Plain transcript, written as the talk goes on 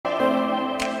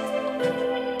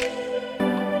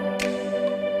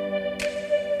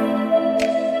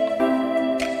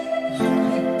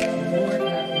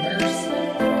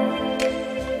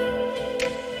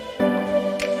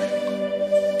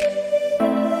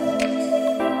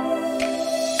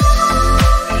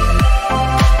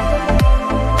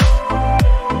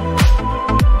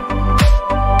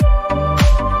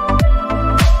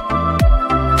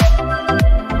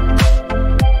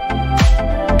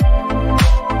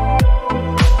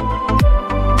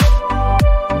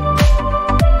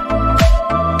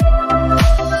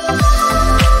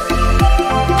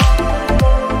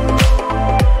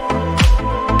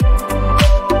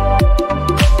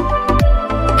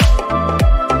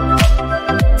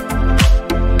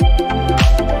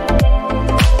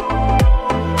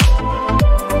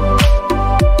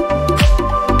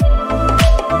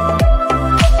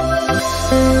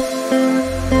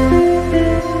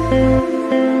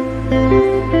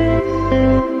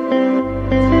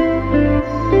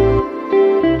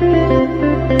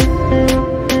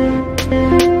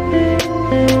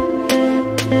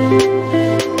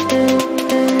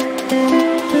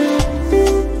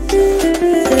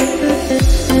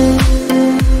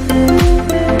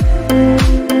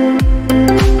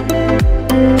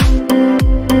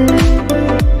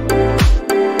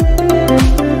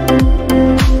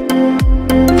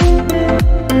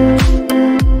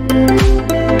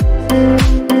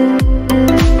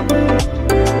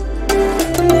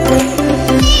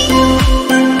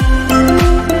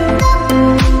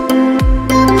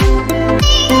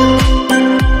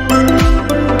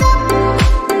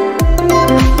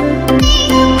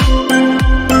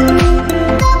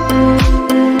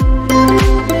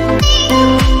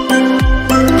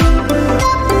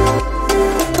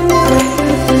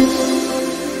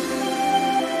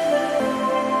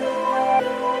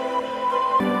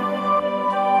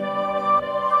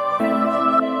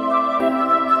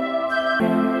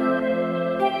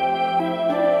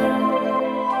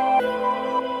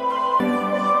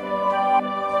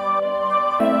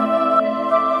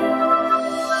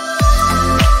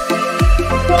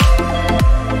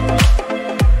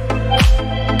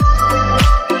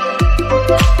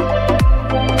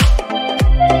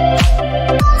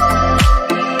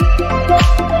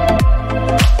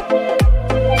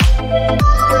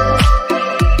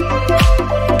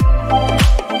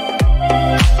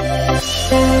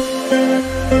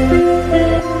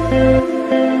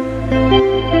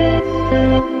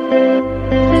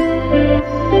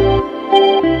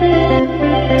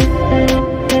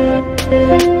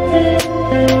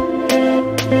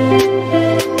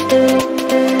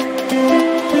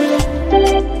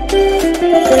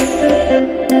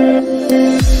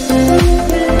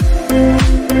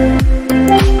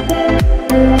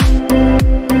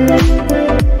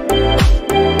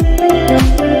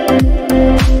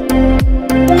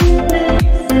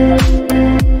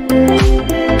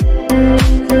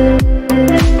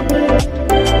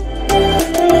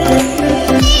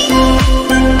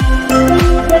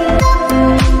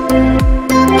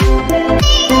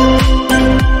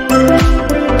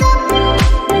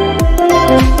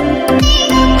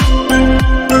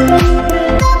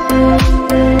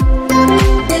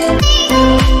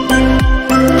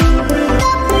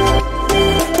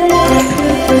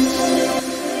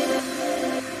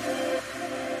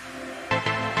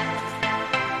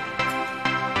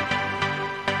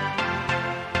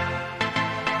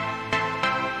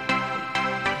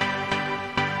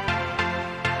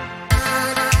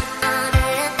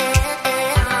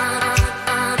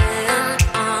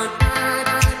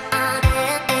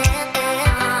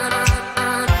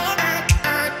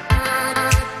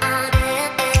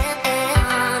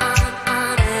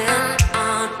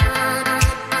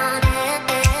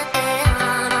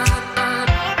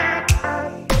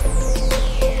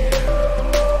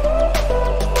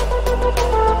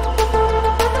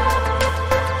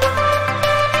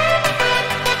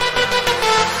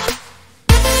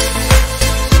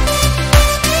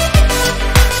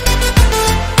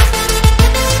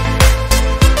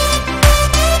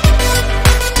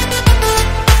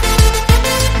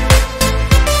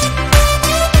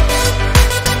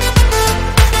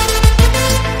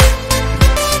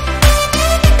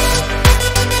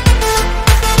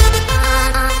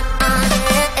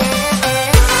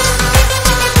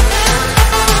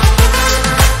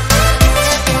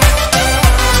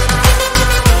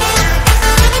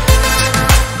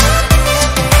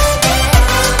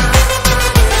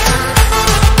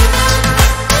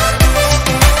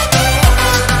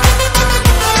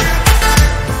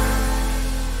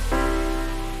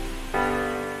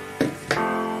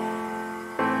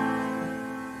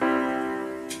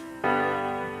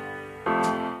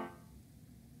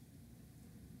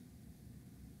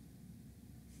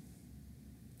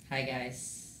Hi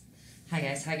guys. Hi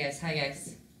guys, hi guys, hi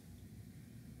guys.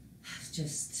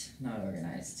 Just not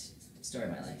organized. Story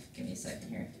of my life. Give me a second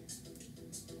here.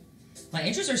 My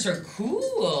intros are so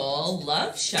cool.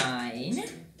 Love Shine.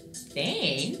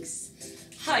 Thanks.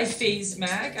 Hi Phase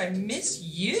Mac, I miss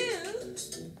you.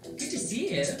 Good to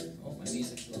see you. Oh, my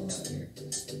music's a little loud here.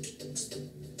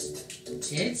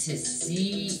 Good to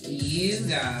see you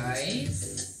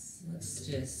guys. Let's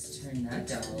just turn that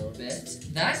down a little bit.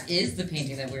 That is the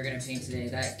painting that we're going to paint today.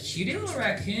 That cute little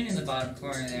raccoon in the bottom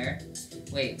corner there.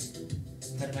 Wait,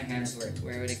 how do my hands work?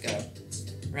 Where would it go?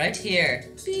 Right here.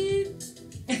 Beep.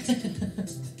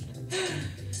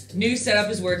 New setup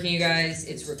is working, you guys.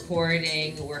 It's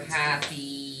recording. We're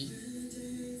happy.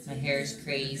 My hair is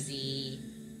crazy.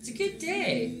 It's a good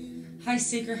day. Hi,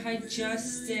 Saker. Hi,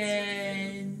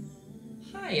 Justin.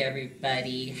 Hi,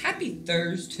 everybody. Happy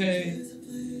Thursday.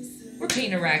 We're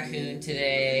painting a raccoon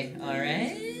today,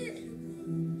 alright?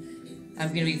 I'm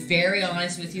going to be very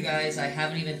honest with you guys. I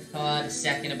haven't even thought a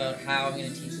second about how I'm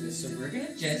going to teach this. So we're going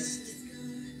to just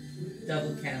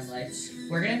double cam life.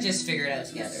 We're going to just figure it out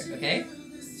together, okay?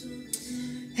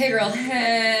 Hey, girl.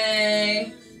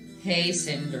 Hey. Hey,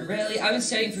 Cinderella. I've been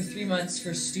studying for 3 months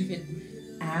for stupid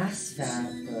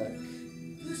ASVAB book.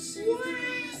 What?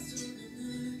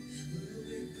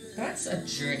 That's a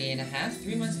journey and a half.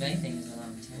 3 months of anything is a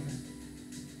long time.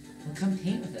 Well, come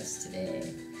paint with us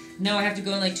today. No, I have to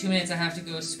go in like 2 minutes. I have to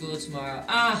go to school tomorrow.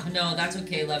 Ah, no, that's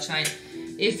okay, Love Shine.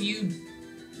 If you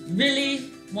really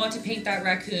want to paint that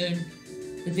raccoon,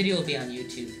 the video will be on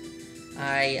YouTube.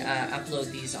 I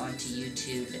upload these onto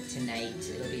YouTube tonight.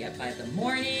 It'll be up by the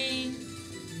morning.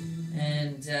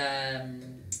 And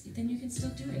then you can still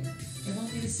do it. It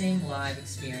won't be the same live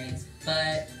experience,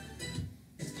 but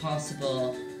it's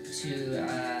possible to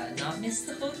not miss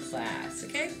the whole class,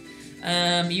 okay?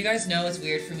 You guys know it's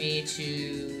weird for me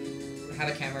to have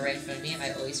a camera right in front of me.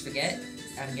 I always forget.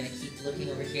 I'm gonna keep looking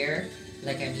over here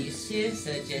like I'm used to,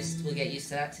 so we'll get used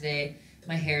to that today.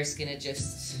 My hair's gonna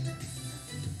just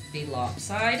be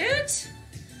lopsided.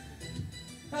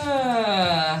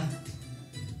 Oh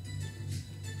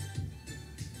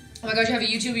my gosh, you have a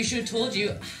YouTube, you should have told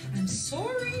you. I'm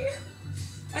sorry.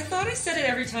 I thought I said it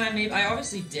every time, maybe. I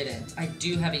obviously didn't. I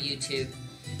do have a YouTube.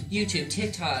 YouTube,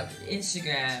 TikTok,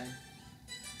 Instagram,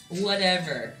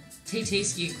 whatever.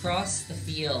 Taytayski across the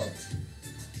field.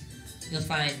 You'll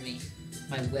find me.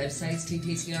 My website's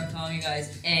taytayski.com, you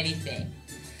guys. Anything.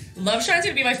 Love Shine's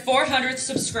gonna be my 400th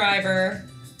subscriber.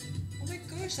 Oh my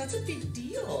gosh, that's a big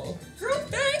deal. Girl,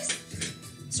 thanks.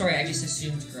 Sorry, I just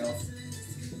assumed girl.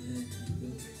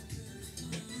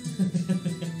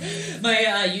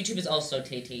 My YouTube is also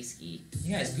Taytayski.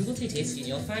 You guys, Google Taytayski and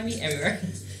you'll find me everywhere.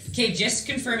 Okay, just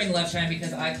confirming Love Shine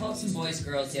because I called some boys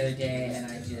girls the other day and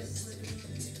I just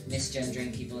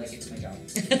misgendering people like it's my job.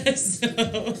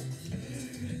 So,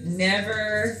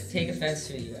 never take offense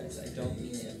to it, you guys. I don't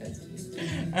mean it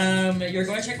offensively. You're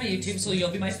going to check my YouTube, so you'll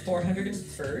be my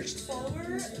 401st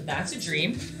follower. That's a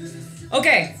dream.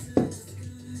 Okay.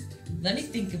 Let me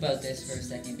think about this for a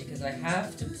second because I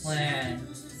have to plan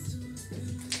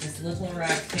this little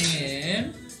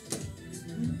raccoon.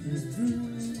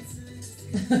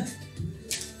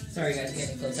 Sorry guys, I'm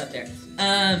getting close up there.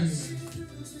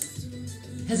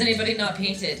 Has anybody not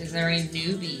painted? Is there any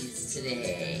newbies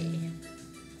today?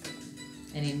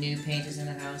 Any new painters in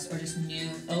the house? Or just new...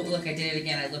 Oh, look, I did it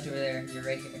again. I looked over there. You're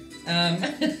right here.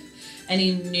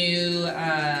 Any new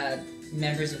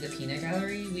members of the Peanut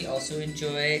Gallery? We also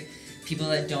enjoy people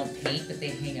that don't paint, but they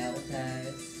hang out with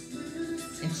us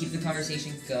and keep the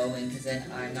conversation going, because then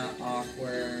I'm not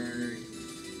awkward.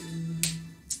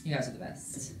 You guys are the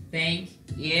best. Thank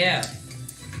you.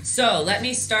 So, let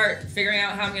me start figuring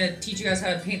out how I'm going to teach you guys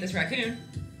how to paint this raccoon.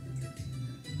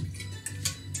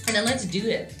 And then let's do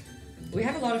it. We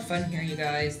have a lot of fun here, you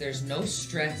guys. There's no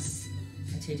stress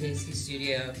at Taytayski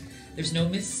Studio. There's no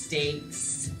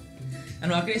mistakes. I'm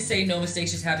not going to say no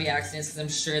mistakes, just happy accidents, because I'm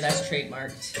sure that's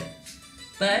trademarked.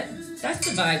 But that's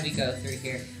the vibe we go through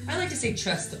here. I like to say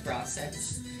trust the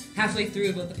process. Halfway through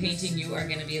about the painting, you are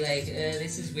going to be like,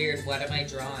 this is weird, what am I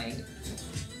drawing?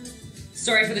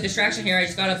 Sorry for the distraction here, I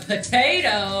just got a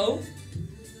potato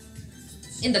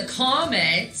in the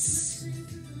comments.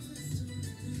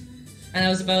 And I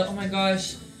was about, oh my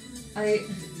gosh, I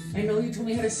know you told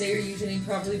me how to say your username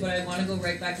properly, but I want to go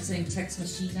right back to saying text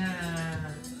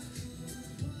machina.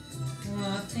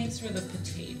 Aw, thanks for the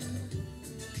potato.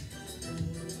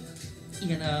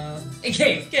 Even though...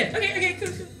 Okay, good. Okay,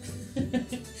 cool.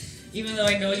 Even though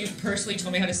I know you personally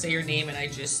told me how to say your name and I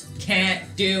just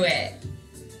can't do it.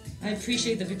 I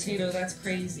appreciate the potato, that's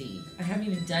crazy. I haven't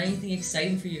even done anything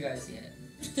exciting for you guys yet.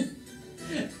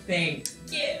 Thank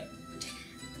you.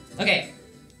 Okay.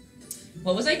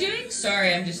 What was I doing?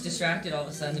 Sorry, I'm just distracted all of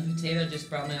a sudden. The potato just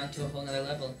brought me onto a whole nother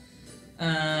level.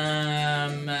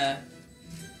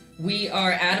 We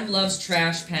are Adam loves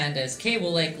trash pandas. Okay,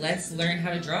 well, like, let's learn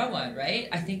how to draw one, right?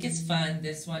 I think it's fun.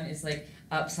 This one is, like,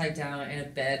 upside down in a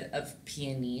bed of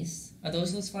peonies. Are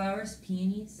those flowers?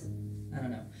 Peonies? I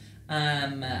don't know.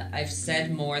 I've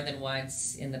said more than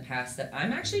once in the past that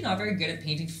I'm actually not very good at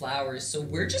painting flowers, so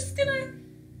we're just gonna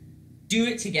do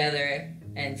it together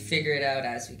and figure it out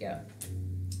as we go.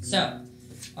 So,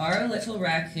 our little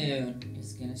raccoon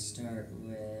is gonna start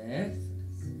with...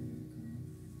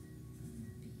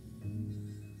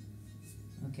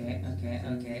 Okay.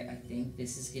 I think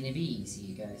this is gonna be easy,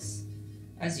 you guys.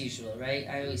 As usual, right?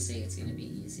 I always say it's gonna be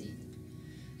easy.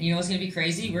 And you know what's gonna be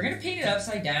crazy? We're gonna paint it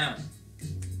upside down.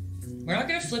 We're not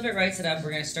gonna flip it right side up.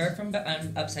 We're gonna start from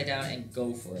upside down and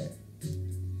go for it.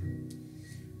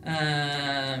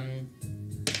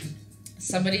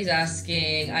 Somebody's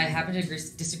asking, I happen to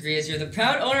disagree as you're the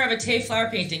proud owner of a Tay flower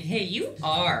painting. Hey, you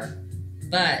are,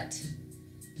 but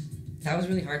that was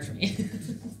really hard for me.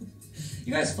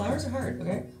 You guys, flowers are hard,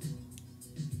 okay?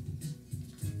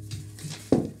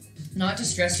 Not to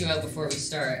stress you out before we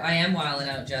start. I am wilding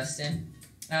out, Justin.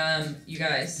 You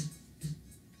guys,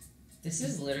 this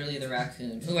is literally the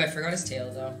raccoon. Ooh, I forgot his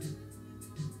tail, though.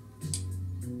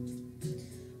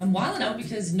 I'm wilding out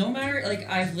because no matter, like,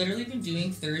 I've literally been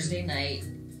doing Thursday night,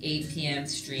 8 p.m.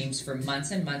 streams for months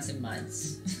and months and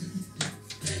months.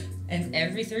 And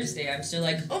every Thursday, I'm still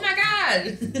like, oh my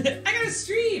god, I gotta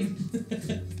stream.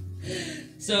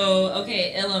 So,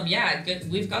 okay, Ilum, yeah, good.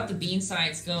 We've got the bean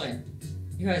science going.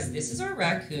 You guys, this is our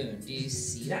raccoon. Do you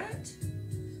see that?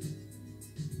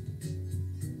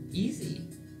 Easy.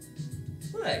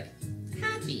 Look,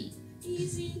 happy,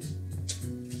 easy.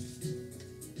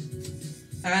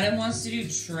 Adam wants to do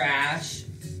trash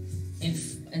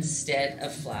instead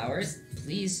of flowers.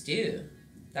 Please do.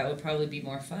 That would probably be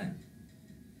more fun.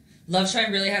 Love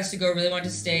Shine really has to go. Really want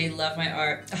to stay. Love my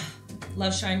art. Ugh.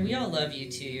 Love Shine, we all love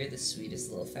you too. You're the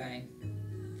sweetest little thing.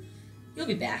 You'll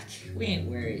be back. We ain't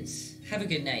worried. Have a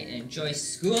good night and enjoy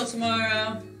school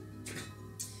tomorrow.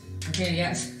 Okay,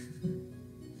 yes.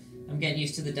 I'm getting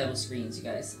used to the double screens, you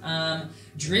guys.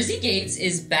 Drizzy Gates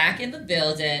is back in the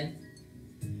building,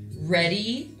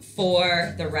 ready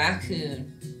for the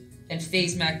raccoon. And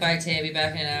Phase Mac, bye Tay, I'll be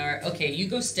back in an hour. Okay, you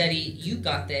go steady. You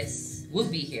got this. We'll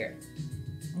be here.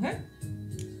 Okay?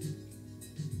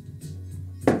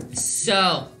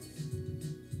 So,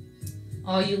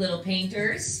 all you little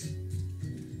painters,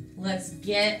 let's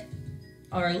get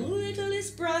our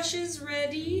littlest brushes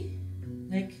ready.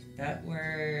 Like, that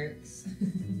works.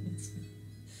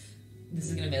 This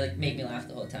is gonna make me laugh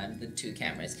the whole time, the two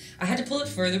cameras. I had to pull it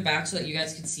further back so that you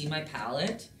guys could see my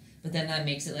palette, but then that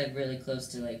makes it like really close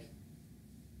to like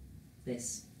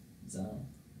this zone.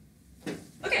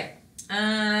 Okay,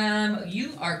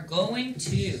 you are going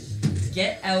to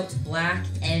get out black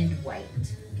and white,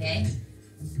 okay?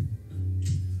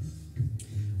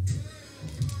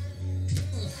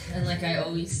 And like I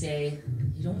always say,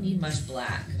 you don't need much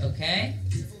black, okay?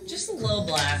 Just a little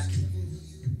black.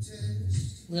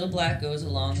 Little black goes a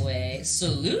long way.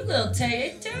 Salute, little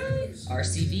Taytayski.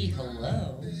 RCV,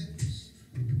 hello.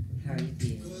 How are you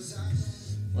doing?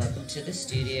 Welcome to the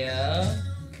studio.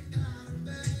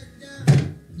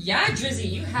 Yeah,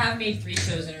 Drizzy, you have made 3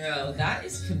 shows in a row. That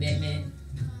is commitment.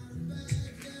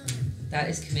 That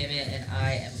is commitment, and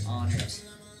I am honored.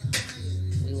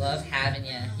 We love having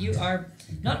you. You are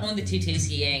not only the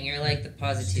Taytayski gang, you're like the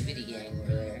positivity gang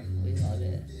over there. We love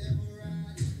it.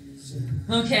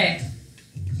 Okay.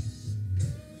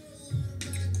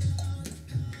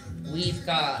 We've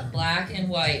got black and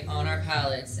white on our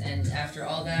palettes, and after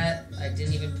all that, I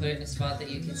didn't even put it in a spot that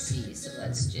you can see, so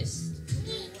let's just...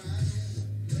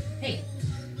 Hey!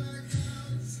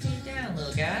 Stay down,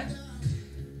 little guy.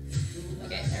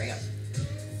 Okay, there we go.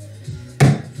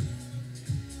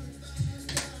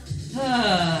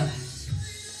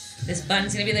 This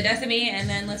button's gonna be the death of me, and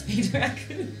then let's paint a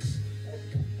raccoon.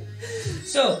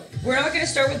 So, we're not gonna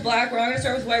start with black, we're not gonna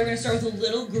start with white, we're gonna start with a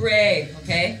little gray,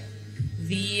 okay?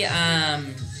 You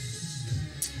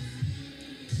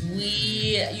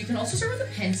can also start with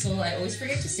a pencil. I always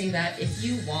forget to say that. If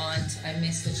you want, I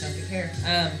missed a chunk of hair.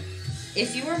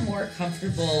 If you are more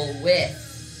comfortable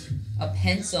with a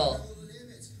pencil,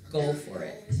 go for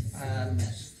it.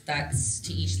 That's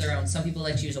to each their own. Some people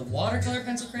like to use a watercolor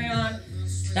pencil crayon.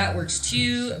 That works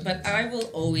too, but I will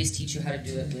always teach you how to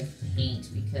do it with paint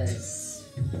because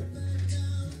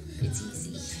it's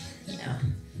easy, you know.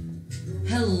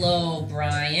 Hello,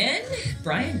 Brian.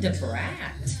 Brian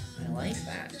DeBrat. I like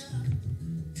that.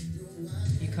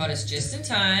 You caught us just in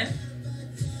time.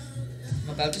 I'm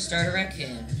about to start a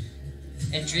raccoon.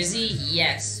 And Drizzy,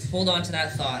 yes. Hold on to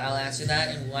that thought. I'll answer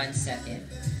that in 1 second.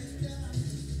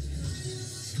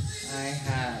 I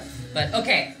have. But,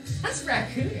 okay. Us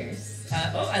raccooners.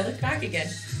 Oh, I looked back again.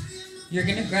 You're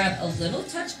going to grab a little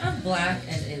touch of black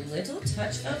and a little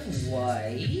touch of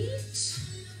white.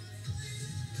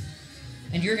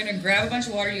 And you're going to grab a bunch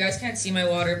of water. You guys can't see my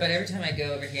water, but every time I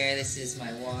go over here, this is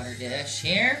my water dish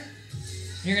here.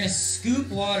 You're going to scoop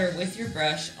water with your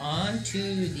brush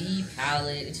onto the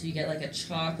palette until you get like a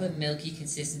chocolate milky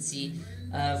consistency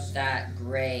of that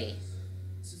gray.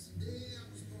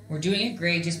 We're doing it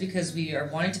gray just because we are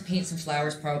wanting to paint some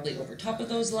flowers probably over top of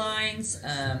those lines.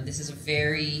 This is a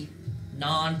very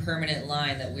non-permanent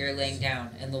line that we're laying down,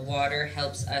 and the water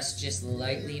helps us just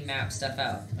lightly map stuff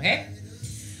out, okay?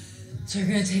 So you're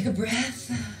going to take a breath,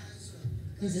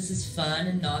 because this is fun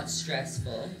and not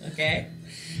stressful, okay?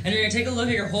 And you're going to take a look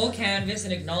at your whole canvas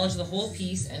and acknowledge the whole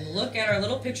piece and look at our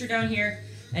little picture down here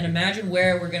and imagine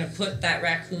where we're going to put that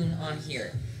raccoon on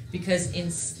here. Because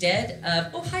instead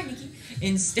of, oh, hi, Nikki.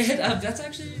 Instead of, that's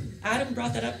actually, Adam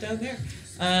brought that up down there.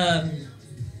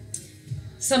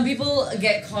 Some people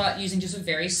get caught using just a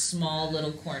very small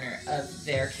little corner of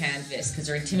their canvas because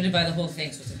they're intimidated by the whole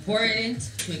thing. So it's important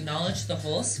to acknowledge the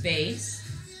whole space.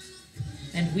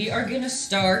 And we are going to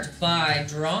start by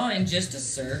drawing just a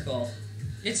circle.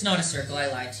 It's not a circle, I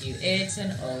lied to you. It's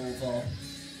an oval.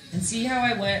 And see how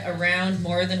I went around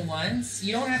more than once?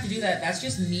 You don't have to do that. That's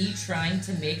just me trying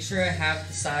to make sure I have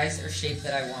the size or shape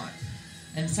that I want.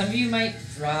 And some of you might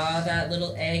draw that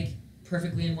little egg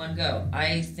perfectly in one go.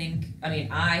 I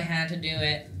had to do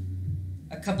it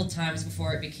a couple times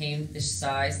before it became the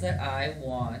size that I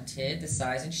wanted, the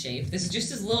size and shape. This is just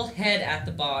his little head at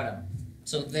the bottom.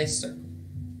 So this circle.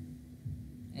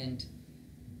 And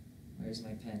where's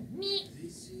my pen?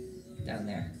 Down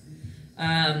there.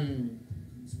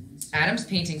 Adam's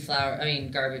painting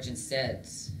garbage instead.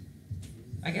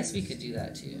 I guess we could do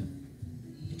that too,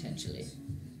 potentially.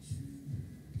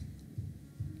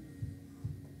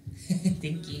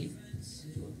 Thank you.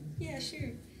 Yeah,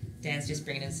 sure. Dan's just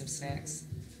bringing in some snacks.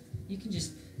 You can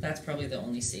just, that's probably the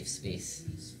only safe space.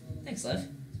 Thanks, love.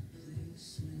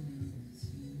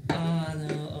 Oh,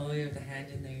 no. Oh, you have the hand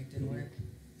in there. Didn't work.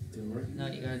 Didn't work? No,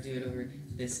 you gotta do it over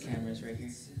this camera's right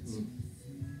here.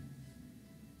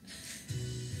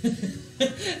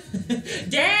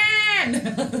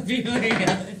 Dan! People are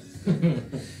yelling.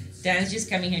 Dan's just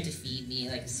coming here to feed me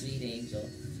like a sweet angel.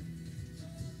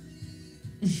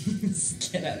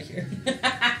 Get out of here.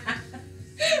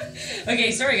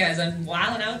 Okay, sorry guys, I'm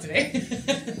wilding out today.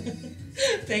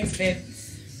 Thanks, babe.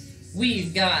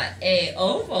 We've got a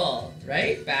oval,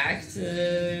 right? Back to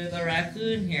the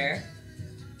raccoon here.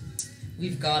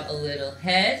 We've got a little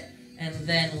head, and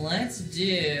then let's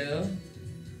do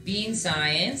bean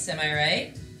science, am I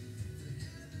right?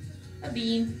 A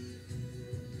bean.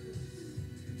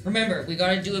 Remember, we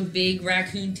gotta do a big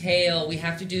raccoon tail. We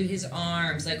have to do his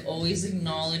arms. Like, always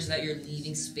acknowledge that you're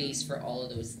leaving space for all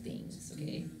of those things,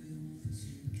 okay?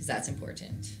 Because that's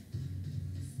important.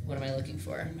 What am I looking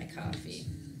for? My coffee.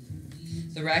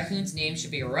 The raccoon's name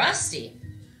should be Rusty.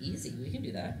 Easy, we can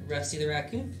do that. Rusty the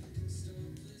raccoon.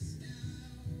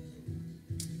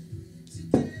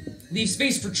 Leave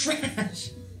space for trash.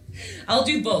 I'll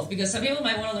do both, because some people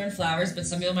might want to learn flowers, but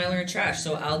some people might learn trash,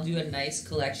 so I'll do a nice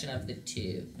collection of the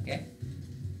two, okay?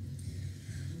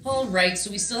 Alright, so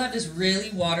we still have this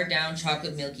really watered down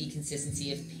chocolate milky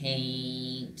consistency of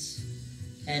paint,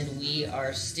 and we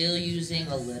are still using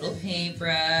a little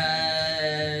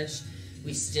paintbrush.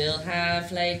 We still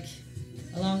have, like,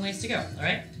 a long ways to go,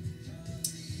 alright?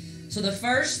 So the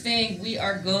first thing we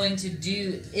are going to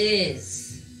do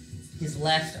is his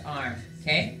left arm,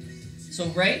 okay? So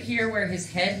right here where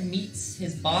his head meets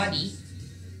his body,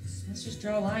 let's just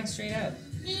draw a line straight out.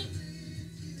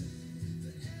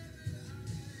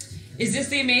 Is this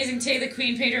the amazing Tay, the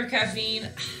Queen Painter of Caffeine?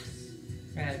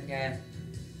 Random guy.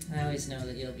 I always know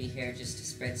that you'll be here just to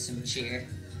spread some cheer.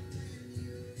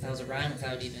 That was a rhyme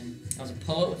without even, I was a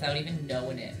poet without even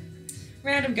knowing it.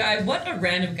 Random guy, what a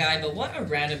random guy, but what a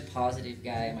random positive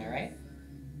guy, am I right?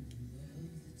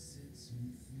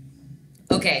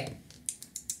 Okay.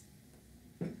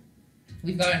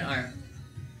 We've got an arm.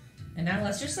 And now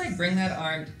let's just like bring that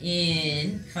arm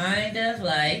in, kind of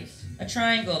like a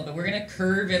triangle, but we're gonna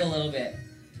curve it a little bit.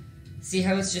 See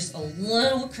how it's just a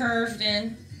little curved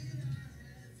in?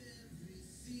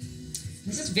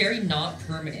 This is very not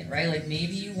permanent, right? Like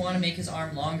maybe you want to make his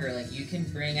arm longer. Like you can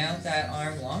bring out that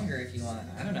arm longer if you want.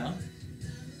 I don't know.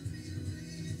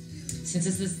 Since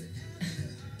this is,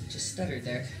 just stuttered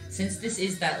there. Since this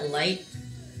is that light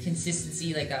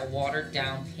consistency, like that watered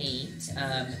down paint, it's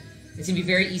going to be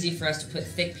very easy for us to put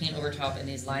thick paint over top and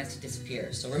these lines to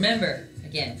disappear. So remember,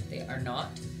 again, they are not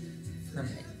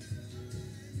permanent.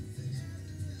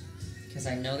 Because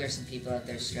I know there's some people out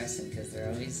there stressing, because there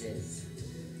always is.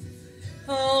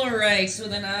 Alright, so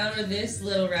then out of this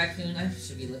little raccoon, I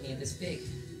should be looking at this big.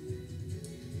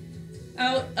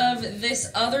 Out of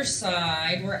this other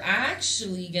side, we're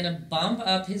actually going to bump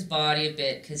up his body a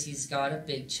bit because he's got a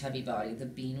big chubby body. The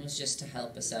bean was just to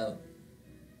help us out.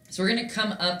 So we're going to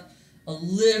come up a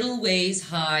little ways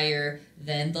higher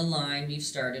than the line we've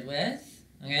started with.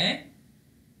 Okay?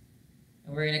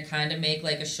 And we're going to kind of make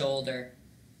like a shoulder,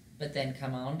 but then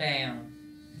come on down.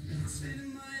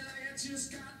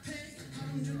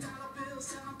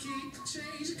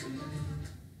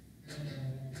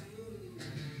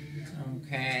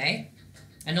 Okay.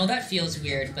 I know that feels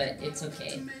weird, but it's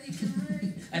okay.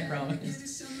 I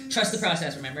promise. Trust the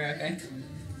process, remember, okay?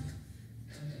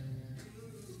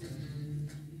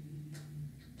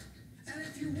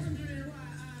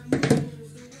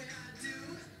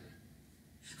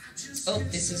 Oh,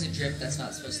 this is a drip that's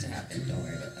not supposed to happen. Don't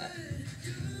worry about that.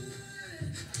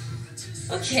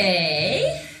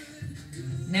 Okay.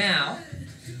 Now,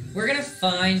 we're going to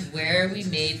find where we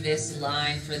made this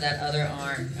line for that other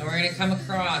arm. And we're going to come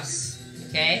across,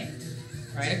 okay?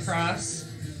 Right across.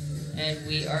 And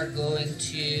we are going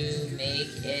to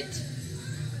make it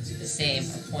the same,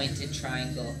 a pointed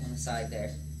triangle on the side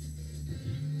there.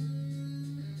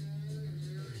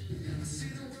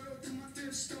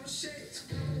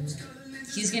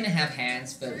 He's going to have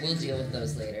hands, but we'll deal with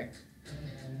those later.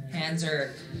 Hands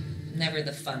are never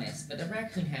the funnest, but a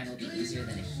raccoon hand will be easier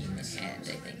than a human hand,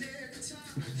 I think.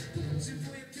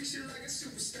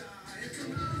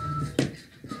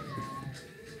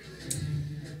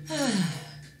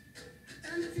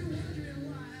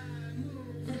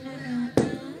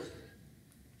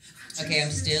 Okay,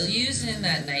 I'm still using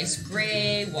that nice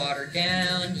gray, watered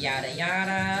down, yada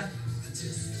yada.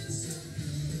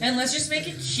 And let's just make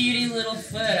a cutie little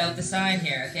foot out the side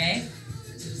here, okay?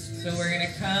 So we're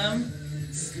gonna come.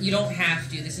 You don't have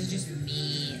to. This is just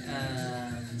me.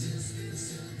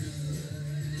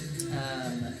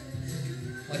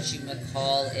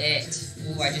 Whatchamacall it.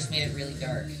 Ooh, I just made it really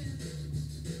dark.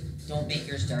 Don't make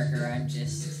yours darker. I'm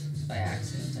just by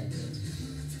accident. I did.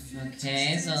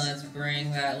 Okay, so let's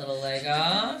bring that little leg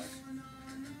off.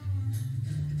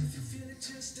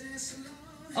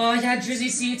 Oh yeah, Drizzy,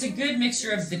 see, it's a good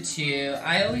mixture of the two.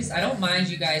 I don't mind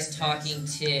you guys talking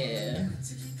too.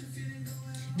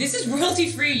 This is royalty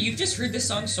free. You've just heard this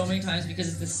song so many times because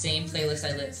it's the same playlist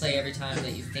I play every time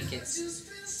that you think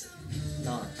it's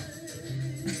not.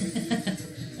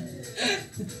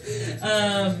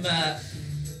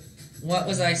 What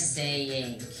was I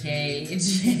saying?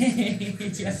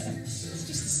 KJ. Yeah, it's just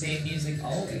the same music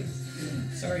always.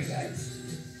 Sorry, guys.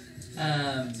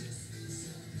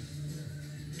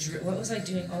 What was I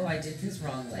doing? Oh, I did his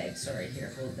wrong leg. Sorry,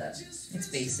 here, hold that. It's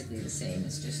basically the same.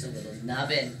 It's just a little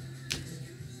nubbin.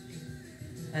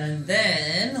 And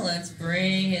then, let's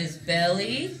bring his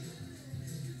belly.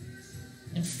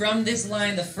 And from this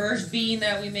line, the first bean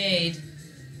that we made,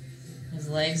 his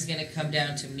leg's going to come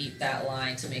down to meet that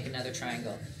line to make another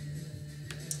triangle.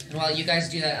 And while you guys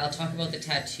do that, I'll talk about the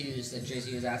tattoos that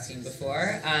Drizzy was asking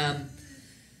before.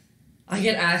 I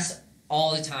get asked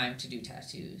all the time to do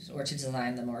tattoos, or to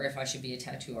design them, or if I should be a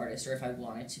tattoo artist, or if I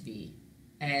wanted to be.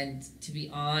 And to be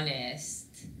honest,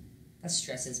 that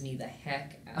stresses me the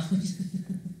heck out.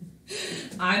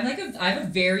 I have a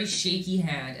very shaky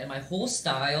hand, and my whole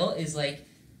style is like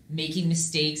making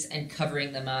mistakes and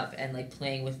covering them up and like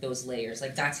playing with those layers.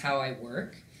 Like that's how I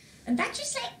work. And that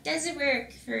just like doesn't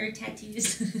work for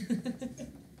tattoos.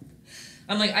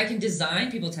 I'm like, I can design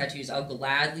people tattoos. I'll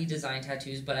gladly design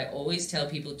tattoos, but I always tell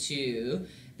people too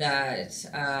that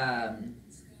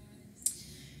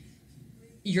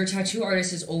your tattoo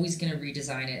artist is always going to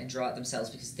redesign it and draw it themselves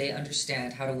because they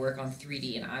understand how to work on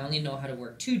 3D and I only know how to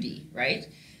work 2D, right?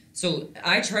 So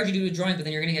I charge you to do a drawing, but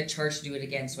then you're going to get charged to do it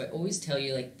again. So I always tell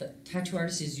you, like, the tattoo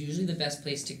artist is usually the best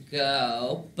place to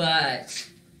go, but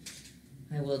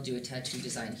I will do a tattoo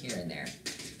design here and there.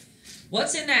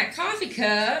 What's in that coffee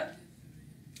cup?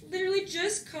 Literally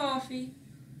just coffee.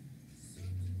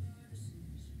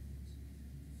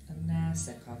 A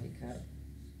NASA coffee cup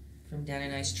from down a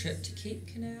nice trip to Cape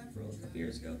Canaveral a couple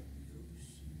years ago.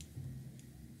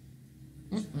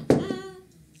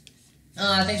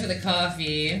 Thanks for the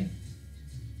coffee.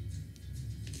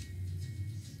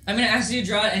 I'm going to ask you to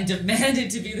draw it and demand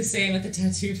it to be the same at the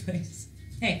tattoo place.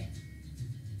 Hey,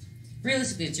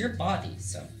 realistically, it's your body,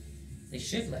 so they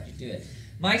should let you do it.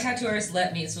 My tattoo artist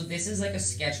let me, so this is like a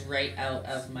sketch right out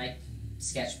of my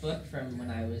sketchbook from when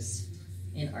I was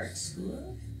in art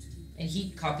school. And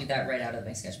he copied that right out of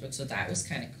my sketchbook, so that was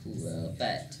kind of cool,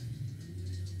 but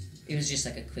it was just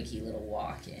like a quickie little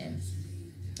walk-in.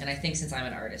 And I think since I'm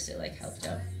an artist, it like helped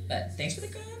out. But thanks for the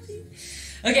coffee.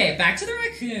 Okay, back to the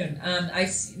raccoon. I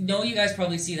know you guys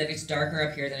probably see that it's darker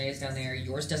up here than it is down there.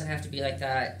 Yours doesn't have to be like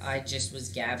that. I just was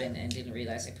gabbing and didn't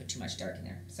realize I put too much dark in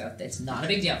there. So it's not a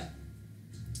big deal.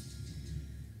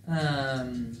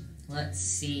 Let's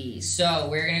see. So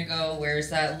we're going to go, where's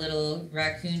that little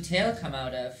raccoon tail come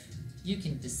out of? You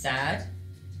can decide.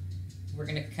 We're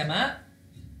going to come up.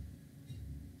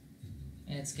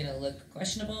 And it's going to look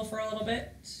questionable for a little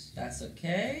bit. That's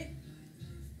okay.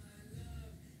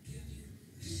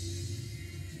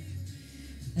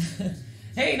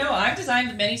 Hey, no, I've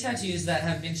designed many tattoos that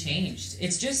have been changed.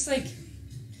 It's just like,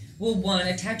 well, one,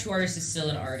 a tattoo artist is still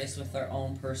an artist with their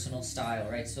own personal style,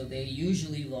 right? So they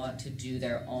usually want to do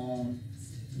their own...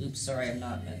 Oops, sorry, I'm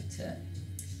not meant to...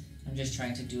 I'm just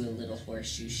trying to do a little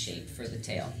horseshoe shape for the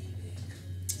tail.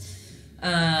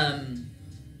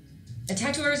 A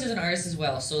tattoo artist is an artist as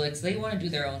well, so like they want to do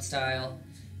their own style,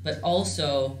 but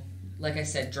also, like I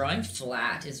said, drawing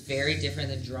flat is very different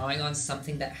than drawing on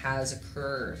something that has a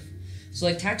curve. So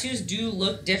like tattoos do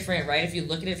look different, right? If you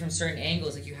look at it from certain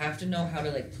angles, like you have to know how to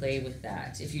like play with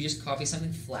that. If you just copy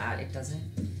something flat, it doesn't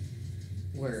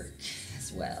work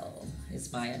as well,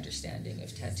 is my understanding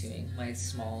of tattooing, my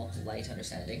small, light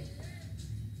understanding.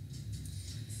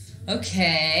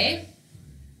 Okay.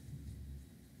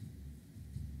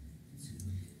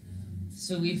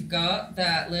 So we've got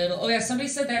that little... Oh yeah, somebody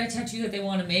said they had a tattoo that they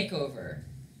want to make over.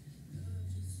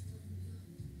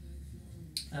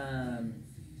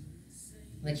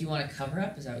 Like you want to cover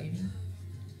up? Is that what you mean?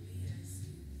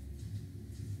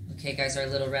 Okay, guys, our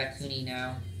little raccoonie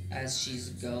now, as she's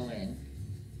going.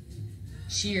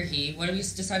 She or he. What do we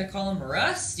decide to call him?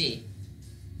 Rusty.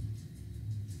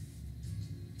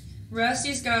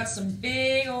 Rusty's got some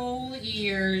big old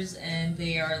ears, and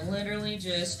they are literally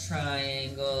just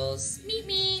triangles. Meep,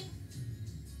 meep.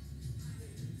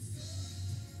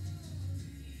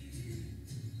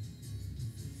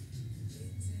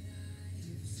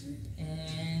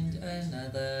 And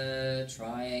another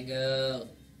triangle.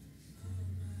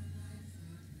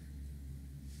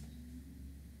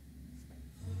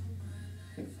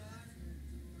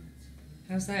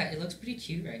 How's that? It looks pretty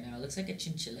cute right now. It looks like a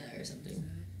chinchilla or something.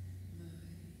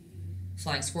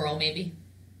 Flying squirrel, maybe.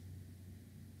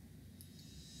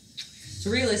 So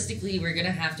realistically, we're going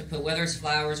to have to put, whether it's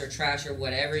flowers or trash or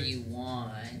whatever you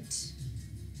want,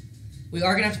 we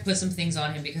are going to have to put some things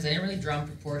on him because I didn't really draw him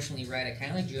proportionally right. I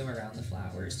kind of like drew him around the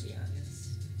flowers, to be honest.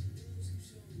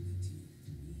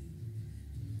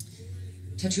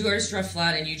 Tattoo artists draw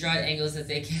flat and you draw at angles that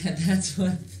they can. That's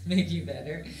what make you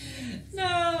better. No,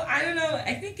 I don't know.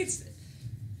 I think it's...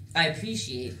 I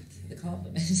appreciate the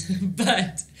compliment,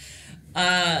 but...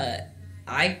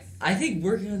 I think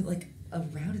working on like a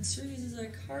rounded surface is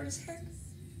like hard as heck.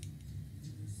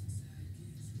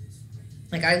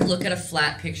 Like I look at a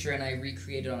flat picture and I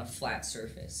recreate it on a flat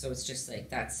surface, so it's just like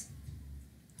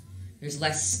there's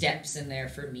less steps in there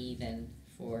for me than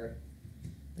for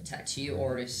the tattoo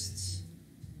artists.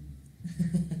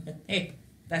 Hey,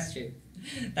 that's true.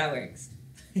 That works.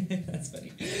 That's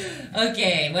funny.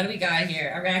 Okay, what do we got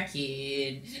here? A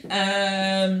raccoon.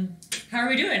 How are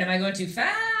we doing? Am I going too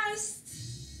fast?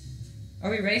 Are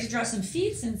we ready to draw some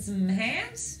feet and some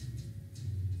hands?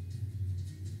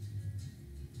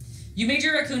 You made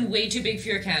your raccoon way too big for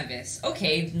your canvas.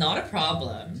 Okay, not a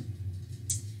problem.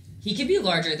 He can be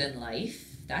larger than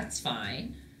life. That's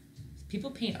fine.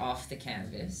 People paint off the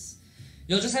canvas.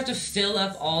 You'll just have to fill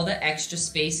up all the extra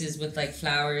spaces with like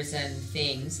flowers and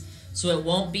things. So it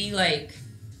won't be like...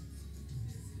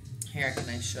 Here, can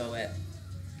I show it?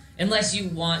 Unless you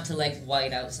want to like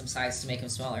white out some sides to make him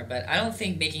smaller. But I don't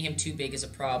think making him too big is a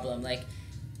problem. Like,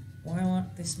 why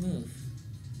won't this move?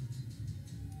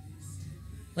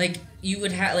 Like, you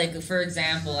would have, like, for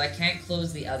example, I can't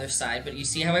close the other side, but you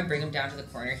see how I bring him down to the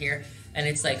corner here? And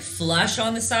it's like flush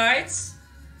on the sides?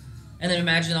 And then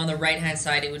imagine on the right-hand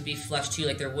side it would be flush too,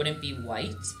 like there wouldn't be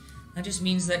white. That just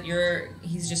means that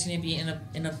he's just going to be in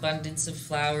an abundance of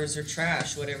flowers or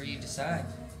trash, whatever you decide.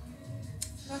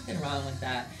 Nothing wrong with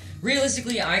that.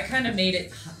 Realistically, I kind of made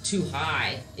it too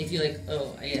high. If you like,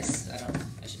 oh, I guess,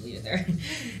 I should leave it there.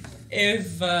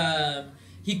 If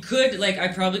he could, like, I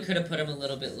probably could have put him a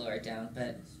little bit lower down,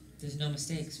 but there's no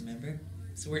mistakes, remember?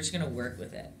 So we're just going to work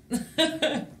with it.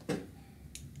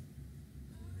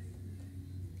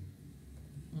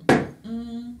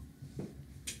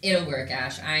 It'll work,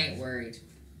 Ash. I ain't worried.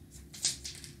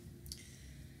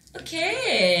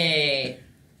 Okay.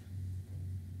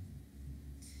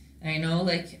 And I know,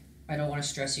 like, I don't want to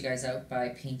stress you guys out by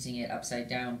painting it upside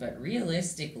down, but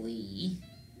realistically,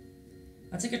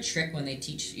 that's like a trick when they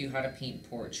teach you how to paint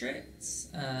portraits.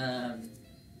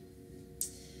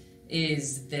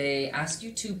 Is they ask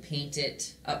you to paint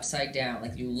it upside down.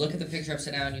 Like, you look at the picture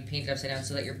upside down, you paint it upside down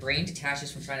so that your brain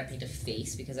detaches from trying to paint a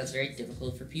face, because that's very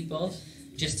difficult for people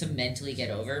just to mentally get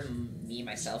over. Me,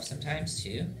 myself, sometimes,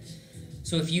 too.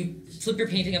 So if you flip your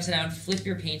painting upside down, flip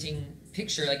your painting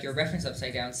picture, like your reference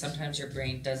upside down, sometimes your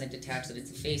brain doesn't detach that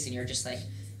it's a face, and you're just, like,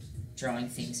 drawing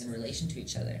things in relation to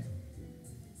each other.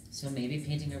 So maybe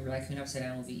painting a raccoon upside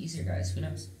down will be easier, guys. Who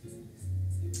knows?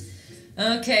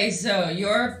 Okay, so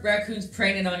your raccoon's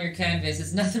pregnant on your canvas.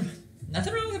 It's nothing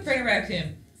wrong with a pregnant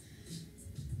raccoon.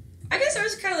 I guess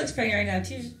ours kind of looks pregnant right now,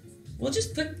 too. We'll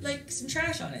just put, like, some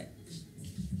trash on it.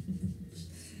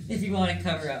 If you want to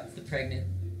cover up the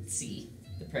pregnancy.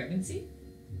 The pregnancy?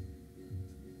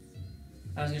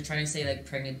 I was trying to say, like,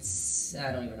 pregnancy.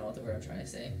 I don't even know what the word I'm trying to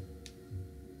say.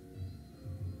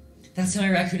 That's how my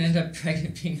raccoon ended up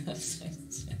pregnant, being upside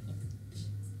down.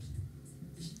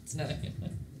 It's not a good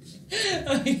one.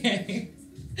 Okay.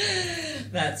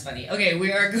 That's funny. Okay,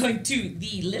 we are going to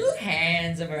the little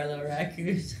hands of our little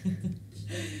raccoon.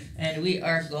 And we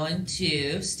are going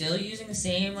to, still using the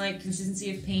same, like,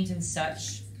 consistency of paint and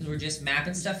such, because we're just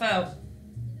mapping stuff out.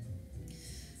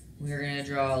 We're going to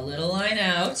draw a little line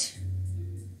out.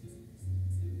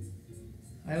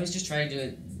 I always just try to do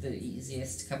it the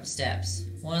easiest couple steps.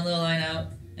 One little line out,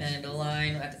 and a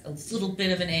line at a little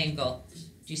bit of an angle.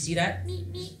 Do you see that?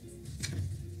 Meep, meep.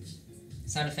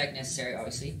 Sound effect necessary,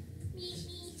 obviously. Meep,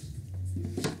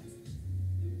 meep.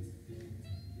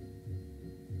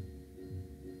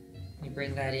 You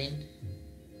bring that in.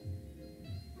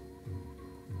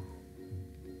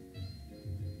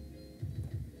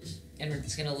 And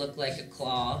it's gonna look like a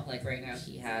claw. Like right now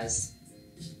he has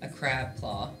a crab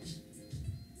claw.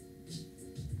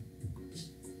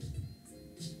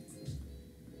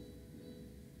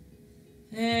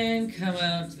 And come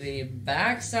out the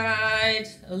back side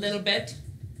a little bit.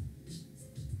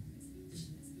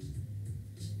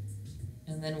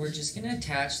 And then we're just going to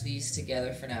attach these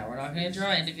together for now. We're not going to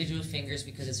draw individual fingers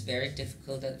because it's very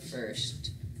difficult at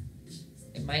first.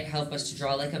 It might help us to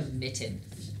draw like a mitten.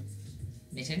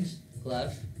 Mitten?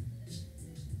 Glove?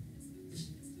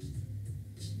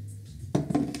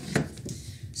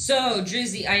 So,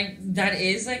 Drizzy, that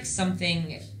is like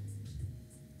something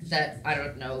that, I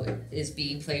don't know, is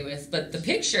being played with. But the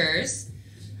pictures,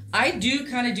 I do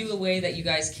kind of do a way that you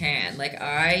guys can. Like,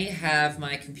 I have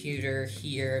my computer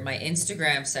here, my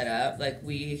Instagram set up. Like,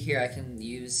 here I can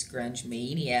use Grunge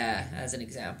Mania as an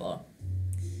example.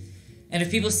 And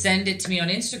if people send it to me on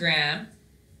Instagram,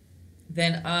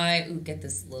 then ooh, get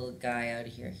this little guy out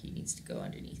of here. He needs to go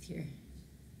underneath here.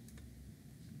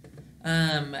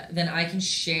 Then I can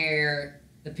share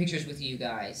the pictures with you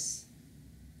guys.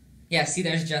 Yeah, see,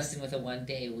 there's Justin with a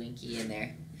 1-day winky in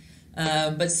there.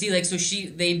 But see, like, so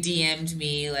they DM'd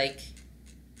me, like,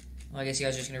 well, I guess you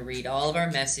guys are just going to read all of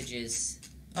our messages.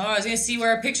 Oh, I was going to see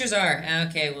where our pictures are.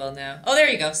 Okay, well, now. Oh, there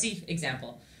you go. See,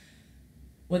 example.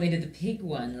 When they did the pig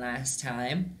one last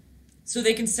time. So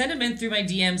they can send them in through my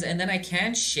DMs, and then I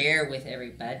can share with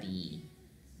everybody.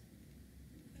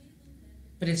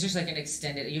 But it's just like an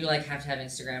extended, you like have to have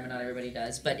Instagram, and not everybody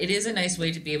does. But it is a nice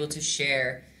way to be able to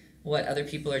share what other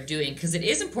people are doing, because it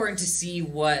is important to see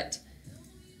what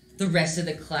the rest of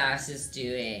the class is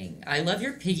doing. I love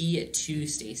your piggy too,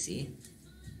 Stacy.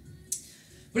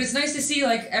 But it's nice to see,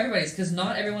 like, everybody's, because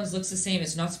not everyone's looks the same.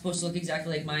 It's not supposed to look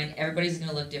exactly like mine. Everybody's going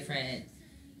to look different.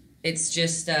 It's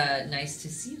just nice to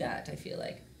see that, I feel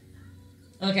like.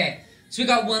 Okay, so we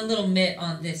got one little mitt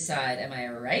on this side, am I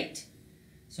right?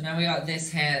 So now we got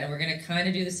this hand, and we're going to kind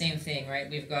of do the same thing, right?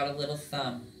 We've got a little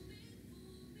thumb.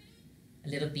 A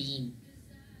little bean.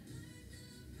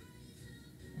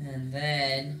 And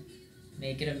then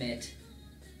make it a mitt.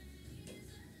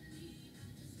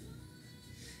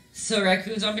 So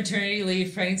raccoons on maternity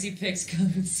leave, pregnancy pics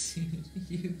coming soon.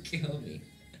 You kill me.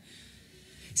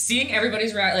 Seeing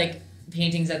everybody's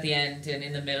paintings at the end and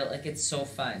in the middle, like, it's so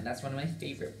fun. That's one of my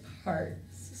favorite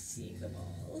parts, seeing them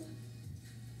all.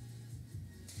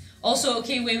 Also,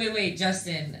 okay, wait,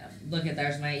 Justin, look at,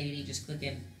 there's my ADD just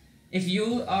clicking. If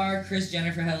you are Chris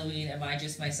Jenner for Halloween, am I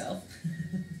just myself?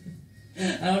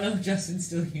 I don't know if Justin's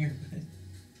still here, but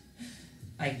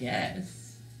I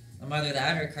guess. I'm either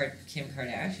that or Kim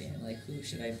Kardashian. Like, who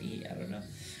should I be? I don't know.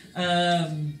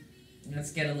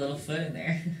 Let's get a little foot in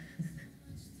there.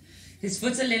 His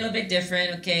foot's a little bit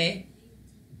different, okay?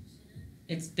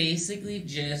 It's basically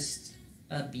just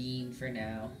a bean for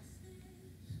now.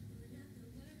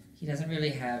 He doesn't really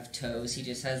have toes, he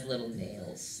just has little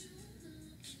nails.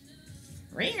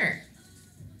 Rare.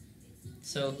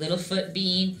 So, little foot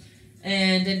bean,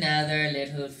 and another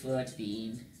little foot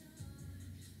bean.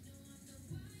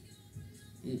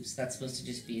 Oops, that's supposed to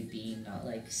just be a bean, not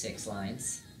like 6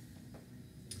 lines.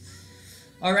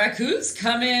 Our raccoon's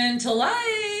coming to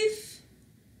life.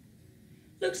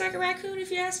 Looks like a raccoon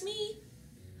if you ask me.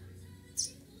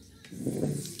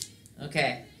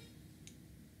 Okay.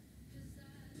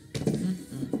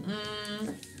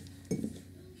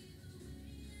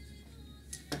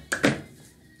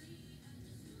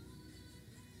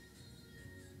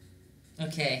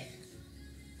 Okay.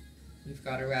 We've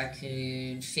got a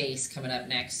raccoon face coming up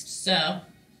next. So,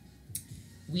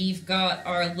 we've got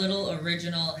our little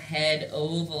original head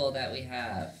oval that we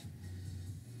have.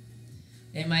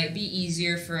 It might be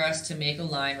easier for us to make a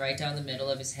line right down the middle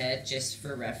of his head just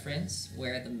for reference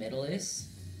where the middle is.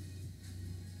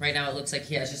 Right now it looks like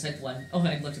he has just like one, oh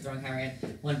I looked at the wrong camera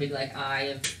again, one big like eye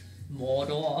of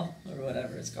Mordor or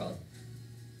whatever it's called.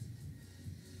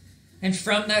 And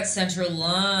from that center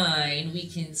line we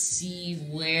can see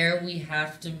where we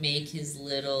have to make his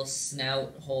little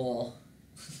snout hole.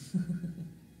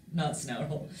 Not snout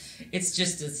hole, it's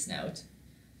just a snout.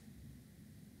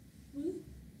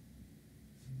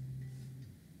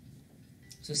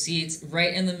 So see, it's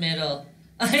right in the middle.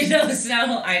 I know, snout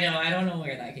hole, I know, I don't know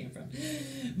where that came from.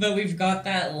 But we've got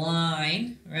that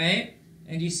line, right?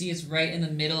 And you see it's right in the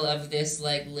middle of this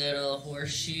like little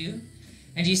horseshoe.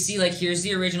 And you see like here's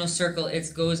the original circle,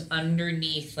 it goes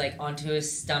underneath like onto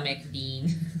his stomach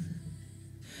bean.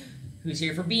 Who's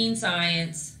here for bean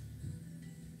science?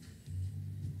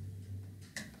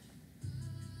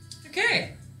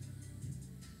 Okay.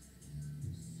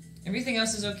 Everything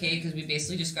else is okay because we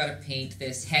basically just got to paint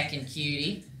this heckin'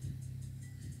 cutie.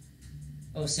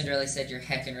 Oh, Cinderella said you're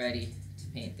heckin' ready to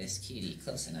paint this cutie.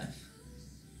 Close enough.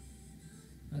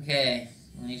 Okay,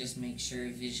 let me just make sure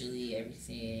visually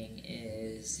everything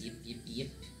is yip, yip,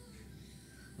 yip.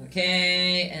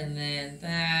 Okay, and then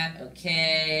that,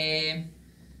 okay.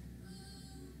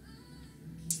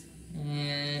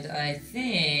 And I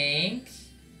think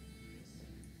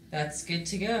that's good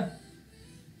to go.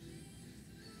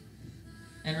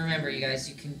 And remember, you guys,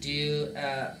 you can do,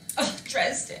 oh,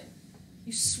 Dresden,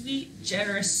 you sweet,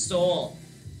 generous soul.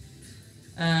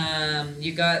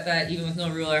 You got that even with no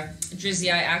ruler.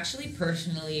 Drizzy, I actually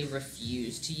personally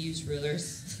refuse to use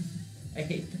rulers. I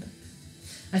hate them.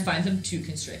 I find them too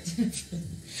constricted.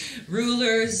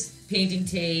 Rulers, painting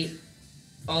tape,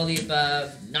 all the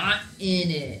above, not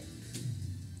in it.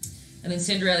 And then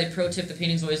Cinderella, pro tip, the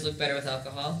paintings always look better with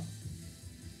alcohol.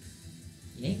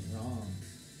 You ain't wrong.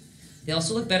 They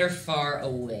also look better far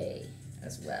away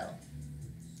as well.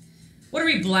 What are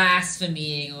we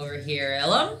blaspheming over here,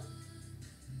 Ellum?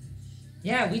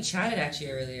 Yeah, we chatted at you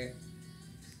earlier.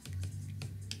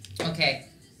 Okay.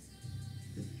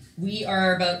 We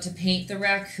are about to paint the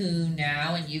raccoon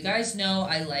now, and you guys know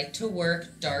I like to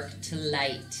work dark to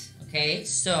light. Okay,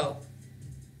 so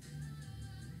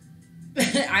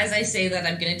as I say that,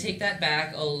 I'm going to take that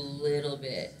back a little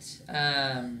bit.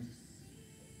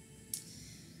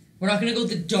 We're not going to go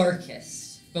the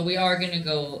darkest, but we are going to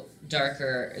go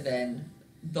darker than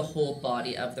the whole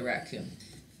body of the raccoon.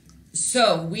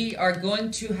 So we are going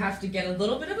to have to get a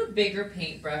little bit of a bigger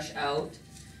paintbrush out.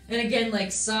 And again,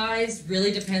 like size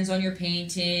really depends on your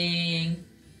painting.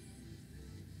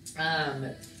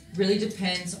 Really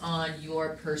depends on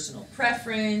your personal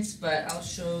preference, but I'll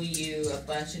show you a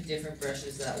bunch of different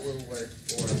brushes that will work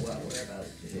for what we're about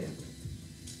to do.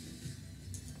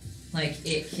 Like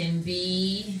it can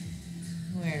be,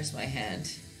 where's my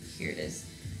hand? Here it is.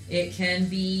 It can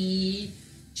be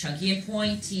chunky and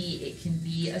pointy, it can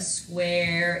be a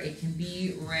square, it can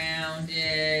be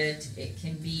rounded, it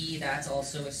can be, that's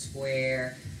also a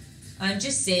square. I'm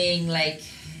just saying like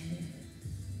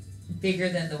bigger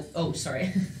than the, oh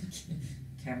sorry,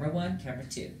 camera 1, camera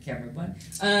 2, camera 1.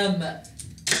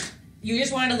 You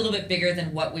just want it a little bit bigger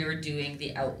than what we were doing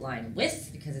the outline with,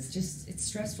 because it's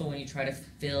stressful when you try to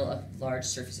fill a large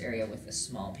surface area with a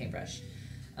small paintbrush.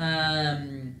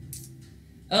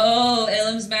 Oh,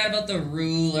 Elam's mad about the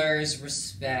rulers.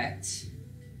 Respect.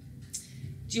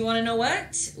 Do you want to know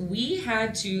what? We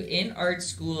had to, in art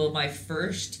school, my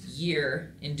first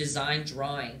year in design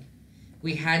drawing,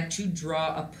 we had to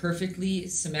draw a perfectly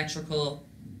symmetrical,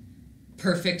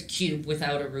 perfect cube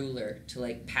without a ruler to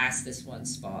like pass this one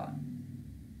spot.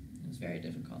 It was very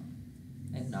difficult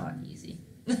and not easy.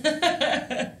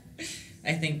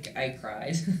 I think I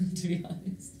cried, to be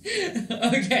honest.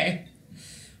 Okay.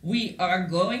 We are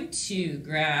going to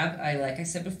grab, like I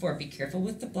said before, be careful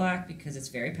with the black because it's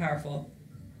very powerful.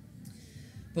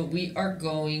 But we are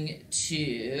going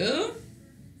to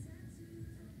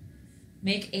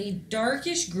make a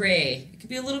darkish gray. It could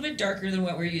be a little bit darker than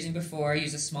what we were using before.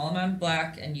 Use a small amount of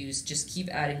black and just keep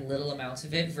adding little amounts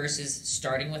of it versus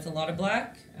starting with a lot of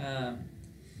black.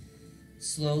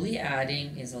 Slowly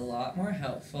adding is a lot more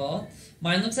helpful.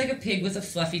 Mine looks like a pig with a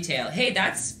fluffy tail. Hey,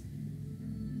 that's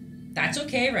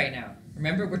okay right now.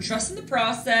 Remember, we're trusting the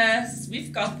process.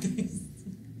 We've got this.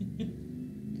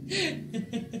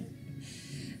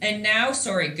 And now,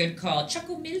 sorry, good call.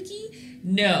 Choco Milky?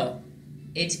 No.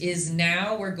 It is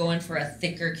now we're going for a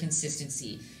thicker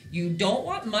consistency. You don't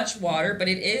want much water, but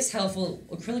it is helpful.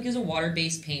 Acrylic is a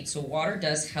water-based paint, so water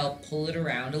does help pull it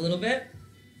around a little bit.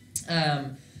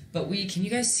 But can you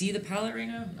guys see the palette right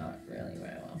now? Not really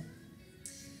very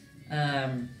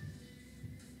well.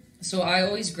 So I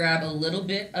always grab a little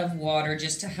bit of water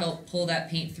just to help pull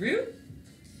that paint through.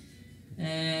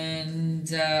 And,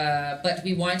 but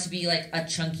we want it to be like a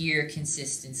chunkier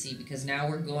consistency because now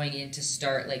we're going in to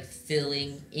start like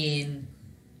filling in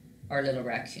our little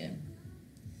raccoon.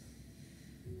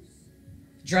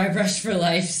 Dry brush for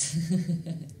life.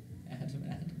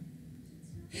 Adam.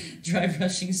 Dry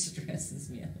brushing stresses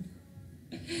me out.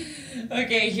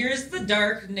 Okay, here's the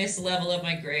darkness level of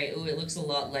my gray. Ooh, it looks a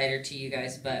lot lighter to you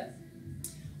guys, but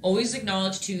always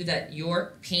acknowledge, too, that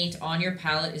your paint on your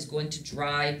palette is going to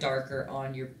dry darker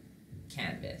on your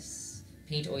canvas.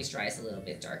 Paint always dries a little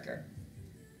bit darker.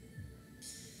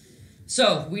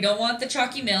 So, we don't want the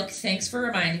chalky milk. Thanks for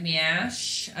reminding me,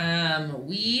 Ash.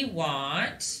 We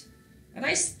want a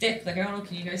nice thick, like, I don't know,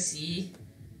 can you guys see?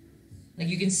 Like,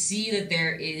 you can see that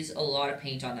there is a lot of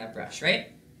paint on that brush,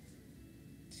 right?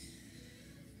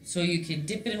 So you can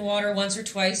dip it in water once or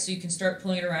twice so you can start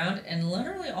pulling it around. And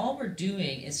literally all we're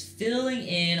doing is filling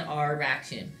in our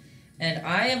raccoon. And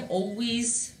I am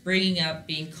always bringing up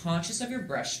being conscious of your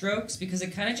brush strokes because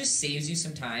it kind of just saves you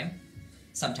some time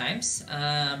sometimes.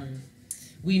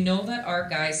 We know that our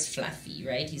guy's fluffy,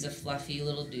 right? He's a fluffy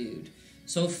little dude.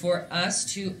 So for us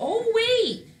to... Oh,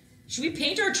 wait! Should we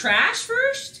paint our trash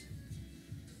first?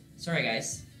 Sorry,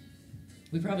 guys.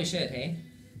 We probably should, hey?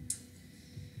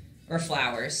 Or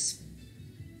flowers.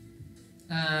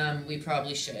 We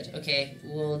probably should. Okay,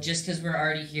 well, just because we're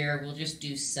already here, we'll just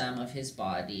do some of his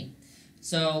body.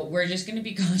 So we're just going to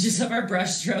be conscious of our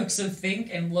brush strokes. So think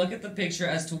and look at the picture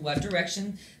as to what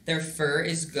direction their fur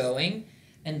is going.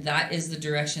 And that is the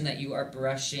direction that you are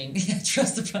brushing.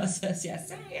 Trust the process.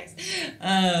 Yes. Yes.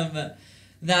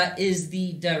 That is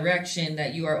the direction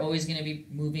that you are always going to be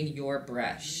moving your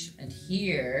brush. And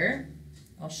here,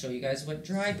 I'll show you guys what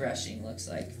dry brushing looks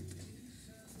like.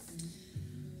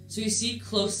 So you see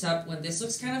close up when this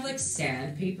looks kind of like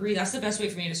sandpapery. That's the best way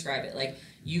for me to describe it. Like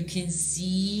you can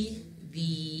see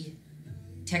the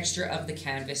texture of the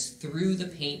canvas through the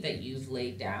paint that you've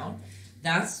laid down.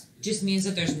 That just means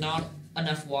that there's not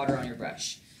enough water on your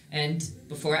brush. And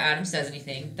before Adam says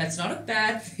anything, that's not a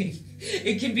bad thing.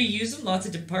 It can be used in lots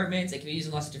of departments. It can be used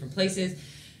in lots of different places.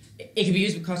 It can be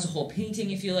used across the whole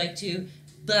painting if you like to.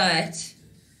 But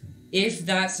if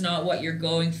that's not what you're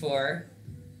going for,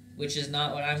 which is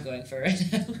not what I'm going for right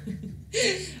now,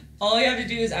 all you have to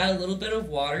do is add a little bit of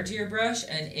water to your brush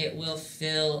and it will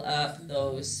fill up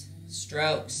those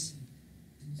strokes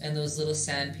and those little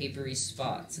sandpapery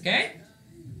spots, okay?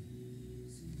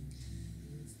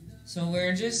 So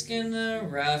we're just gonna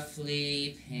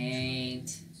roughly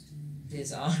paint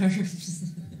his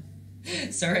arms.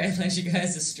 Sorry I led you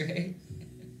guys astray.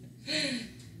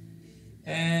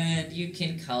 And you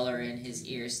can color in his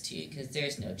ears too, because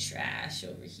there's no trash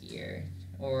over here.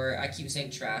 Or I keep saying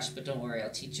trash, but don't worry,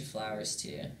 I'll teach you flowers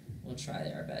too. We'll try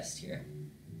our best here.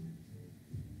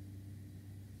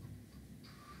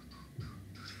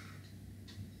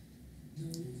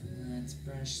 Let's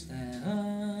brush that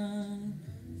on.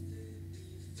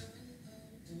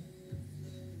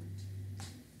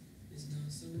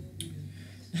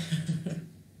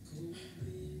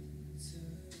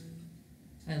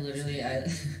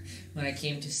 When I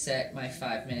came to set my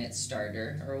 5-minute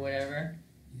starter or whatever,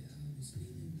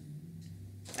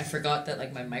 I forgot that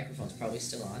like my microphone's probably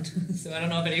still on. So I don't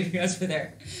know if any of you guys were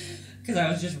there, because I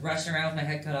was just rushing around with my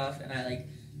head cut off, and I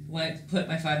like put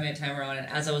my 5-minute timer on, and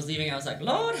as I was leaving I was like,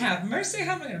 Lord have mercy,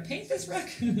 how am I going to paint this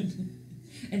raccoon?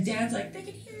 And Dan's like, they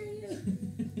can hear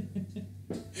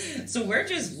you. So we're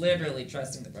just literally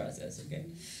trusting the process, okay?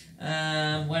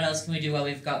 What else can we do while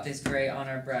we've got this gray on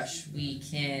our brush? We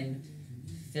can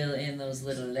fill in those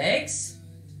little legs.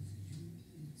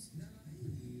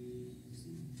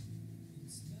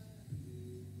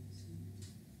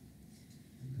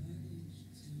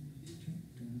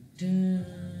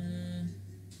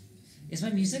 Is my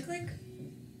music like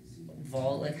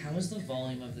like, how is the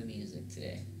volume of the music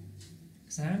today?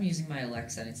 Because now I'm using my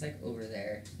Alexa and it's like over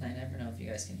there. And I never know if you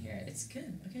guys can hear it. It's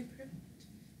good. Okay,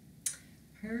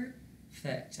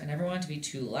 perfect. I never want it to be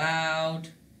too loud.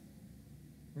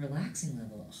 Relaxing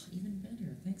level. Oh, even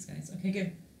better. Thanks, guys. Okay,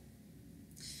 good.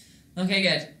 Okay,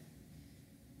 good.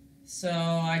 So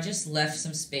I just left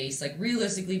some space. Like,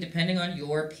 realistically, depending on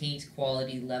your paint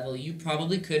quality level, you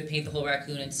probably could paint the whole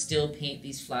raccoon and still paint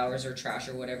these flowers or trash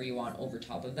or whatever you want over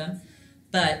top of them.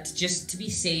 But just to be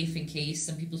safe, in case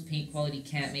some people's paint quality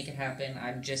can't make it happen,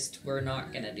 we're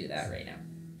not going to do that right now.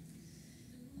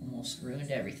 Almost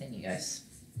ruined everything, you guys.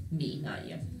 Me, not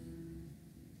you.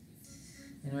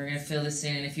 And we're going to fill this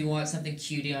in. And if you want something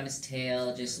cutie on his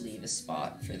tail, just leave a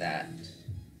spot for that.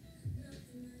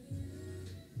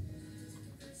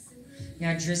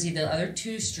 Yeah, Drizzy, the other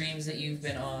 2 streams that you've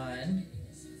been on,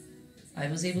 I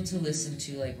was able to listen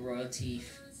to, like, royalty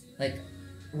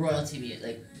music,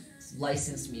 like,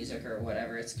 licensed music or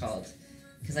whatever it's called.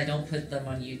 Because I don't put them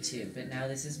on YouTube. But now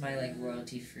this is my, like,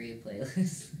 royalty-free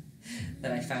playlist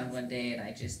that I found one day, and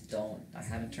I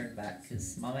haven't turned back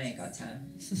because mama ain't got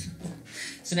time.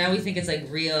 So now we think it's, like,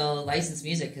 real licensed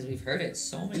music because we've heard it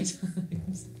so many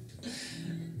times.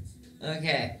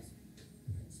 Okay.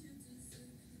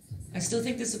 I still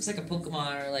think this looks like a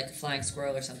Pokemon or like a flying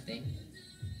squirrel or something.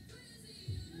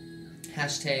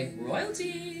 Hashtag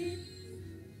royalty.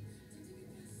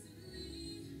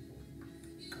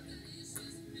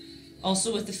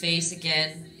 Also with the face,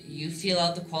 again, you feel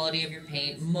out the quality of your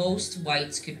paint. Most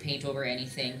whites could paint over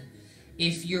anything.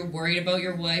 If you're worried about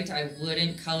your white, I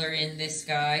wouldn't color in this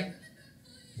guy.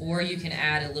 Or you can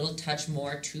add a little touch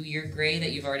more to your gray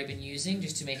that you've already been using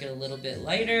just to make it a little bit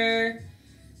lighter.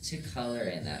 To color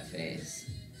in that face.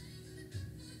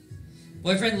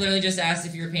 Boyfriend literally just asked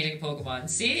if you were painting a Pokemon.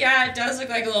 See? Yeah, it does look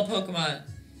like a little Pokemon.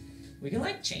 We can,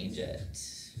 like, change it.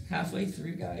 Halfway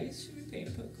through, guys. Should we paint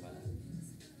a Pokemon?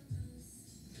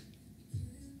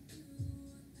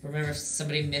 Remember, if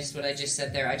somebody missed what I just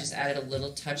said there, I just added a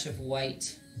little touch of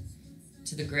white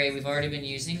to the gray we've already been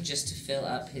using just to fill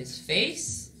up his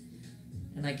face.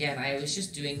 And again, I was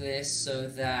just doing this so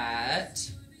that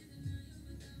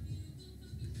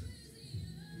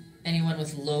anyone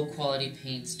with low quality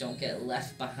paints don't get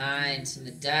left behind in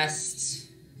the dust.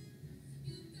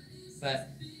 But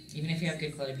even if you have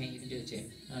good quality paint, you can do it too.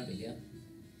 Not a big deal.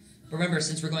 But remember,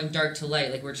 since we're going dark to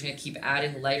light, like, we're just going to keep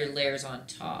adding lighter layers on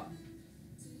top.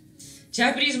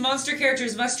 Japanese monster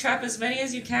characters must trap as many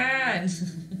as you can.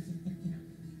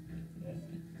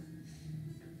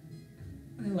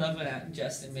 I love when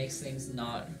Justin makes things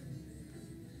not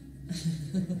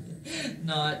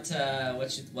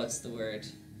what's the word?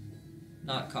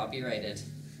 Not copyrighted.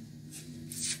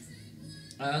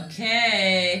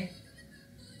 Okay.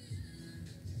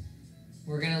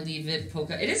 We're gonna leave it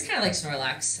It is kind of like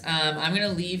Snorlax. I'm gonna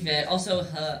leave it. Also,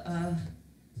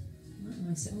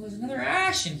 there's another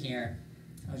ash in here.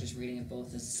 I was just reading it both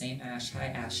as the same ash. Hi,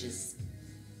 ashes.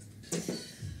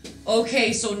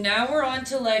 Okay, so now we're on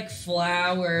to, like,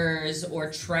 flowers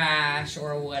or trash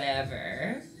or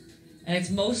whatever. And it's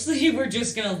mostly we're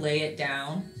just gonna lay it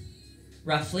down,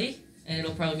 roughly. And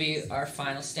it'll probably be our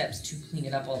final steps to clean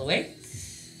it up all the way.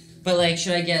 But, like,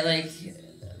 should I get, like,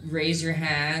 raise your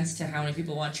hands to how many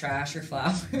people want trash or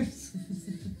flowers?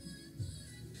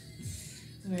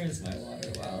 Where's my water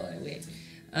while I wait?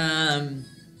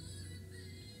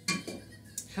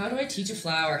 How do I teach a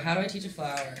flower? How do I teach a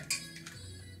flower?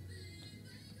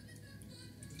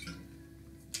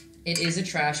 It is a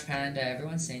trash panda.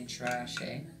 Everyone's saying trash,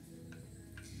 eh?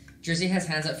 Jersey has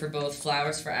hands up for both.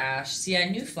 Flowers for ash. See, I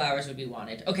knew flowers would be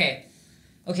wanted. Okay.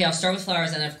 Okay, I'll start with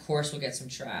flowers, and of course we'll get some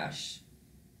trash.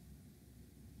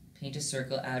 Paint a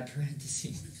circle, add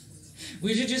parentheses.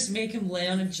 We should just make him lay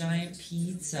on a giant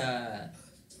pizza.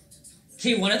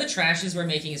 Okay, one of the trashes we're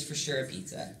making is for sure a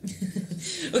pizza.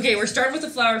 Okay, we're starting with the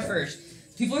flower first.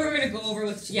 People who are going to go over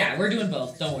with... Yeah, we're doing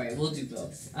both. Don't worry, we'll do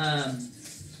both.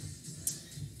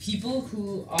 People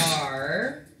who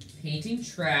are painting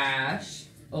trash...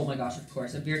 Oh my gosh, of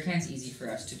course. A beer can's easy for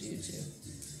us to do, too.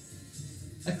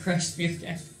 A crushed beer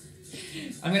can.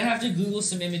 I'm going to have to Google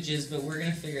some images, but we're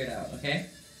going to figure it out, okay?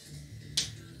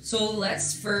 So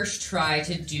let's first try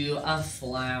to do a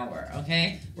flower,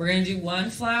 okay? We're going to do one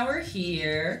flower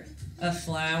here, a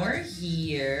flower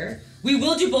here. We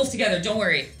will do both together, don't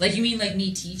worry. Like, you mean like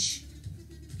me teach?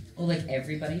 Oh, like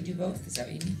everybody do both? Is that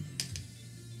what you mean?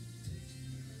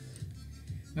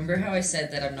 Remember how I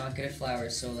said that I'm not good at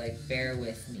flowers, so, like, bear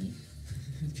with me.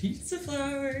 Pizza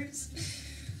flowers.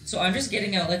 So I'm just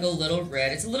getting out, like, a little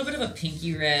red. It's a little bit of a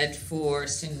pinky red for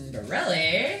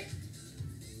Cinderella.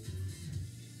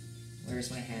 Where's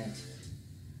my hand?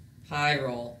 Pie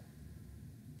roll.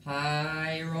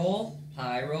 Pie roll.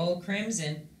 Pie roll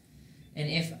crimson. And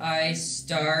if I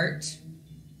start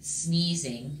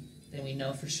sneezing, then we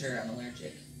know for sure I'm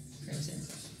allergic. Crimson.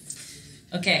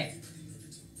 Okay.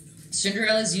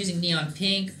 Cinderella's using neon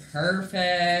pink.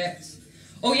 Perfect.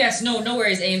 Oh yes, no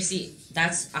worries, AMC.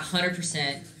 That's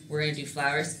 100%. We're going to do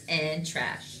flowers and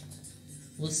trash.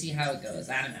 We'll see how it goes.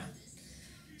 I don't know.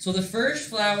 So the first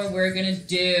flower we're going to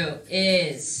do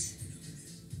is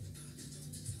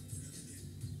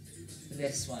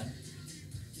this one.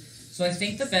 So I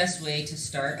think the best way to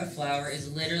start a flower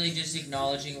is literally just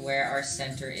acknowledging where our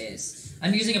center is.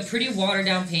 I'm using a pretty watered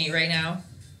down paint right now.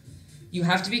 You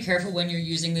have to be careful when you're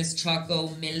using this choco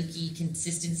milky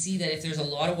consistency that if there's a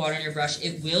lot of water in your brush,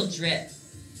 it will drip,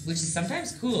 which is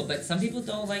sometimes cool, but some people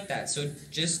don't like that. So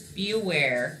just be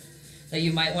aware that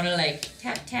you might want to like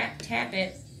tap, tap, tap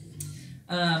it.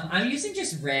 I'm using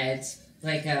just red,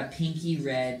 like a pinky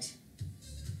red.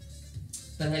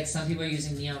 But like some people are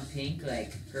using neon pink,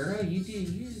 like, girl, you do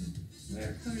you.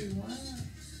 Whatever color you want.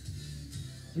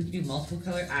 We can do multiple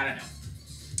color. I don't know.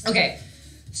 Okay,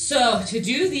 so to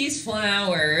do these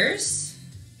flowers,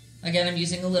 again, I'm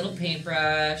using a little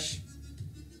paintbrush.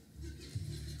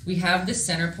 We have the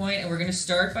center point, and we're going to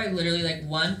start by literally like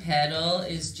one petal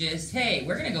is just, hey,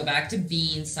 we're going to go back to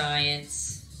bean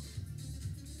science.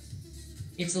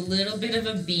 It's a little bit of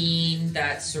a bean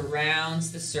that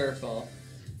surrounds the circle.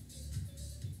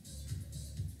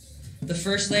 The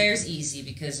first layer is easy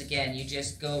because, again, you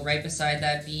just go right beside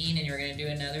that bean and you're going to do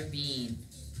another bean.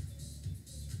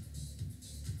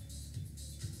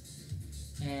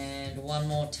 And one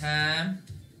more time.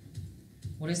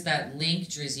 What is that link,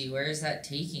 Drizzy? Where is that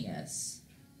taking us?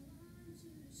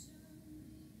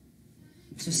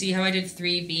 So see how I did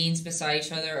 3 beans beside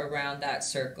each other around that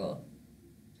circle?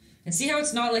 And see how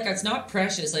it's not like, it's not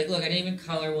precious. Like, look, I didn't even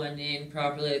color one in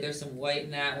properly. There's some white in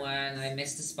that one. I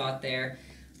missed a spot there.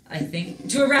 I think,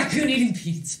 to a raccoon eating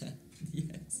pizza.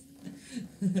 Yes.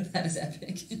 That is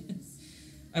epic.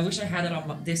 I wish I had it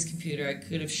on this computer. I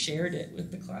could have shared it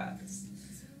with the class.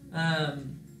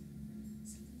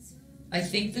 I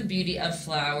think the beauty of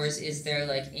flowers is their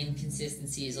like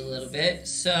inconsistencies a little bit.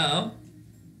 So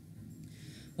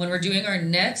when we're doing our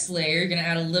next layer, you're going to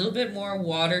add a little bit more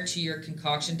water to your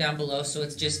concoction down below so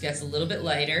it just gets a little bit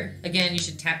lighter. Again, you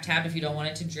should tap tap if you don't want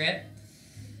it to drip.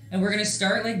 And we're going to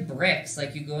start like bricks.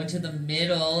 Like you go into the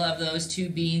middle of those 2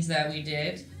 beans that we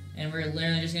did. And we're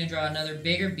literally just going to draw another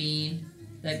bigger bean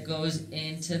that goes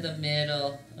into the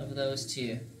middle of those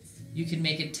 2. You can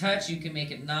make it touch, you can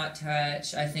make it not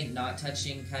touch. I think not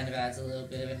touching kind of adds a little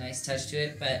bit of a nice touch to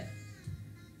it, but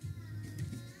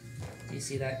do you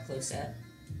see that close up?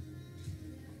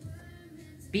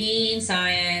 Bean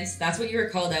science. That's what you were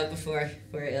called out before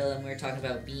for Ilham. We were talking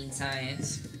about bean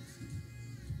science.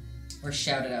 Or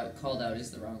shouted out. Called out is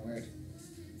the wrong word.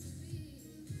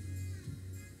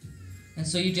 And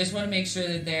so you just want to make sure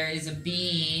that there is a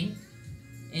bean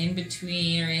in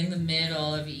between or in the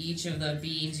middle of each of the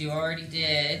beans you already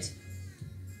did.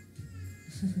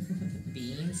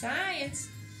 Bean science.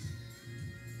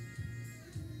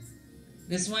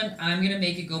 This one, I'm going to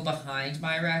make it go behind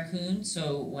my raccoon,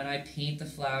 so when I paint the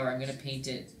flower, I'm going to paint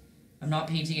it, I'm not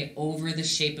painting it over the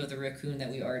shape of the raccoon that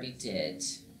we already did.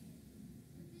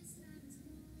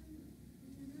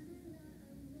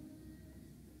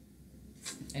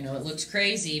 I know it looks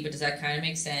crazy, but does that kind of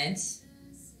make sense?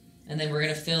 And then we're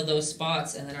going to fill those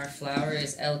spots, and then our flower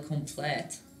is el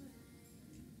complete.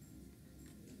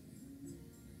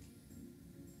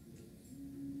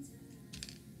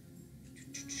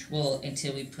 Well,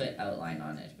 until we put outline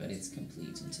on it, but it's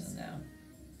complete until now.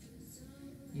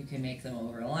 You can make them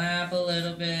overlap a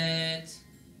little bit.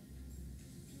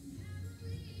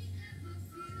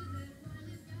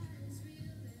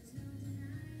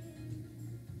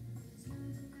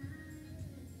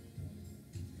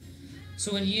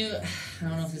 So when you, I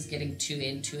don't know if it's getting too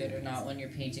into it or not when you're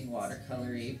painting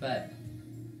watercolory, but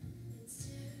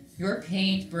your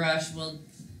paintbrush will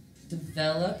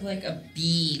develop like a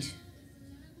bead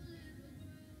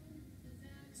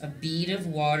of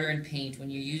water and paint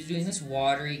when you're doing this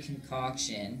watery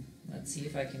concoction. Let's see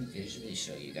if I can visually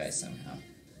show you guys somehow.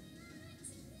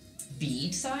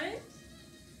 Bead science?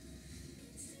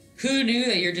 Who knew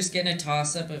that you're just getting a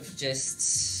toss-up of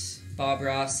just Bob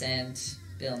Ross and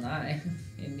Bill Nye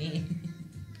and me?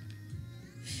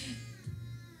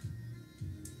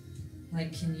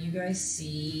 Like, can you guys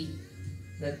see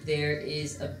that there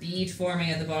is a bead forming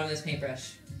at the bottom of this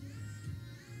paintbrush?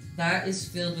 That is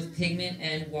filled with pigment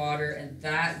and water, and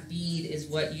that bead is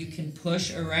what you can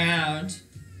push around.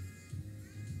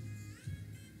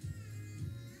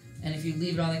 And if you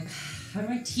leave it on like, how do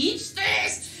I teach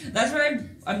this? That's why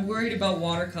I'm worried about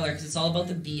watercolor, because it's all about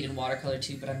the bead in watercolor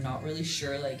too, but I'm not really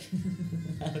sure like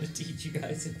how to teach you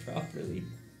guys it properly.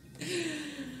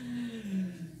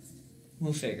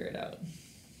 We'll figure it out.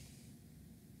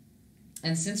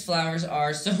 And since flowers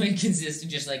are so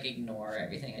inconsistent, just like ignore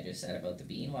everything I just said about the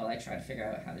bean while I try to figure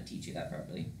out how to teach you that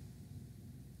properly.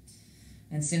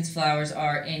 And since flowers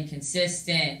are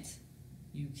inconsistent,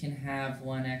 you can have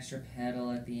one extra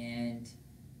petal at the end.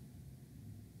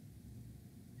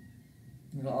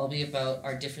 It'll all be about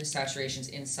our different saturations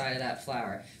inside of that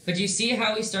flower. But do you see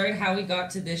how we started, how we got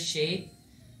to this shape?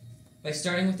 By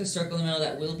starting with the circle in the middle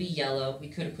that will be yellow. We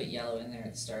could have put yellow in there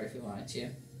at the start if we wanted to.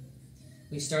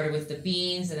 We started with the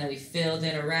beans, and then we filled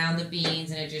in around the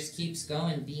beans, and it just keeps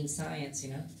going. Bean science,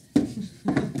 you know?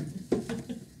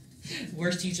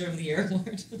 Worst teacher of the year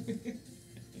award.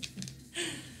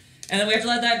 And then we have to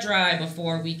let that dry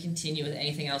before we continue with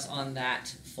anything else on that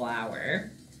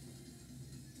flower.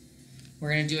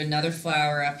 We're going to do another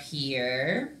flower up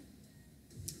here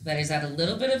that is at a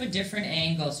little bit of a different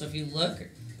angle. So if you look,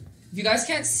 if you guys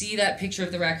can't see that picture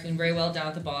of the raccoon very well down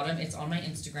at the bottom, it's on my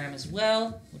Instagram as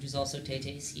well, which is also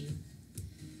Taytayski.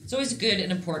 It's always good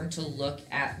and important to look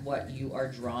at what you are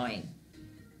drawing.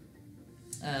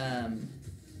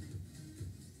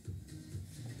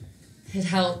 It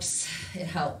helps. It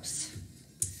helps.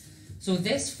 So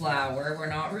this flower, we're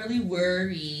not really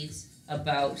worried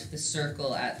about the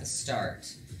circle at the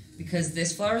start, because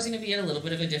this flower is going to be at a little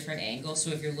bit of a different angle. So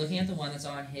if you're looking at the one that's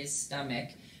on his stomach,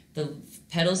 the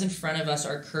petals in front of us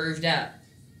are curved up.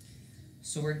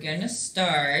 So we're going to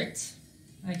start,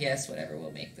 I guess, whatever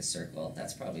will make the circle.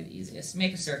 That's probably the easiest.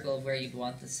 Make a circle of where you'd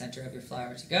want the center of your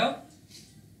flower to go.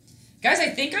 Guys, I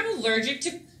think I'm allergic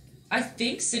to, I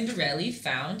think Cinderella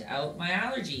found out my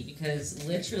allergy, because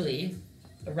literally,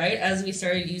 right as we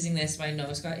started using this, my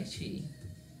nose got itchy.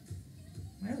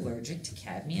 Am I allergic to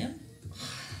cadmium?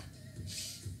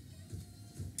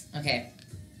 Okay.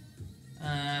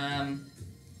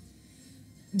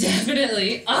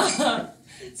 Definitely.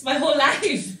 It's my whole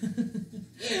life.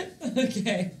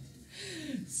 Okay.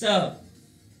 So,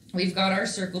 we've got our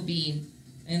circle bean.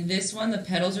 And this one, the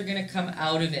petals are going to come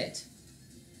out of it.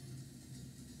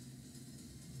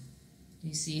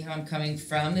 You see how I'm coming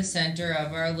from the center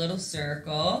of our little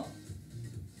circle.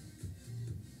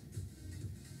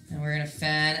 And we're going to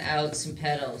fan out some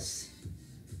petals.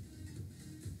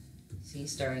 See,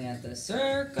 starting at the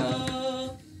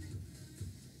circle.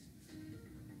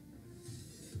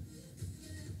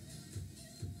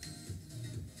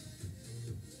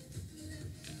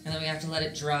 And then we have to let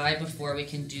it dry before we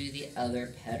can do the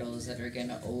other petals that are going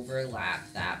to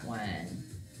overlap that one.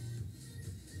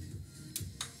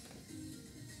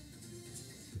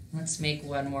 Let's make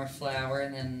one more flower,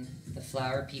 and then the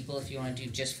flower people, if you want to do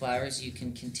just flowers, you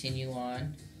can continue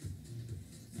on.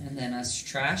 And then us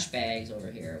trash bags over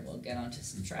here, we'll get onto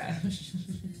some trash.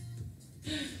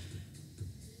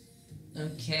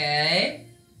 Okay.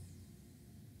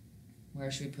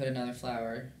 Where should we put another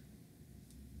flower?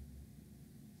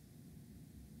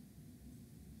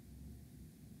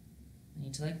 I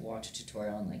need to like watch a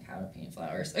tutorial on like how to paint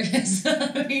flowers. Okay,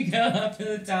 so we go up to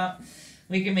the top.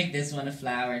 We can make this one a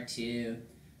flower too.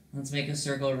 Let's make a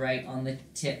circle right on the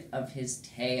tip of his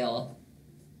tail.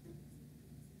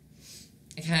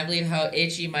 I can't believe how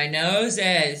itchy my nose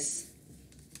is.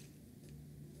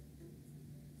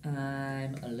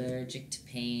 I'm allergic to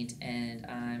paint, and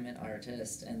I'm an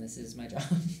artist, and this is my job.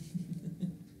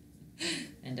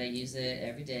 And I use it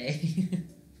every day.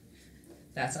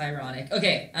 That's ironic.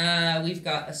 Okay, we've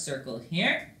got a circle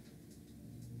here.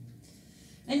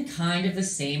 And kind of the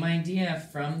same idea.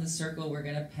 From the circle, we're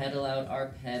going to petal out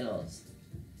our petals.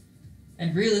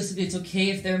 And realistically, it's okay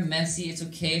if they're messy. It's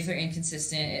okay if they're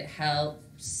inconsistent. It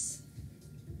helps.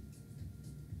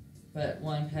 But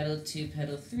 1 petal, 2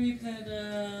 petal, 3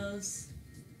 petals.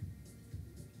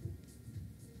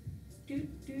 Do,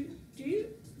 do, do.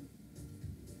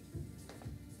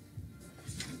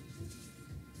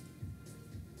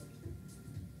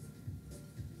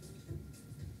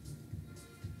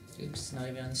 Oops, not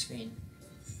even on the screen.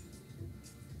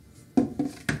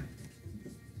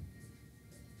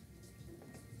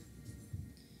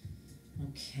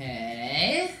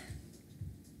 Okay.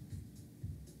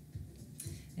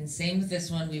 And same with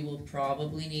this one, we will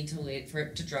probably need to wait for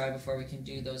it to dry before we can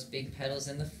do those big petals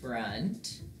in the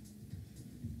front.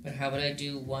 But how about I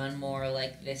do one more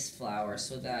like this flower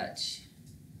so that...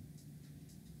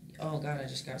 Oh god, I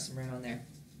just got some red on there.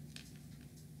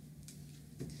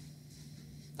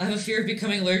 I have a fear of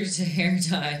becoming allergic to hair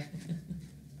dye.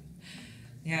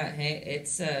 Yeah, hey,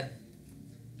 it's, I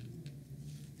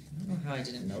don't know how I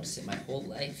didn't notice it my whole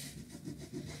life.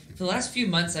 For the last few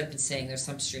months I've been saying there's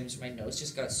some streams where my nose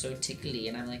just got so tickly,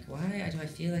 and I'm like, why do I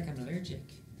feel like I'm allergic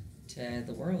to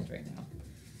the world right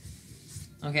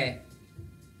now? Okay.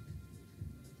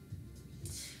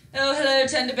 Oh, hello,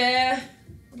 Tender Bear.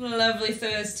 What a lovely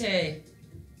Thursday.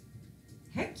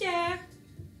 Heck yeah.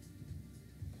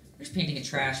 We're just painting a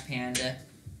trash panda.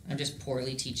 I'm just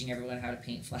poorly teaching everyone how to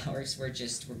paint flowers.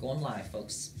 We're going live,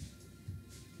 folks.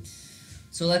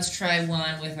 So let's try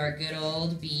one with our good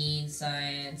old bean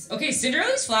science. Okay,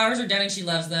 Cinderella's flowers are done and she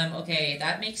loves them. Okay,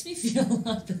 that makes me feel a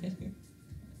lot better.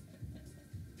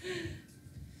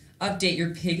 Update,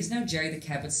 your pig is now Jerry the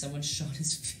cat, but someone shot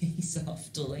his face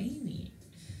off Delaney.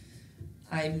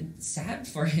 I'm sad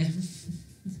for him.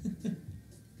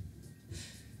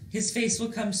 His face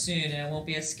will come soon and it won't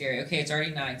be as scary. Okay, it's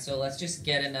already 9, so let's just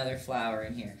get another flower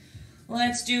in here.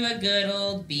 Let's do a good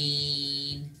old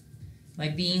bean. My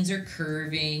beans are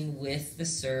curving with the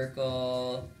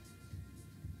circle.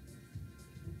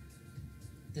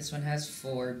 This one has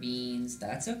 4 beans.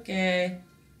 That's okay.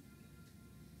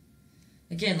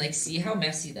 Again, like, see how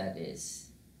messy that is.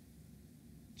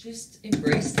 Just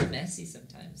embrace the messy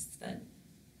sometimes. It's fun.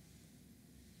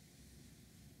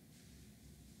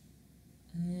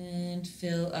 And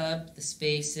fill up the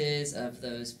spaces of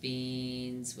those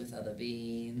beans with other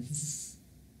beans.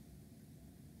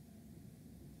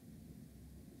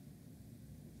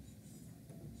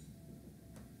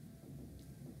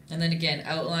 And then again,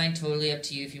 outline, totally up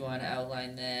to you if you want to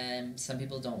outline them. Some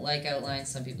people don't like outlines,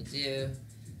 some people do.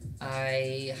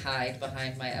 I hide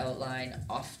behind my outline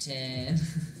often.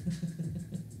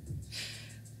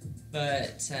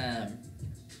 But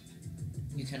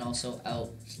you can also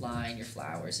outline your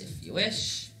flowers if you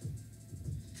wish.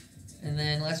 And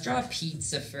then let's draw a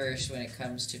pizza first when it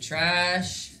comes to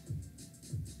trash.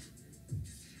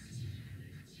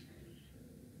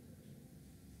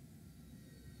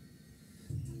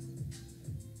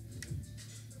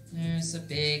 There's a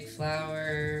big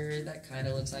flower that kind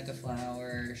of looks like a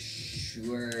flower,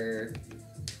 sure.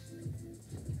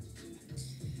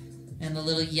 And the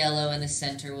little yellow in the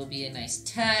center will be a nice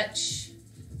touch.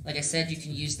 Like I said, you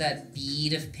can use that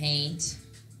bead of paint.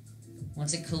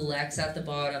 Once it collects at the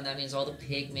bottom, that means all the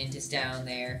pigment is down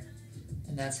there.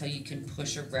 And that's how you can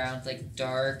push around like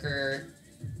darker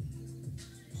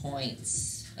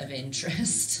points of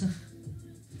interest.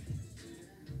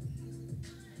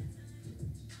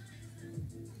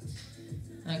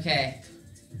 Okay.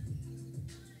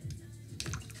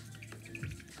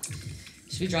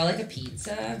 Should we draw like a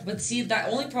pizza? But see, that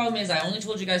only problem is I only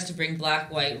told you guys to bring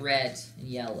black, white, red, and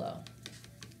yellow.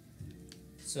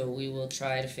 So we will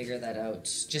try to figure that out.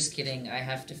 Just kidding, I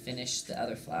have to finish the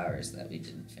other flowers that we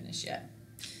didn't finish yet.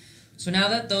 So now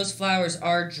that those flowers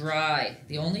are dry,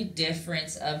 the only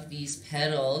difference of these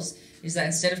petals is that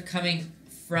instead of coming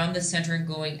from the center and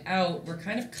going out, we're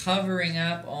kind of covering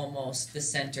up almost the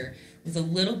center with a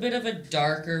little bit of a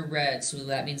darker red. So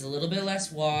that means a little bit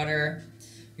less water.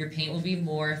 Your paint will be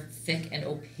more thick and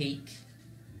opaque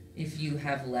if you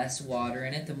have less water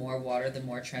in it. The more water, the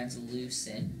more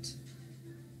translucent.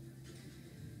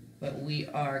 But we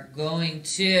are going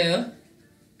to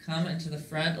come into the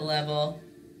front level.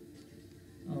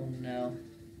 Oh no.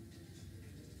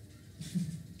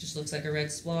 Just looks like a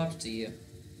red splotch to you.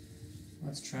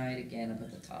 Let's try it again up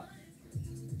at the top.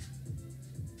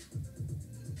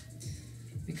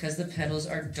 Because the petals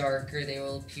are darker, they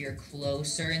will appear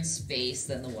closer in space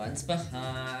than the ones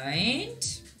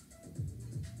behind.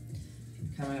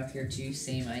 Coming up here too,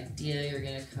 same idea. You're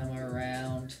going to come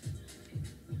around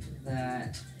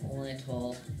that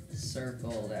little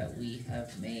circle that we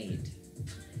have made.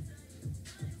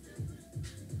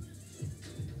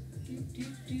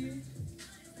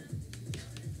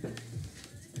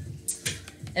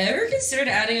 Ever considered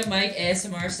adding a mic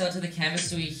ASMR style to the canvas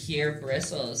so we hear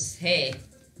bristles? Hey,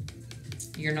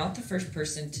 you're not the first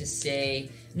person to say,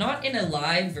 not in a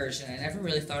live version. I never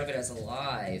really thought of it as a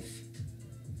live.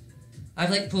 I've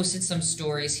like posted some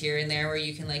stories here and there where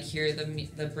you can like hear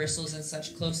the bristles and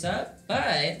such close up,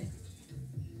 but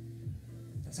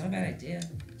that's not a bad idea.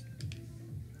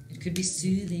 It could be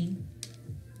soothing.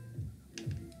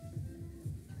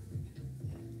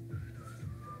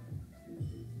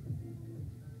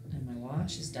 And my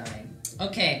watch is dying.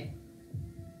 Okay.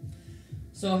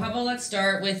 So how about let's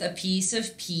start with a piece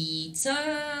of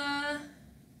pizza.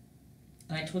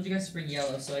 And I told you guys to bring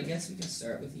yellow, so I guess we can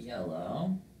start with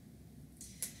yellow.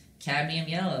 Cadmium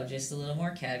yellow, just a little more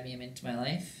cadmium into my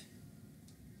life.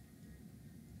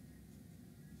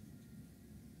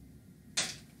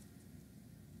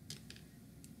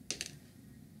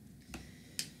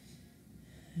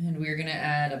 And we're going to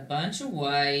add a bunch of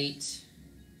white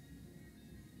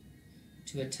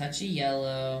to a touch of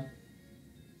yellow.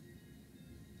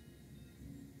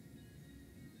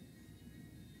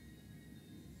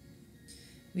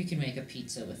 We can make a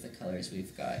pizza with the colors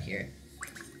we've got here.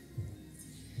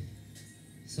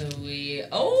 So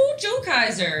oh, Joe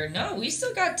Kaiser. No, we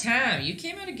still got time. You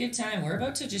came at a good time. We're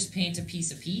about to just paint a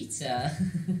piece of pizza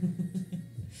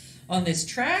on this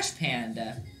trash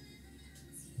panda.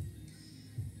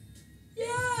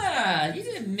 Yeah, you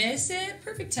didn't miss it.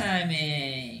 Perfect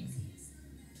timing.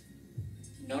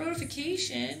 No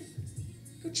notification.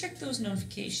 Go check those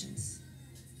notifications.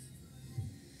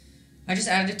 I just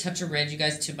added a touch of red, you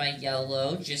guys, to my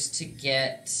yellow just to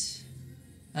get,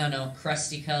 I don't know,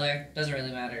 crusty color. Doesn't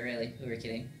really matter, really. Who are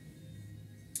kidding?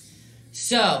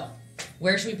 So,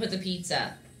 where should we put the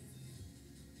pizza?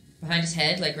 Behind his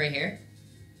head, like right here?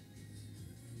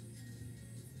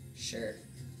 Sure.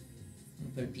 I'm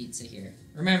gonna put a pizza here.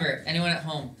 Remember, anyone at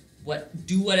home,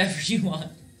 do whatever you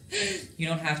want. You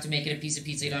don't have to make it a piece of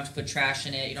pizza. You don't have to put trash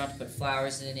in it. You don't have to put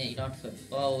flowers in it. You don't have to put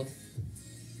both.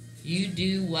 You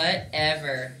do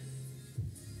whatever.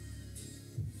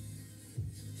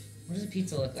 What does a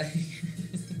pizza look like?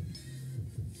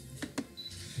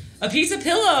 A pizza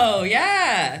pillow,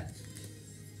 yeah!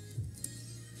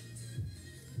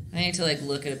 I need to like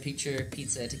look at a picture of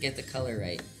pizza to get the color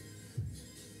right.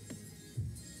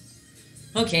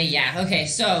 Okay, yeah, okay,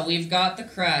 so we've got the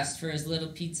crust for his little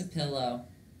pizza pillow.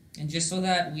 And just so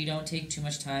that we don't take too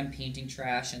much time painting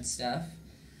trash and stuff,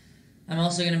 I'm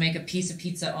also going to make a piece of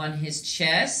pizza on his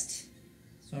chest.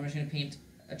 So I'm just going to paint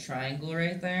a triangle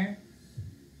right there.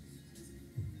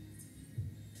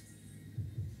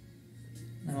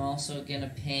 I'm also going to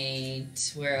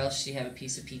paint, where else should he have a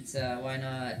piece of pizza? Why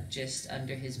not just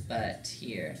under his butt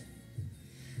here?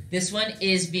 This one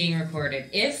is being recorded.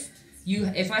 If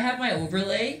I have my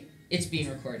overlay, it's being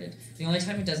recorded. The only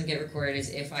time it doesn't get recorded is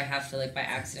if I have to, like, by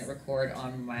accident record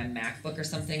on my MacBook or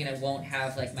something and I won't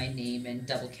have, like, my name and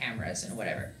double cameras and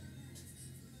whatever.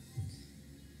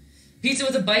 Pizza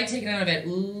with a bite taken out of it.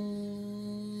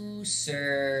 Ooh,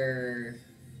 sir.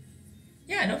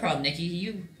 Yeah, no problem,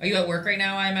 Nikki. Are you at work right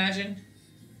now, I imagine?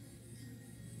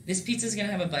 This pizza's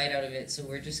gonna have a bite out of it, so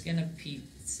we're just gonna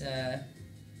pizza.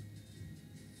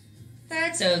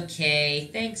 That's okay.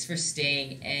 Thanks for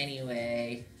staying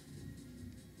anyway.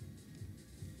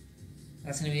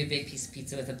 That's going to be a big piece of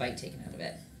pizza with a bite taken out of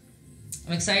it.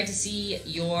 I'm excited to see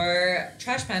your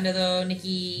trash panda, though,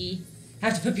 Nikki.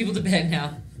 Have to put people to bed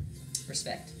now.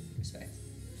 Respect. Respect.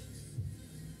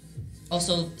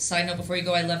 Also, side note before you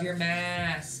go, I love your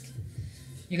mask.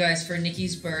 You guys, for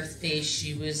Nikki's birthday,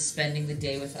 she was spending the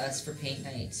day with us for paint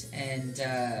night. And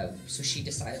so she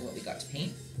decided what we got to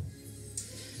paint.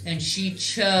 And she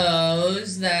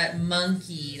chose that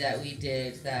monkey that we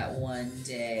did that one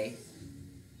day.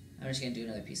 I'm just going to do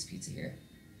another piece of pizza here.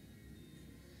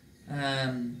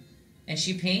 And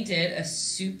she painted a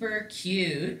super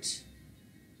cute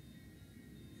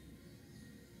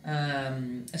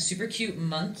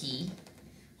monkey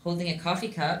holding a coffee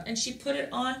cup, and she put it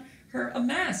on a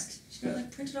mask. She got it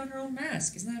like printed on her own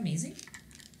mask. Isn't that amazing?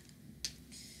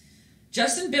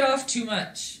 Justin bit off too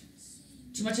much.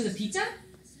 Too much of the pizza?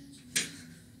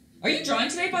 Are you drawing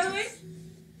today, by the way?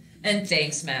 And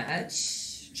thanks,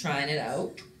 Madge. Trying it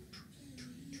out.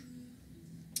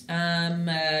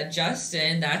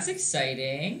 Justin, that's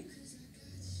exciting.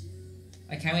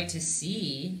 I can't wait to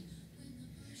see.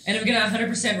 And I'm gonna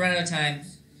 100% run out of time.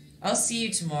 I'll see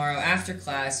you tomorrow. After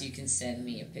class, you can send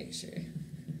me a picture.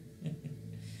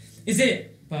 Is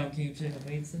it pumpkin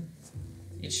pizza?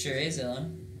 It sure is,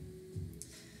 Ellen.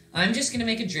 I'm just gonna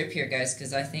make a drip here, guys,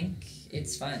 because I think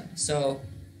it's fun. So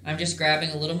I'm just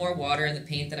grabbing a little more water in the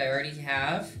paint that I already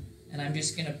have, and I'm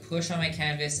just gonna push on my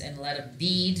canvas and let a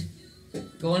bead.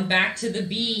 Going back to the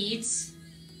beads.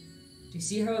 Do you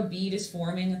see how a bead is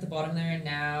forming at the bottom there, and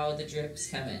now the drip's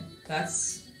coming?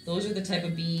 Those are the type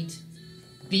of bead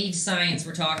science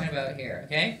we're talking about here,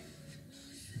 okay?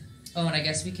 Oh, and I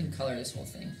guess we can color this whole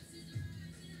thing.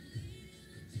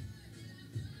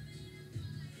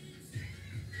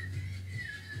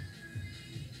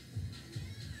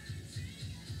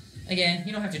 Again,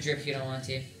 you don't have to drip if you don't want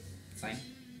to. Fine.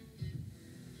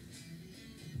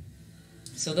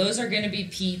 So those are going to be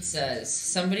pizzas.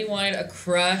 Somebody wanted a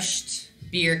crushed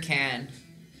beer can.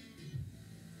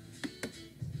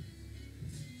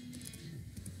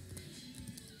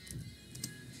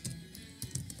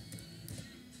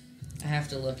 I have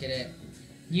to look at it.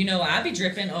 You know I be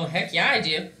dripping. Oh, heck yeah, I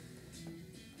do.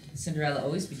 Cinderella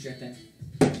always be dripping.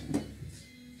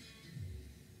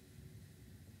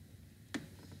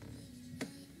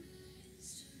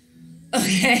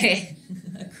 Okay.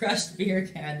 A crushed beer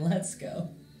can. Let's go.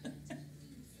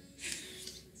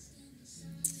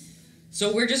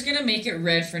 So we're just going to make it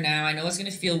red for now. I know it's going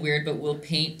to feel weird, but we'll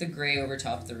paint the gray over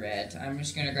top of the red. I'm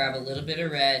just going to grab a little bit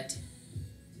of red.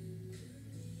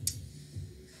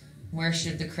 Where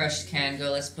should the crushed can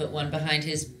go? Let's put one behind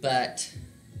his butt.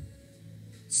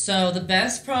 So the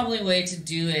best probably way to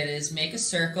do it is make a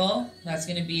circle. That's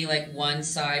going to be like one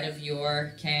side of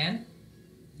your can.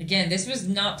 Again, this was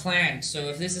not planned, so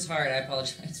if this is hard, I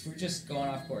apologize. We're just going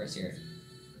off course here.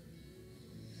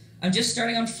 I'm just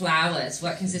starting on flawless.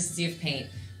 What consistency of paint?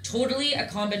 Totally a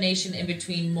combination in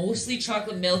between mostly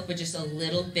chocolate milk, but just a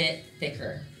little bit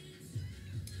thicker.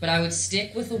 But I would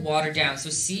stick with the watered down. So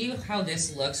see how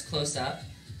this looks close up?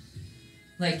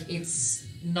 Like it's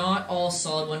not all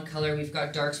solid one color. We've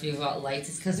got darks, we've got lights.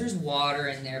 It's because there's water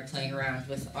in there playing around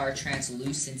with our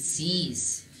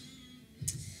translucencies.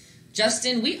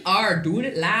 Justin, we are doing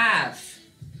it live.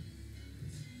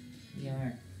 We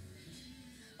are.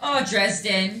 Oh,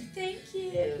 Dresden, thank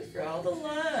you for all the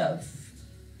love.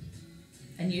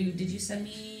 And did you send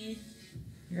me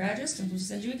your address? I'm supposed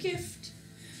to send you a gift.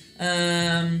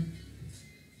 We're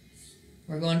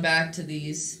going back to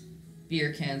these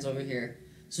beer cans over here.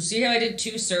 So see how I did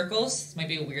 2 circles? This might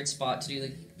be a weird spot to do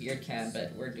the beer can,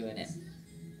 but we're doing it.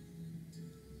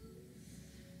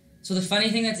 So the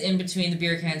funny thing that's in between the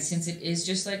beer cans, since it is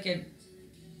just like an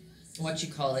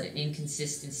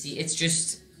inconsistency, it's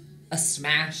just a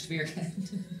smashed beer can.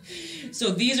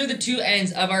 So these are the 2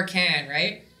 ends of our can,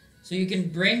 right? So you can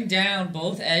bring down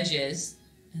both edges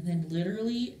and then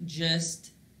literally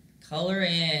just color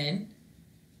in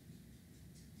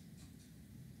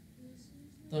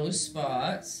those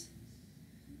spots.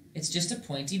 It's just a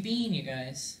pointy bean, you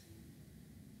guys.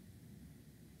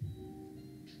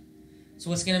 So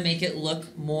what's going to make it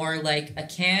look more like a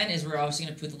can is we're obviously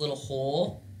going to put the little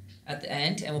hole at the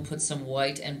end, and we'll put some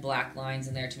white and black lines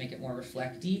in there to make it more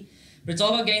reflecty. But it's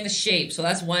all about getting the shape. So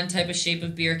that's one type of shape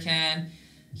of beer can.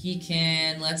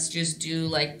 Let's just do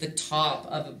like the top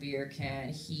of a beer can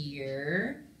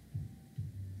here.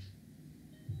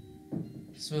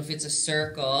 So if it's a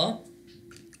circle,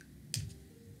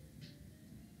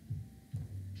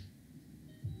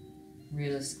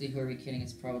 realistically, who are we kidding?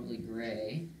 It's probably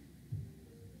gray.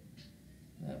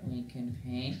 But we can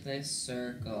paint this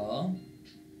circle.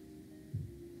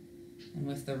 And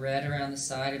with the red around the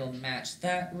side, it'll match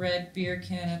that red beer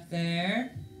can up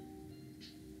there.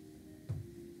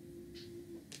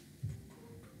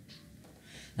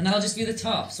 And that'll just be the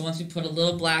top. So once we put a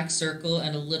little black circle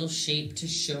and a little shape to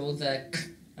show the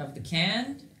of the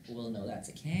can, we'll know that's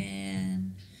a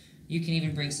can. You can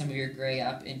even bring some of your gray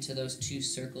up into those 2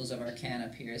 circles of our can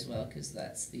up here as well, because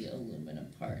that's the aluminum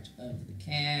part of the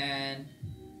can.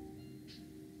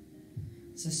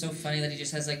 This is so funny that he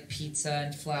just has like pizza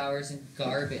and flowers and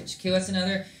garbage. Okay, what's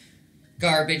another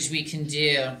garbage we can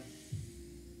do?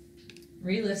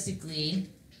 Realistically,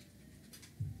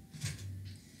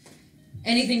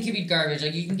 anything can be garbage.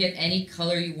 Like you can get any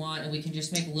color you want and we can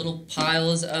just make little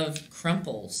piles of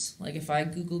crumples. Like if I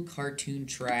Google cartoon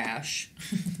trash.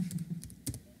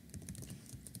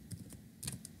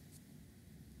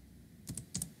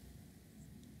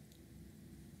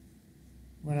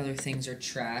 What other things are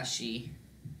trashy?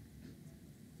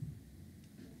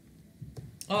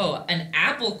 Oh, an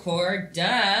apple core,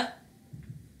 duh.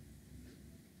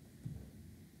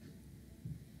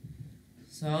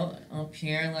 So up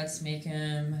here, let's make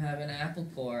him have an apple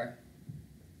core,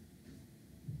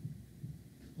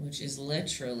 which is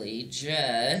literally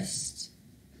just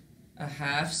a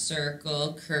half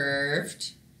circle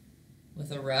curved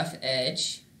with a rough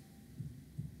edge,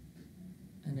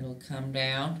 and it'll come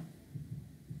down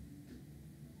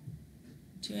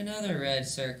to another red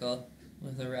circle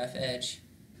with a rough edge.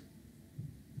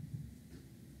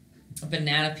 A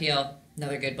banana peel,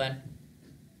 another good one.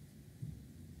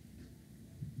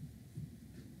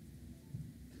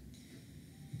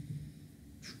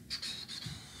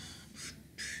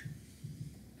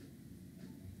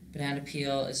 Banana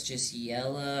peel is just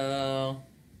yellow.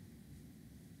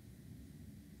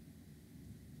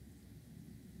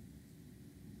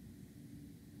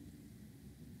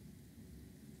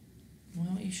 Why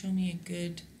don't you show me a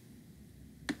good...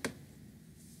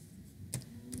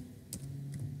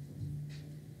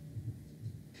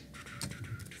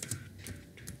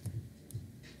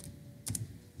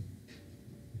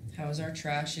 How's our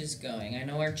trashes going? I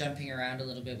know we're jumping around a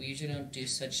little bit. We usually don't do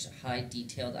such high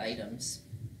detailed items.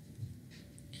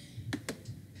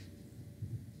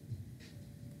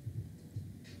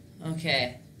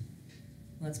 Okay,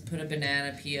 let's put a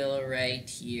banana peel right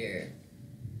here.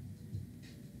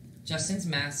 Justin's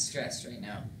math stressed right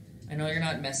now. I know you're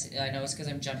not messing. I know it's because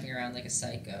I'm jumping around like a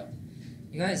psycho.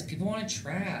 You guys, people want to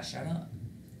trash. I don't.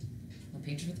 I'm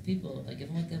painting for the people. I give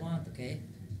them what they want, okay?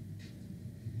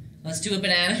 Let's do a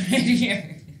banana right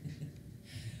here.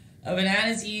 A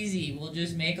banana's easy. We'll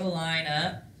just make a line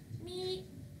up.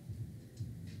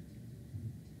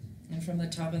 And from the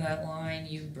top of that line,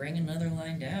 you bring another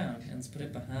line down. And let's put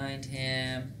it behind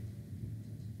him.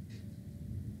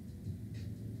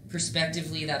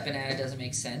 Perspectively, that banana doesn't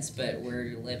make sense, but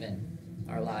we're living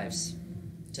our lives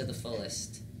to the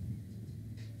fullest.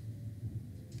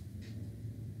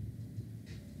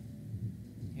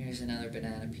 Here's another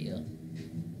banana peel.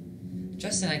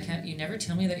 Justin, you never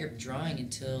tell me that you're drawing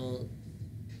until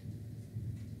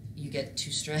you get too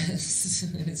stressed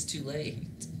and it's too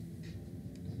late.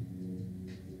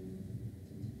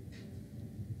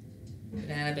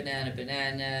 Banana, banana,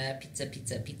 banana, pizza,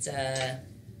 pizza, pizza.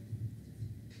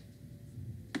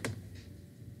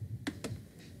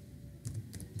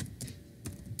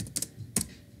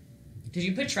 Did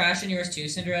you put trash in yours too,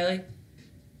 Cinderella?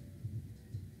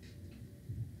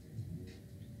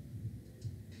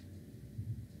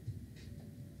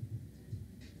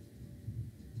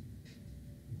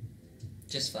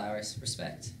 Just flowers,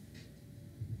 respect.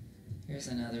 Here's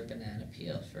another banana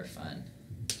peel for fun.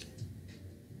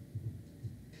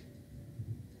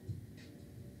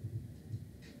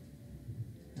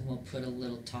 And we'll put a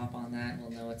little top on that and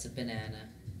we'll know it's a banana.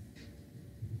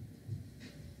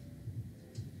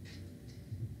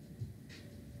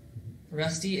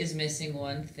 Rusty is missing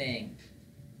one thing.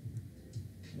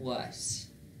 What?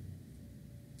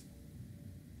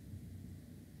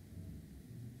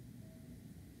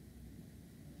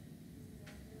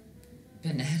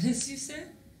 Bananas, you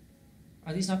said?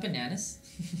 Are these not bananas?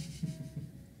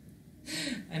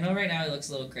 I know right now it looks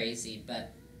a little crazy,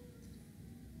 but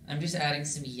I'm just adding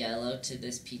some yellow to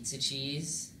this pizza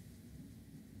cheese.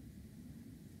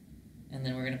 And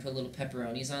then we're going to put little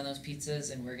pepperonis on those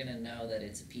pizzas, and we're going to know that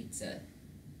it's a pizza.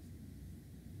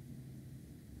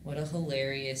 What a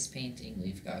hilarious painting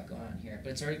we've got going on here.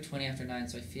 But it's already 20 after 9,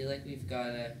 so I feel like we've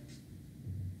got to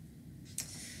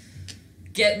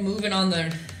get moving on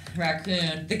the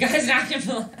raccoon. The guy's not going to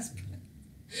the last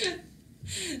part.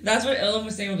 That's what Ella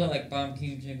was saying about, like, bomb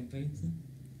king chicken pizza.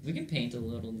 We can paint a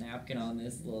little napkin on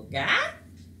this little guy.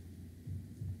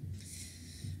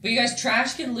 But you guys,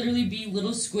 trash can literally be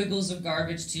little squiggles of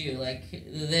garbage too. Like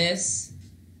this.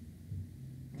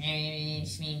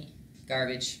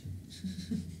 Garbage.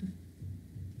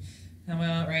 How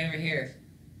about right over here?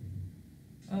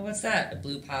 Oh, what's that? A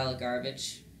blue pile of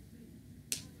garbage.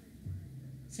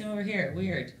 Same over here.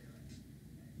 Weird.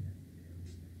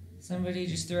 Somebody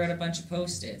just threw out a bunch of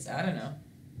Post-its. I don't know.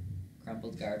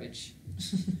 Crumpled garbage.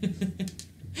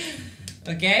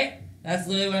 Okay? That's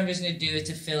literally what I'm just going to do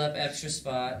to fill up extra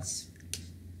spots.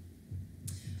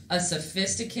 A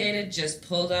sophisticated, just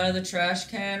pulled out of the trash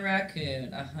can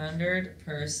raccoon.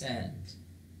 100%.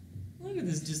 Look at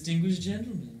this distinguished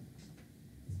gentleman.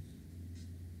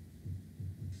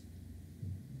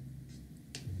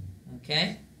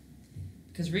 Okay?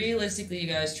 Because realistically, you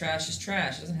guys, trash is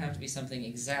trash. It doesn't have to be something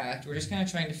exact. We're just kind of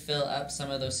trying to fill up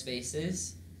some of those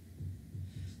spaces.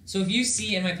 So if you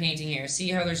see in my painting here, see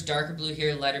how there's darker blue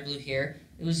here, lighter blue here?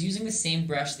 It was using the same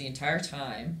brush the entire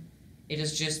time. It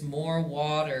is just more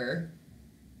water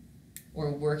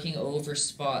or working over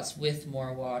spots with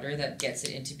more water that gets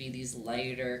it into be these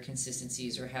lighter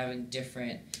consistencies or having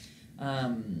different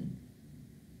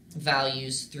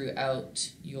values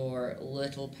throughout your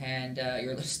little panda,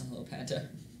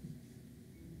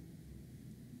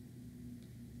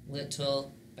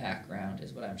 little background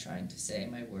is what I'm trying to say.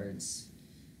 My words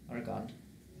are gone.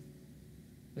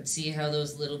 But see how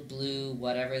those little blue,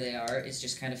 whatever they are, is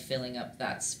just kind of filling up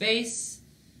that space.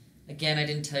 Again, I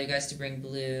didn't tell you guys to bring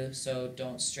blue, so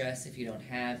don't stress if you don't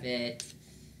have it.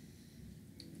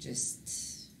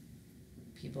 Just,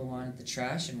 people wanted the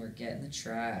trash, and we're getting the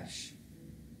trash.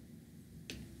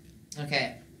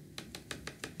 Okay.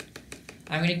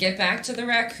 I'm going to get back to the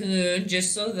raccoon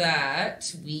just so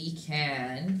that we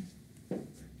can,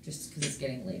 just because it's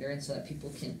getting later, and so that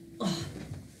people can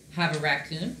have a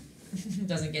raccoon.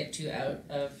 Doesn't get too out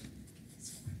of,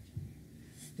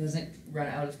 doesn't run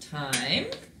out of time.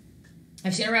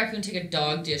 I've seen a raccoon take a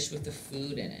dog dish with the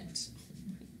food in it.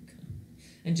 Oh my God.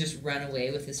 And just run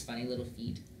away with his funny little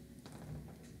feet.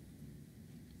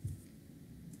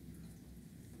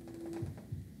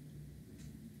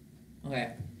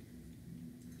 Okay.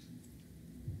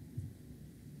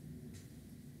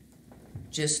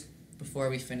 Just before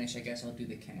we finish, I guess I'll do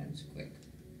the cans quick.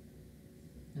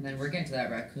 And then we're getting to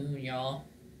that raccoon, y'all.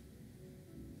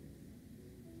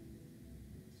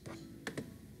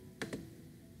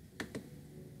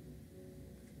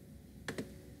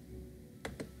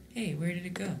 Hey, where did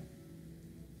it go?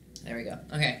 There we go.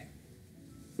 Okay.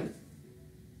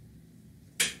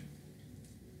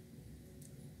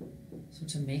 So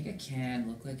to make a can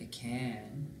look like a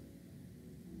can,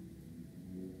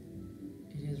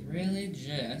 it is really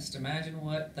just, imagine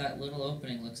what that little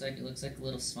opening looks like. It looks like a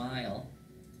little smile.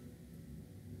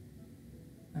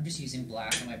 I'm just using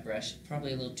black on my brush.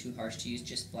 Probably a little too harsh to use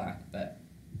just black, but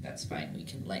that's fine. We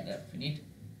can lighten it up if we need.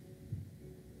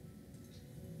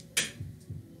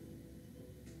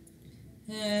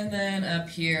 And then up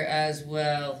here as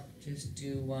well, just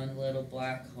do one little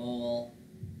black hole.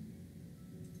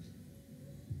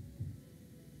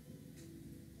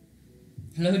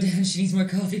 Hello, Dan. She needs more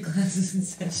coffee classes in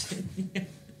session.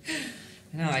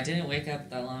 No, I didn't wake up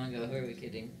that long ago. Who are we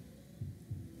kidding?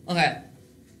 Okay.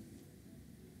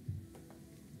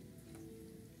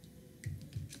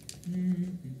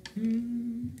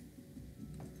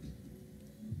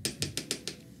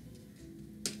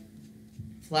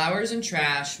 Flowers and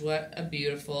trash. What a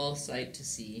beautiful sight to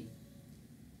see.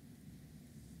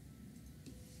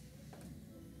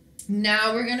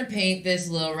 Now we're going to paint this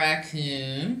little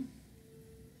raccoon.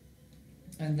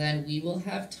 And then we will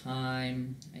have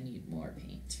time. I need more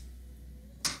paint.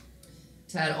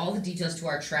 To add all the details to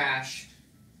our trash.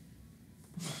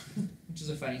 Which is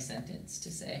a funny sentence to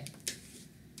say.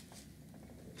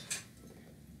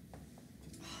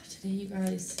 Oh, today, you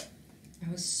guys,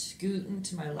 I was scooting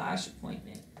to my lash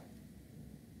appointment.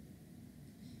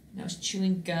 And I was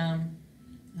chewing gum.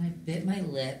 And I bit my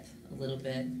lip a little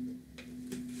bit.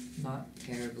 Not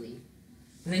terribly.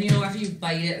 But then, you know, after you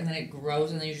bite it and then it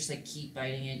grows and then you just like keep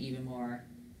biting it even more.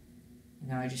 And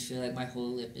now I just feel like my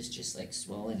whole lip is just like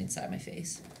swollen inside my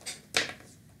face.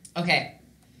 Okay.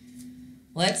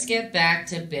 Let's get back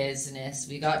to business.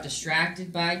 We got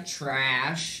distracted by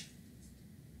trash.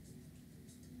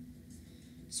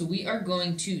 So we are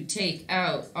going to take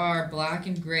out our black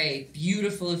and gray.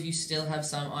 Beautiful if you still have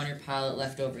some on your palette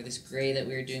left over. This gray that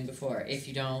we were doing before. If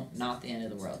you don't, not the end of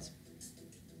the world.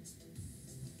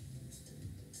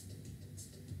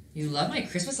 You love my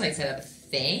Christmas light setup.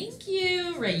 Thank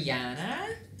you,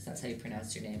 Rihanna. That's how you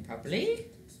pronounce your name properly.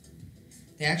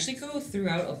 They actually go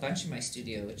throughout a bunch of my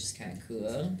studio, which is kind of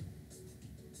cool.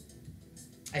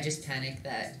 I just panic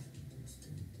that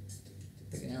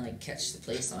they're gonna like catch the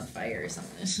place on fire or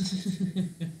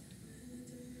something.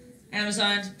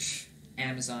 Amazon.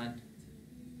 Amazon.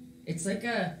 It's like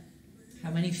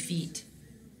how many feet?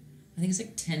 I think it's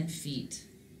like 10 feet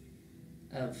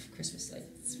of Christmas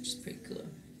lights, which is pretty cool.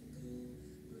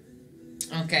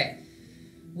 Okay,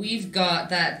 we've got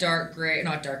that dark gray,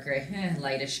 not dark gray,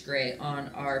 lightish gray on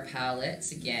our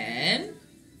palettes again.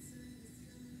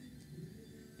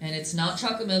 And it's not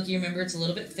chocolate milky, remember it's a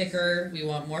little bit thicker. We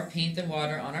want more paint than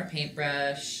water on our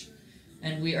paintbrush.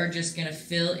 And we are just gonna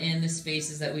fill in the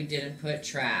spaces that we didn't put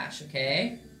trash,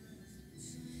 okay?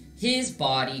 His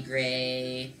body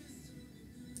gray.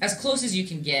 As close as you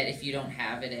can get if you don't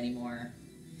have it anymore.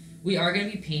 We are going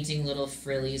to be painting little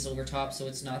frillies over top, so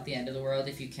it's not the end of the world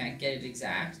if you can't get it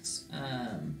exact.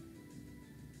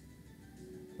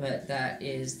 But that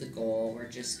is the goal. We're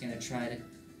just going to try to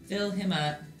fill him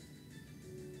up.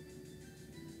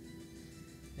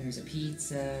 There's a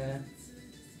pizza.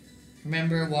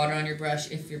 Remember, water on your brush.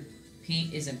 If your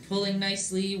paint isn't pulling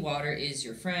nicely, water is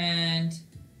your friend.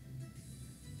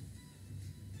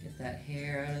 Get that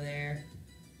hair out of there.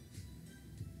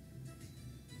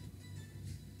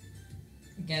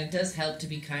 Again, it does help to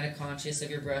be kind of conscious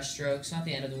of your brush strokes. Not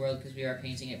the end of the world because we are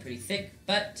painting it pretty thick,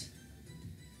 but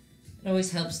it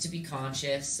always helps to be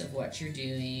conscious of what you're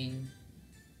doing.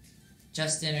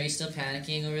 Justin, are you still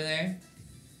panicking over there?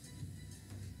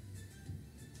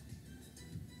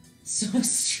 So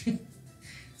strange.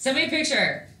 Send me a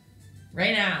picture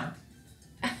right now.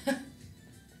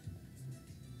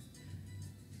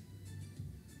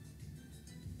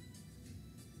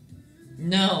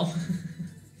 No.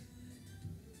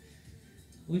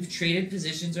 We've traded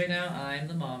positions right now. I'm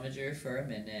the momager for a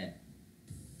minute.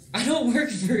 I don't work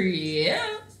for you.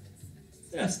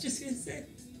 I was just gonna say.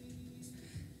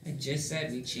 I just said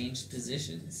we changed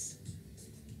positions.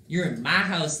 You're in my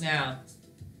house now.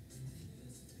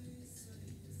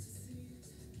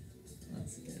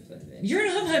 Let's get it. You're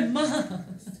not my mom.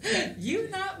 You're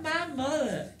not my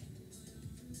mother.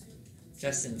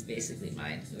 Justin's basically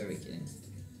mine. Who are we kidding?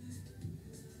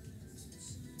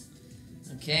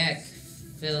 Okay, I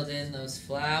filled in those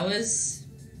flowers.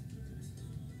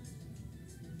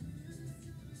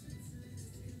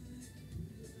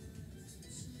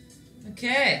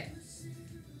 Okay.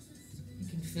 You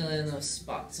can fill in those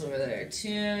spots over there too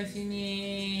if you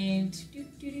need.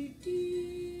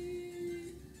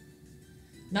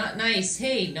 Not nice.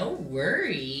 Hey, no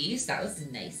worries. That was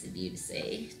nice of you to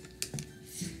say.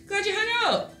 Glad you hung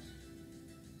out.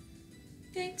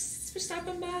 Thanks for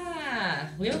stopping by.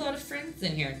 We have a lot of friends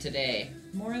in here today.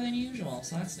 More than usual,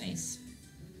 so that's nice.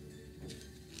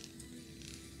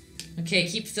 Okay,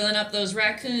 keep filling up those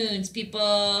raccoons,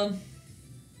 people.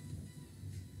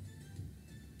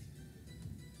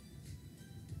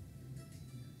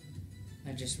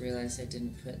 I just realized I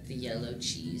didn't put the yellow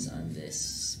cheese on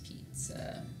this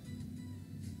pizza.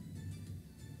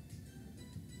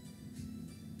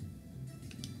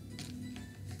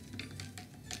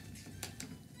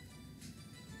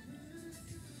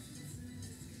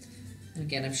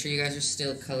 Again, I'm sure you guys are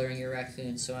still coloring your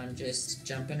raccoon, so I'm just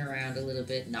jumping around a little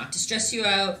bit, not to stress you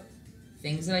out.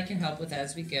 Things that I can help with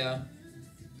as we go.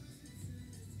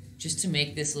 Just to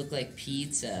make this look like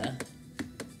pizza.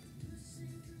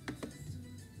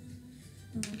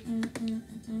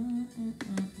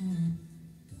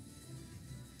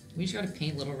 We just gotta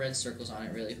paint little red circles on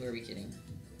it, really. Who are we kidding?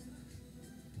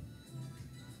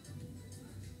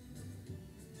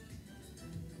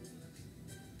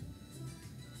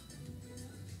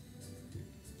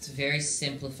 It's a very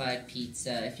simplified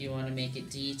pizza. If you want to make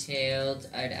it detailed,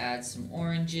 I'd add some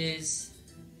oranges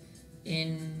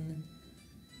in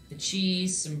the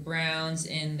cheese, some browns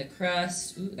in the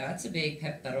crust. Ooh, that's a big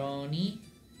pepperoni.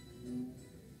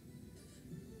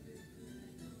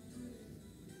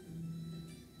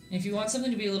 If you want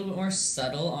something to be a little bit more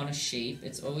subtle on a shape,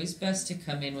 it's always best to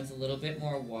come in with a little bit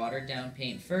more watered down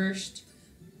paint first,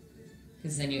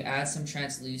 because then you add some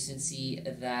translucency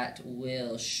that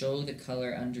will show the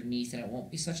color underneath, and it won't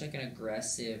be such like an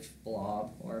aggressive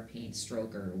blob or paint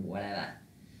stroke or whatever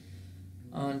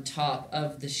on top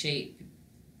of the shape.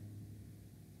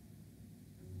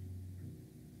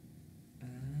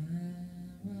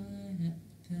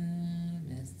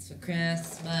 It's for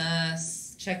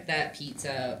Christmas. Check that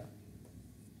pizza out.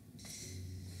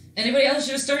 Anybody else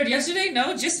should have started yesterday?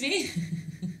 No, just me.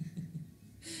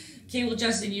 Okay, well,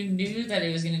 Justin, you knew that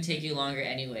it was going to take you longer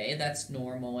anyway. That's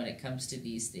normal when it comes to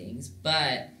these things.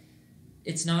 But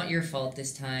it's not your fault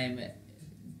this time.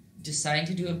 Deciding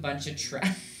to do a bunch of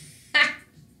trash. Not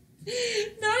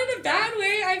in a bad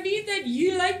way. I mean that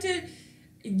you like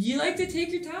to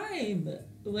take your time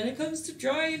when it comes to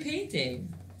drawing and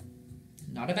painting.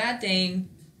 Not a bad thing.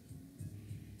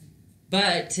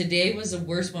 But today was the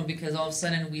worst one because all of a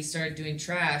sudden we started doing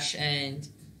trash, and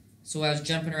so I was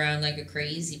jumping around like a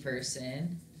crazy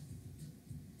person.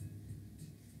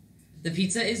 The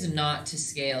pizza is not to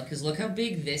scale because look how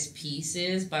big this piece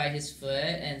is by his foot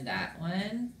and that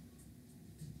one.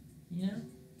 You know?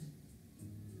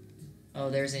 Oh,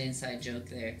 there's an inside joke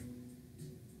there.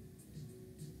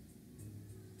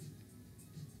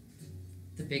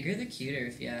 The bigger the cuter,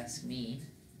 if you ask me.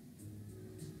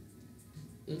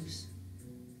 Oops.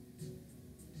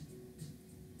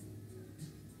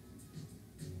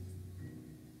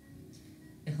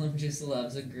 Ellen just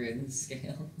loves a grid and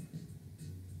scale.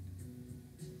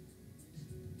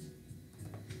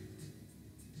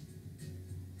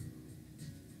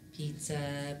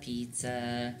 Pizza,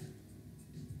 pizza,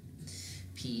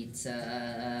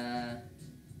 pizza.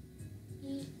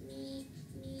 Meat, meat,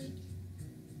 meat.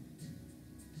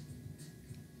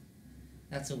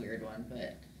 That's a weird one,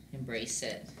 but embrace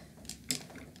it.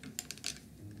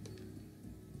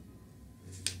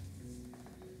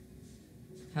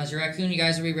 How's your raccoon? You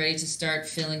guys, are we ready to start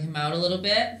filling him out a little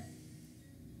bit?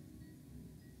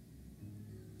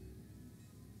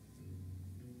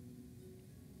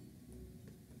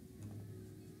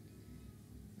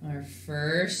 Our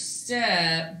first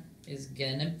step is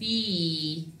gonna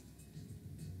be,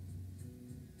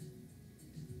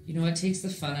 you know what takes the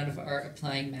fun out of art?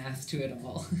 Applying math to it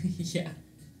all. Yeah,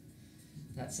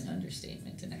 that's an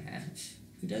understatement and a half.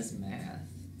 Who does math?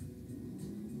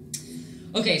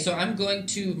 Okay, so I'm going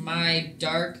to my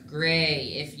dark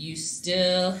gray. If you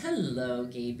still, hello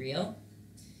Gabriel.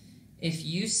 If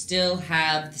you still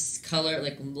have this color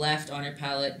like left on your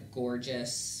palette,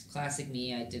 gorgeous. Classic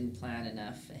me, I didn't plan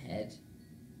enough ahead.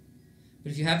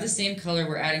 But if you have the same color,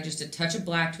 we're adding just a touch of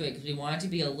black to it because we want it to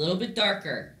be a little bit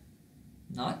darker.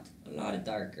 Not a lot of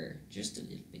darker, just a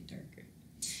little bit darker.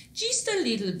 Just a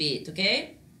little bit,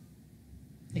 okay?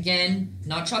 Again,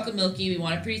 not chocolate milky, we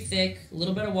want it pretty thick, a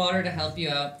little bit of water to help you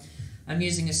out. I'm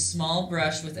using a small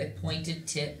brush with a pointed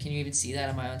tip. Can you even see that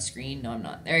on my own screen? No, I'm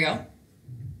not. There you go.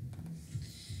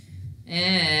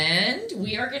 And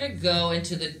we are going to go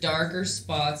into the darker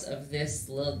spots of this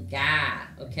little guy,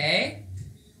 okay?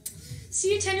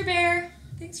 See you, Tender Bear.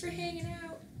 Thanks for hanging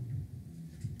out.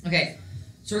 Okay,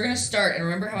 So we're going to start, and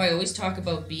remember how I always talk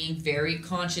about being very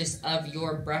conscious of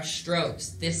your brush strokes.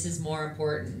 This is more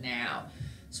important now.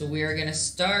 So we're going to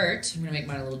start, I'm going to make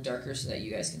mine a little darker so that you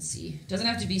guys can see. It doesn't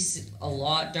have to be a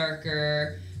lot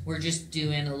darker. We're just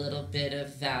doing a little bit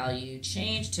of value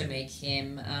change to make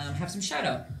him have some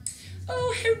shadow.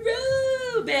 Oh,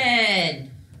 hello,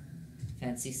 Ben!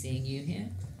 Fancy seeing you here.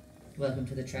 Welcome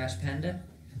to the Trash Panda.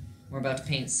 We're about to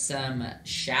paint some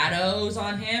shadows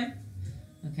on him.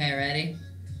 Okay, ready?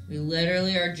 We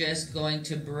literally are just going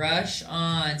to brush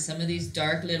on some of these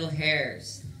dark little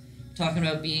hairs. Talking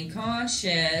about being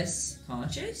conscious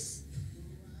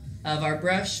of our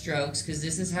brush strokes, because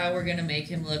this is how we're going to make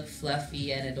him look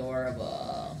fluffy and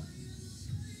adorable.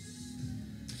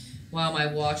 Wow, my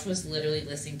watch was literally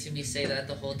listening to me say that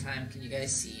the whole time. Can you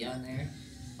guys see on there?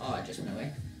 Oh, it just went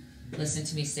away. Listen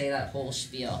to me say that whole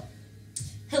spiel.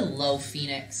 Hello,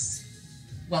 Phoenix.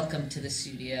 Welcome to the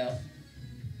studio.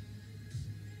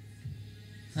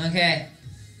 Okay.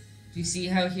 Do you see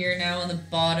how here now on the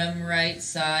bottom right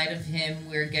side of him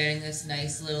we're getting this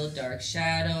nice little dark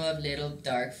shadow of little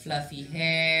dark fluffy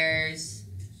hairs?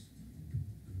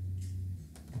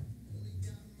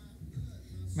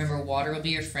 Remember, water will be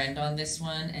your friend on this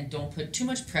one, and don't put too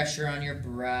much pressure on your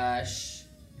brush.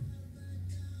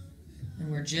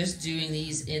 And we're just doing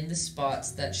these in the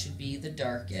spots that should be the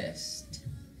darkest.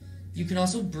 You can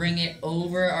also bring it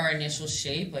over our initial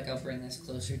shape, like I'll bring this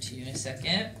closer to you in a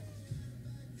second.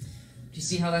 Do you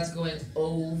see how that's going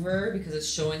over? Because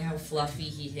it's showing how fluffy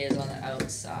he is on the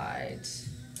outside.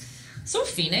 So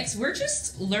Phoenix, we're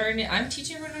just learning, I'm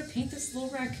teaching everyone how to paint this little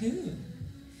raccoon.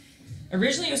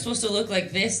 Originally it was supposed to look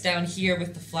like this down here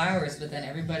with the flowers, but then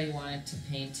everybody wanted to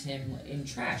paint him in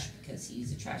trash because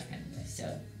he's a trash panda.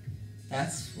 So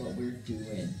that's what we're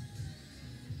doing.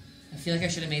 I feel like I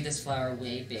should have made this flower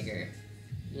way bigger.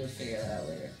 We'll figure that out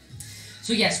later.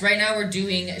 So yes, right now we're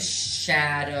doing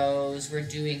shadows. We're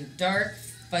doing dark,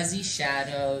 fuzzy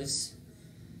shadows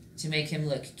to make him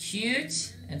look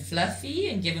cute and fluffy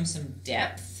and give him some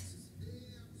depth.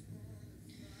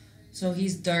 So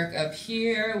he's dark up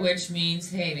here, which means,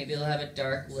 hey, maybe he'll have a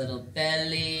dark little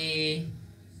belly,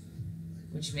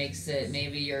 which makes it,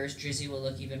 maybe yours, Drizzy, will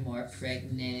look even more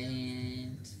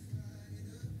pregnant.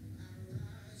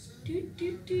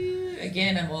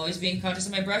 Again, I'm always being conscious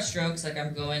of my brush strokes, like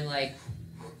I'm going like,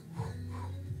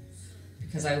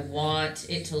 because I want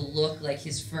it to look like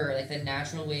his fur, like the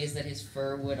natural ways that his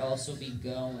fur would also be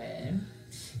going.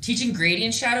 Teaching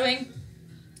gradient shadowing.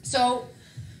 So,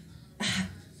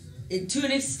 to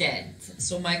an extent.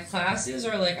 So my classes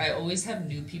are like, I always have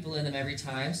new people in them every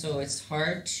time, so it's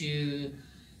hard to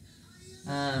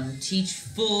teach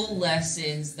full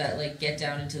lessons that like get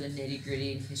down into the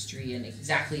nitty-gritty and history and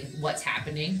exactly what's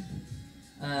happening,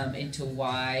 into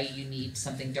why you need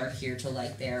something dark here to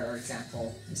light there, or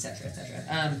example, etc.,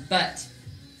 etc. But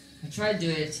I try to do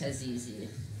it as easy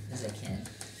as I can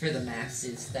for the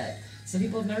masses that some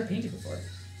people have never painted before.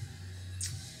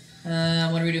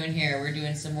 What are we doing here? We're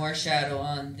doing some more shadow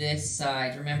on this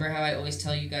side. Remember how I always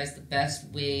tell you guys the best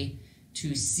way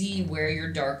to see where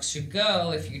your dark should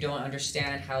go if you don't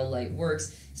understand how light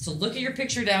works. So look at your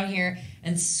picture down here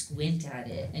and squint at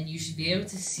it, and you should be able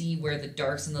to see where the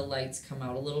darks and the lights come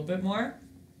out a little bit more.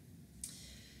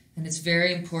 And it's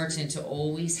very important to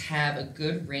always have a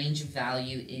good range of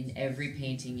value in every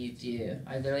painting you do.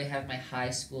 I literally have my high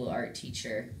school art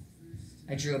teacher.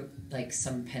 I drew like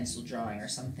some pencil drawing or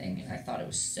something, and I thought it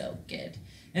was so good.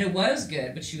 And it was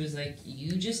good, but she was like,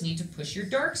 you just need to push your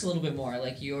darks a little bit more.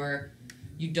 Like you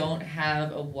don't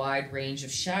have a wide range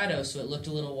of shadow, so it looked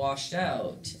a little washed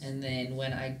out. And then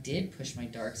when I did push my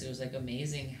darks, it was like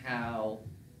amazing how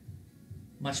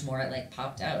much more it like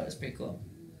popped out. It was pretty cool.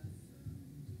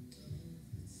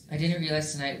 I didn't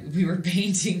realize tonight we were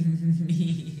painting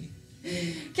me.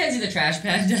 Kenzie the Trash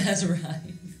Panda has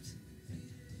arrived.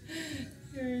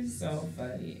 You're so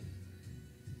funny.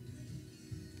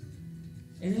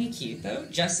 Isn't he cute though?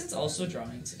 Justin's also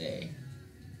drawing today.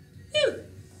 Woo!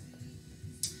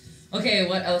 Okay,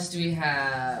 what else do we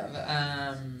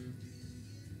have?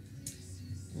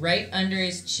 Right under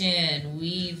his chin,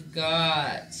 we've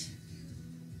got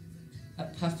a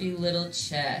puffy little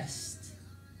chest.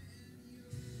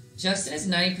 Justin is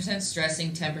 90%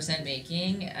 stressing, 10%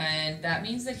 making, and that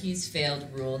means that he's failed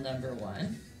rule number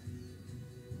 1.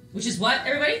 Which is what,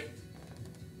 everybody?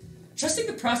 Trusting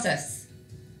the process.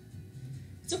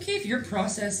 It's okay if your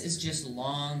process is just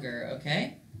longer,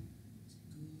 okay?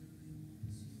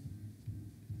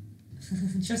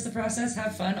 Trust the process,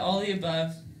 have fun, all the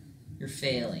above. You're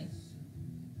failing.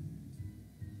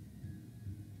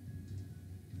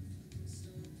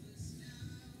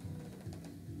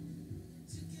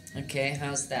 Okay,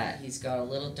 how's that? He's got a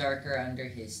little darker under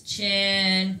his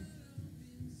chin.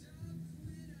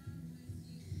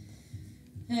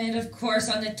 And of course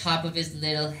on the top of his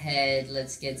little head,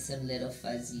 let's get some little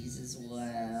fuzzies as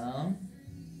well.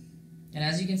 And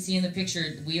as you can see in the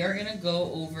picture, we are going to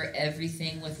go over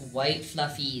everything with white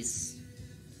fluffies.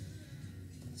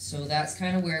 So that's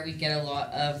kind of where we get a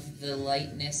lot of the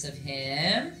lightness of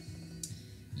him.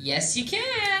 Yes, you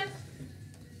can!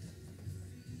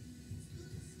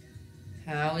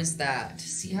 How is that?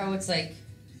 See how it's like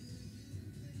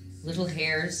little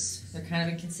hairs? They're kind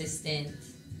of inconsistent.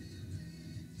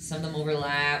 Some of them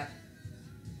overlap.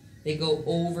 They go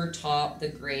over top the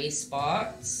gray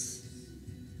spots.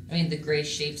 I mean, the gray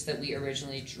shapes that we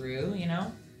originally drew, you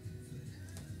know?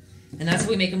 And that's how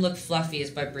we make them look fluffy,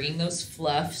 is by bringing those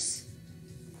fluffs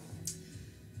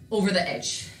over the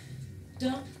edge.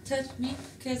 Don't touch me,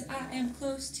 because I am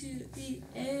close to the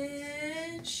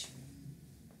edge.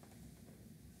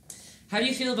 How do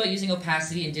you feel about using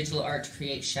opacity in digital art to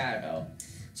create shadow?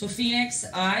 So Phoenix,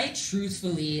 I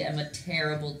truthfully am a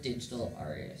terrible digital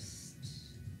artist.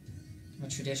 I'm a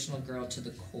traditional girl to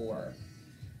the core.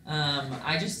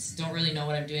 I just don't really know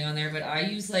what I'm doing on there, but I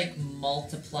use like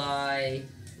multiply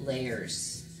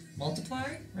layers.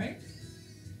 Multiply, right?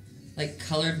 Like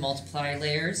colored multiply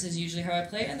layers is usually how I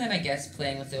play, and then I guess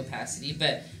playing with the opacity,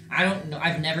 but I don't know.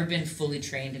 I've never been fully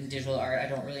trained in digital art. I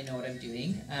don't really know what I'm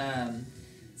doing.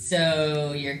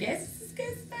 So your guess is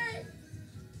good.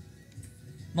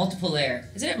 Multiple layer.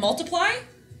 Isn't it multiply?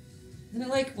 Isn't it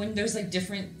like when there's like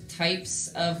different types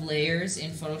of layers in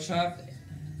Photoshop?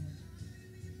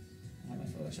 I have my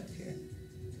Photoshop here.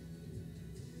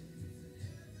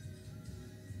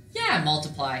 Yeah,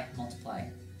 multiply. Multiply.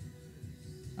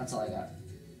 That's all I got.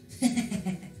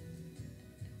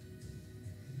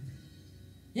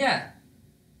 Yeah.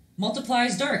 Multiply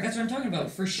is dark. That's what I'm talking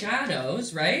about. For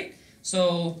shadows, right?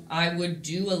 So I would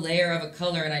do a layer of a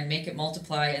color and I'd make it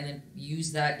multiply and then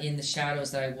use that in the shadows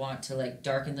that I want to like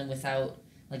darken them without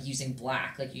like using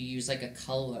black. Like you use like a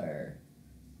color.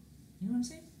 You know what I'm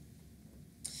saying?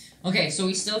 Okay, so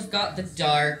we still have got the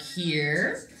dark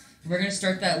here. We're going to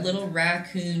start that little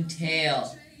raccoon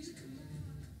tail.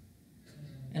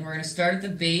 And we're going to start at the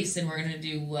base and we're going to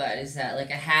do what? Is that like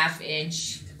a 1/2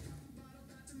 inch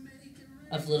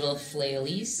of little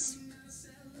flailies?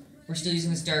 We're still using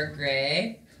this dark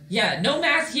gray. Yeah, no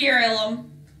math here,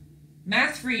 Elam.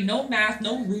 Math free, no math,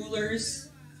 no rulers.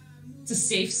 It's a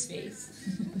safe space.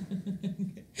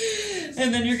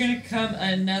 And then you're going to come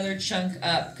another chunk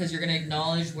up because you're going to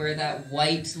acknowledge where that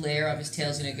white layer of his tail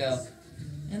is going to go.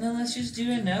 And then let's just do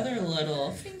another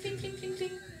little fling, fling, fling, fling,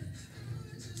 fling.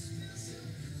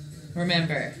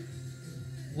 Remember,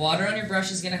 water on your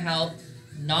brush is going to help.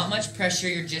 Not much pressure,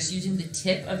 you're just using the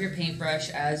tip of your paintbrush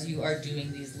as you are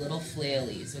doing these little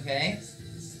flailies, okay?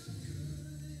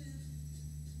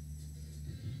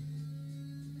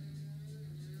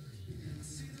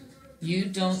 You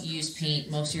don't use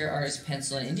paint, most of your art is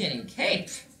pencil and Indian ink. Hey,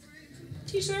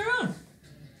 teach their own.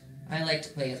 I like to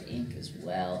play with ink as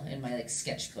well in my like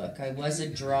sketchbook. I was a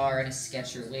drawer and a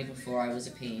sketcher way before I was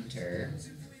a painter.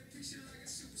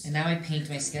 And now I paint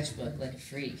my sketchbook like a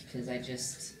freak because I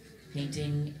just...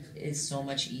 Painting is so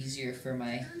much easier for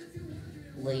my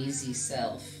lazy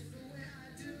self.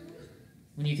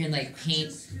 When you can like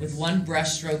paint with one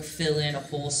brush stroke, fill in a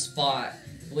whole spot.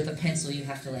 But with a pencil you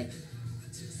have to like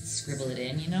scribble it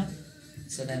in, you know?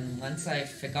 So then once I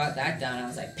got that down, I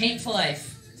was like, paint for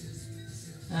life.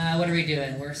 What are we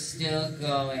doing? We're still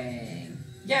going.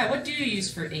 Yeah, what do you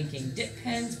use for inking? Dip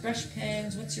pens, brush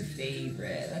pens? What's your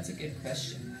favorite? That's a good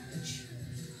question, Marge.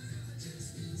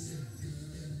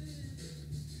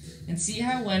 And see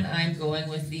how when I'm going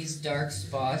with these dark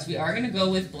spots, we are going to go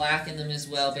with black in them as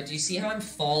well, but do you see how I'm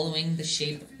following the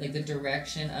shape, like the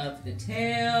direction of the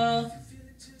tail?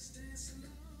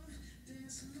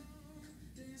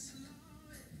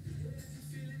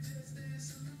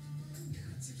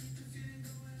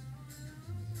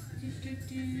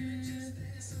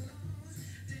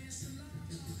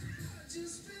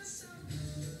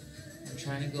 I'm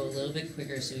trying to go a little bit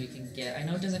quicker so we can get, I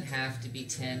know it doesn't have to be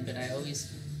 10, but I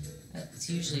always... It's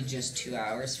usually just 2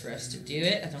 hours for us to do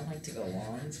it. I don't like to go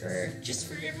longer. Just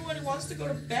for everyone who wants to go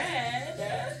to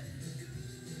bed.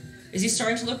 Is he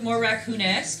starting to look more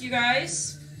raccoon-esque, you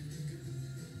guys?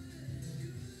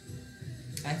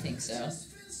 I think so.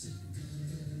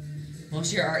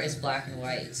 Most of your art is black and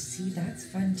white. See, that's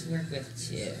fun to work with,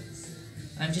 too.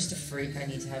 I'm just a freak. I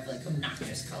need to have, like,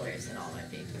 obnoxious colors in all my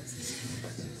papers.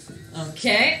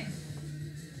 Okay.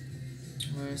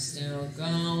 We're still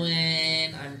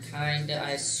going.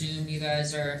 I assume you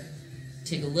guys are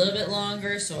take a little bit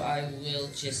longer, so I will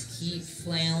just keep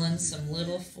flailing some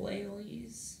little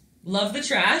flailies. Love the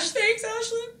trash. Thanks,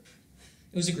 Ashley.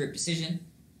 It was a group decision.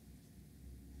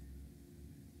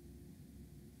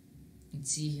 You can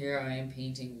see here I am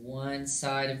painting one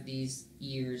side of these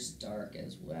ears dark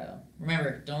as well.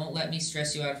 Remember, don't let me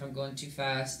stress you out if I'm going too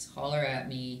fast. Holler at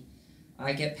me.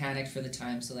 I get panicked for the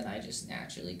time, so then I just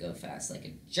naturally go fast like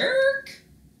a jerk.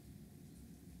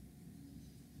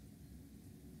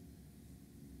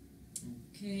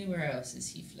 Okay, where else is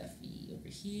he fluffy? Over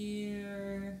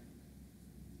here.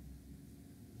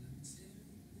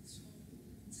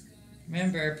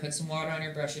 Remember, put some water on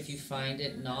your brush if you find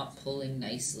it not pulling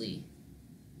nicely.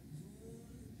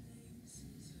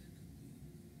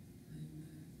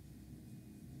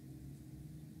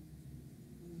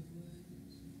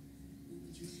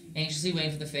 Anxiously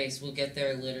waiting for the face. We'll get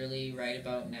there literally right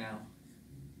about now.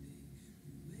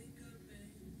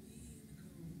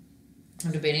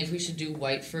 I'm debating if we should do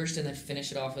white first and then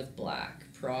finish it off with black.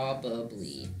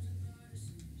 Probably.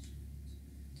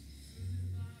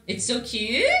 It's so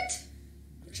cute!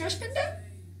 Trash panda?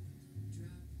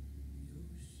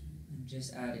 I'm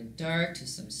just adding dark to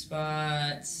some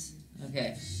spots.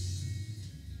 Okay.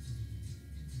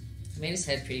 I made his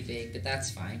head pretty big, but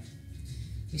that's fine.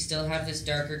 We still have this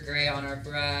darker gray on our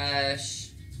brush.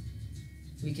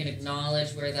 We can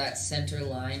acknowledge where that center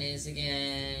line is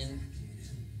again.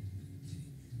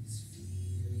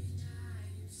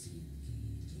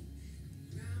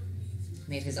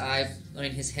 Made his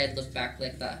his head look back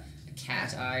like a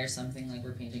cat eye or something, like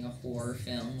we're painting a horror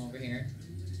film over here.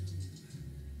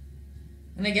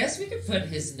 And I guess we could put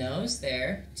his nose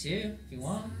there, too, if you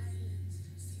want.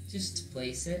 Just to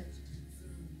place it.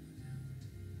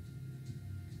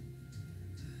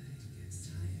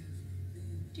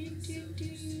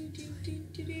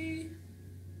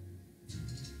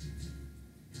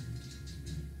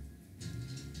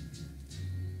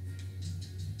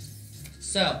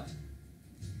 So,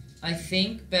 I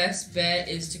think best bet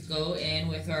is to go in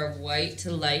with our white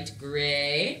to light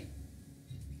gray.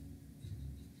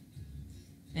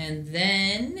 And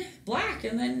then black,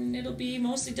 and then it'll be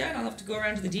mostly done. I'll have to go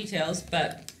around to the details,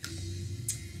 but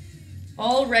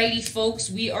alrighty folks,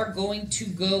 we are going to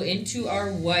go into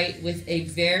our white with a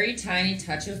very tiny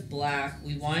touch of black.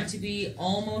 We want it to be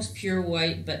almost pure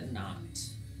white, but not.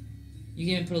 You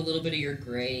can even put a little bit of your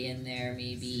gray in there,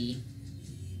 maybe.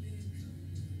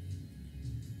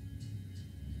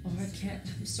 Oh, I can't.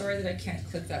 I'm sorry that I can't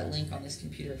click that link on this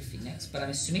computer, Phoenix, but I'm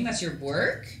assuming that's your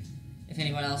work. If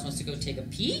anyone else wants to go take a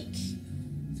peek.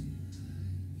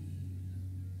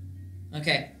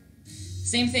 Okay.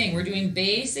 Same thing. We're doing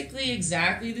basically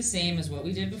exactly the same as what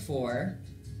we did before.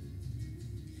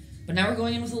 But now we're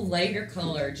going in with a lighter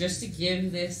color just to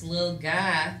give this little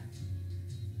guy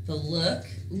the look.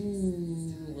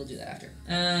 Ooh, we'll do that after.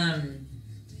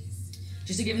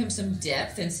 Just to give him some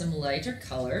depth and some lighter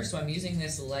color. So I'm using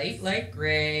this light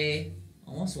gray,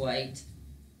 almost white.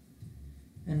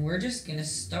 And we're just going to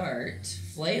start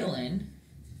flailing.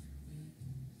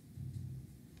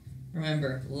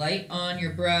 Remember, light on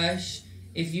your brush.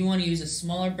 If you want to use a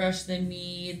smaller brush than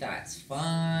me, that's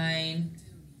fine.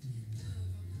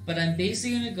 But I'm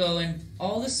basically going to go in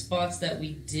all the spots that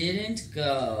we didn't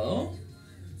go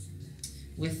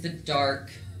with the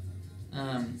dark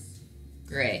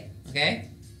gray, okay?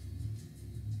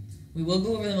 We will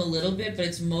go over them a little bit, but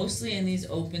it's mostly in these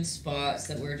open spots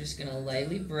that we're just going to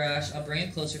lightly brush. I'll bring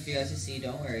it closer for you guys to see,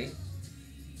 don't worry.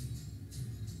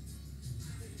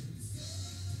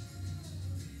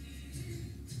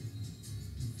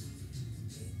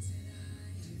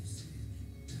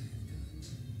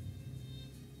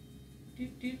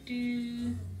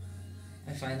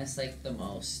 I find this like the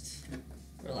most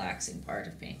relaxing part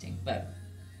of painting, but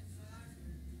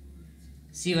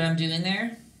see what I'm doing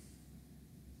there?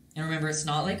 And remember, it's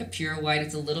not like a pure white,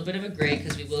 it's a little bit of a gray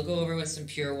because we will go over with some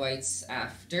pure whites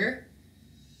after.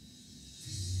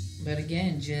 But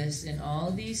again, just in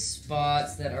all these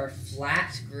spots that are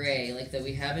flat gray, like that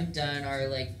we haven't done our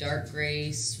like dark gray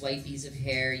swipies of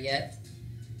hair yet,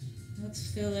 let's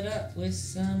fill it up with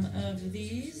some of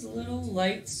these little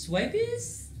light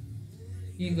swipies.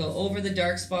 You can go over the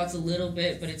dark spots a little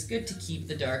bit, but it's good to keep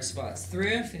the dark spots through,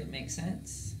 if it makes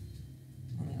sense.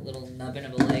 On that little nubbin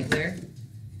of a leg there.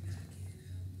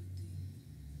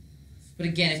 But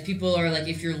again, if people are like,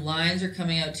 if your lines are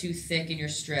coming out too thick and you're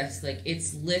stressed, like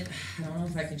it's lit. I don't know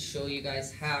if I can show you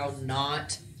guys how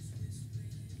not,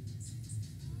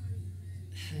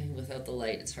 without the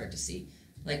light, it's hard to see.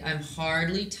 Like I'm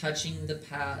hardly touching the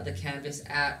canvas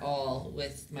at all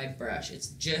with my brush. It's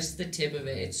just the tip of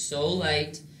it. It's so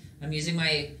light. I'm using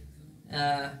my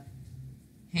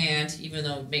hand, even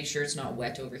though make sure it's not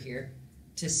wet over here,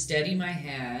 to steady my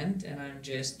hand, and I'm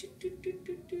just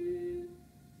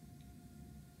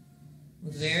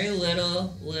with very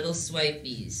little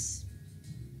swipies.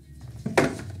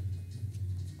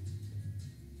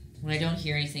 When I don't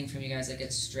hear anything from you guys, I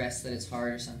get stressed that it's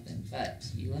hard or something. But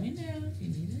you let me know if you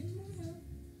need any more help.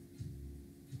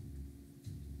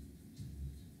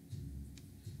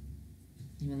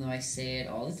 Even though I say it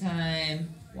all the time,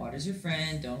 water's your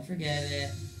friend, don't forget it.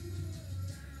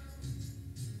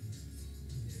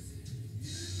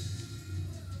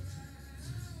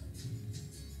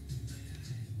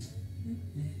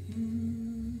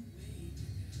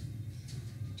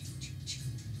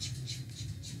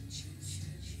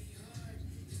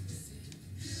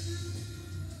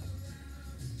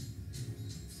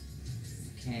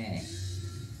 Okay.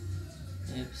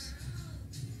 Oops.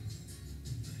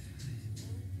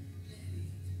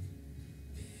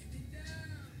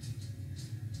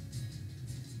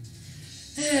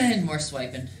 And more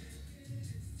swiping.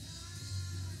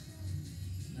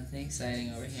 Nothing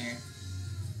exciting over here.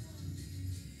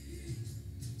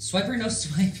 Swiper, no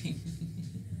swiping.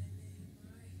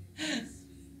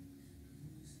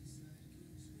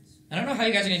 I don't know how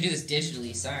you guys are going to do this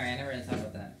digitally. Sorry, I never really thought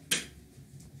about that.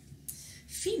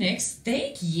 Phoenix,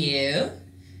 thank you.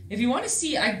 If you want to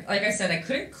see, like I said, I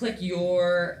couldn't click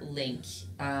your link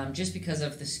just because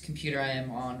of this computer I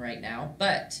am on right now.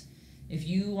 But if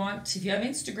you have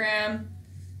Instagram,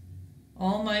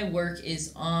 all my work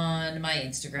is on my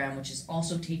Instagram, which is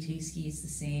also Taytayski. It's the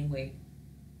same. Wait.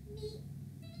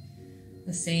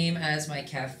 The same as my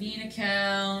caffeine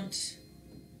account.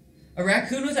 A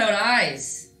raccoon without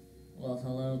eyes. Well,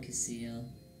 hello, Casil.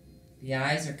 The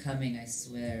eyes are coming, I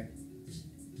swear.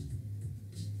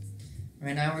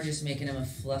 Right now we're just making him a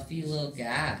fluffy little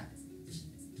guy.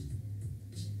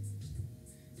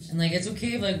 And like, it's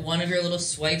okay if like one of your little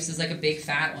swipes is like a big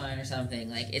fat one or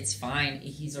something. Like, it's fine.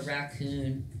 He's a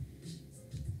raccoon.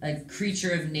 A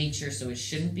creature of nature, so it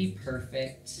shouldn't be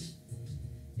perfect.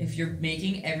 If you're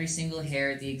making every single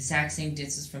hair the exact same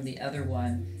distance from the other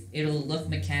one, it'll look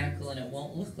mechanical and it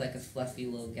won't look like a fluffy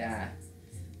little guy.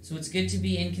 So it's good to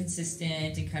be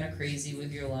inconsistent and kind of crazy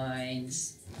with your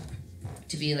lines.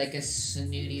 To be like a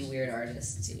snooty, weird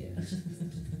artist to you.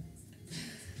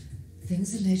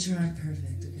 Things in nature aren't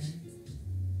perfect, okay?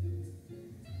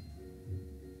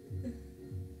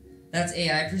 That's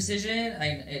AI precision.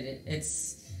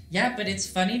 Yeah, but it's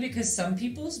funny because some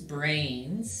people's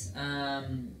brains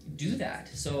do that.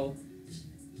 So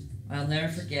I'll never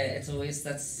forget.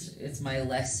 It's my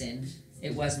lesson.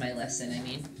 It was my lesson, I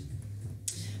mean.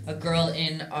 A girl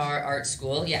in our art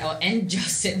school, and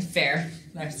Justin Fair.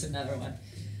 That's another one.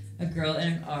 A girl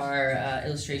in our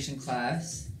illustration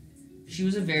class. She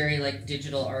was a very like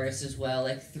digital artist as well,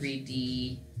 like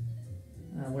 3D.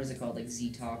 What is it called, like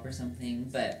Z-Top or something?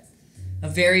 But a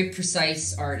very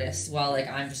precise artist. While like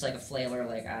I'm just like a flailer,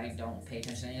 like I don't pay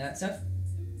attention to any of that stuff.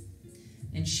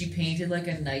 And she painted like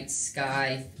a night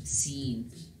sky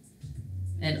scene.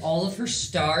 And all of her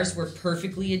stars were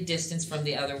perfectly a distance from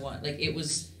the other one. Like, it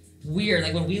was weird.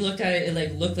 Like, when we looked at it, it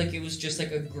like looked like it was just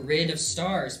like a grid of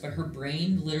stars, but her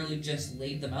brain literally just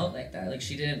laid them out like that. Like,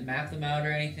 she didn't map them out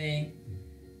or anything.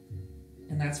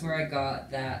 And that's where I got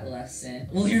that lesson.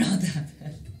 Well, you're not that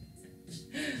bad.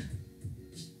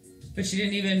 But she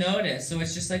didn't even notice. So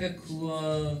it's just like a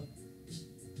cool...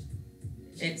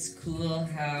 It's cool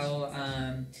how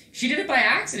she did it by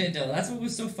accident though. That's what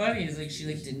was so funny, is like she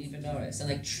like didn't even notice. And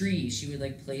like trees, she would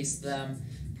like place them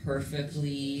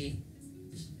perfectly.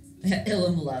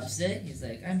 Ilum loves it. He's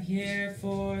like, I'm here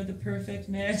for the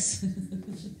perfectness.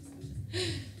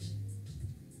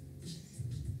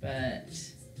 But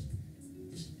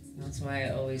that's why I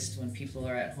always, when people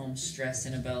are at home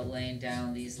stressing about laying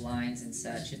down these lines and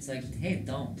such, it's like, hey,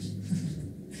 don't.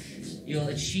 You'll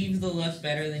achieve the look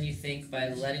better than you think by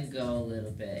letting go a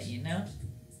little bit, you know?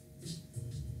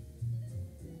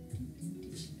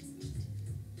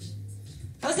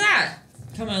 How's that?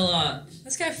 Coming along.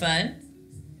 That's kind of fun.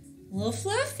 A little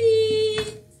fluffy.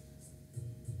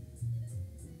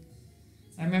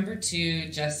 I remember too,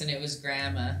 Justin, it was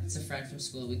Grandma. It's a friend from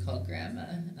school we call Grandma,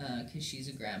 because she's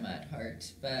a grandma at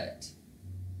heart. But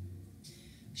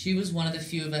she was one of the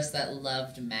few of us that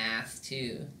loved math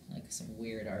too. Like some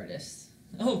weird artists.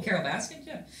 Oh, Carol Baskin?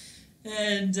 Yeah.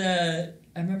 And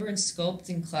I remember in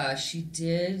sculpting class, she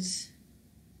did...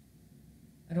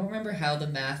 I don't remember how the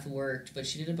math worked, but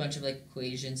she did a bunch of like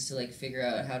equations to like figure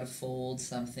out how to fold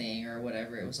something or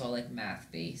whatever. It was all like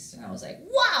math based. And I was like,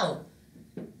 wow!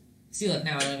 See, look,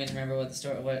 now I don't even remember what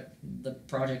the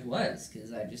project was,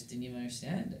 because I just didn't even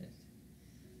understand it.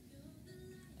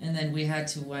 And then we had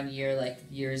to one year, like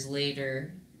years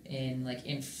later, in like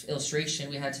illustration,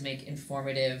 we had to make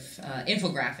informative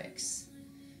infographics.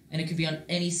 And it could be on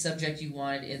any subject you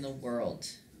wanted in the world.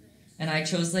 And I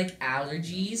chose like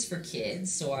allergies for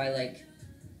kids, so I like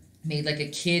made like a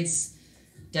kids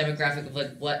demographic of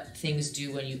like what things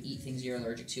do when you eat things you're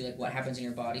allergic to, like what happens in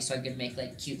your body, so I could make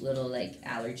like cute little like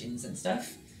allergens and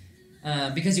stuff.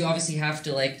 Because you obviously have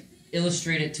to like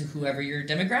illustrate it to whoever your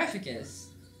demographic is.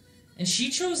 And she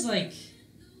chose like,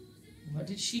 what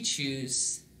did she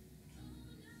choose?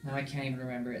 Now I can't even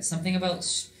remember it. Something about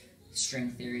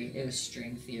string theory. It was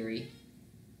string theory.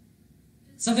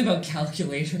 Something about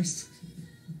calculators.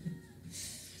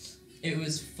 It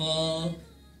was full.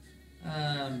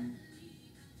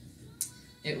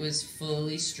 It was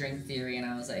fully string theory, and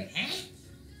I was like, eh?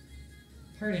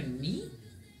 Pardon me?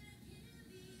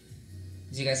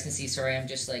 As you guys can see, sorry, I'm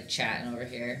just like chatting over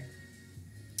here.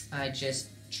 I just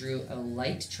drew a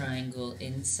light triangle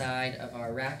inside of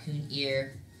our raccoon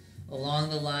ear,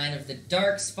 along the line of the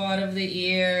dark spot of the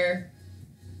ear.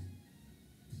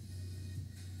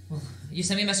 Well, you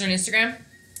sent me a message on Instagram?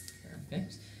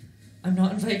 Perfect. I'm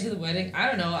not invited to the wedding. I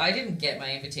don't know. I didn't get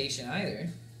my invitation either.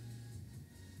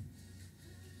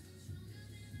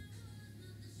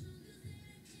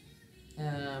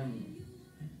 Let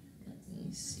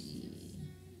me see.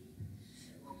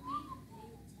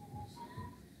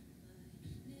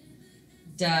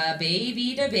 Da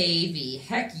baby.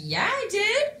 Heck yeah, I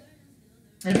did.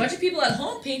 And a bunch of people at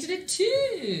home painted it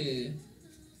too.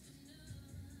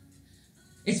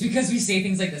 It's because we say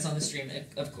things like this on the stream,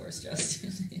 of course,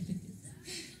 Justin.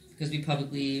 Because we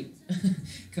publicly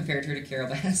compared her to Carol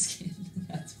Baskin.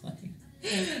 That's funny.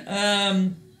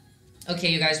 Okay,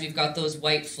 you guys, we've got those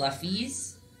white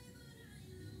fluffies.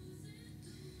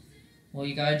 Well,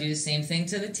 you gotta do the same thing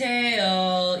to the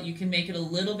tail. You can make it a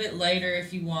little bit lighter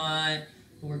if you want.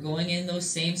 But we're going in those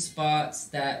same spots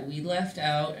that we left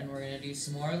out, and we're gonna do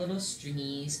some more little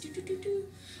stringies.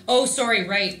 Oh, sorry,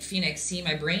 right, Phoenix. See,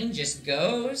 my brain just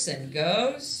goes and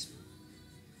goes.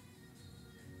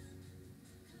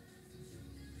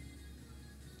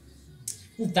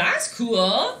 Well, that's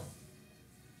cool.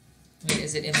 Wait,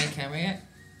 is it in my camera yet?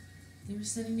 They were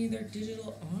sending me their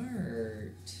digital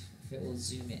art. If it will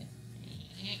zoom in.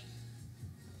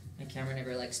 My camera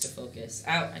never likes to focus.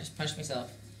 Ow, I just punched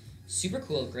myself. Super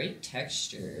cool, great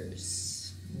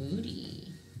textures.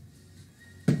 Moody.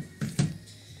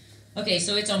 Okay,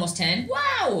 so it's almost 10.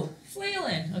 Wow!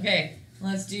 Flailing. Okay,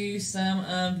 let's do some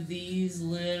of these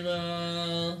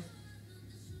little...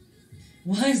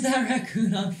 Why is that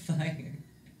raccoon on fire?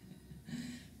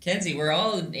 Kenzie, we're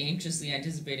all anxiously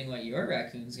anticipating what your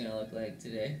raccoon's gonna look like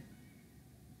today.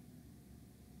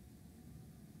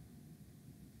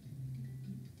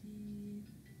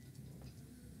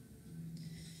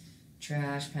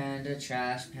 Trash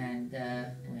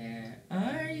panda, where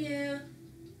are you?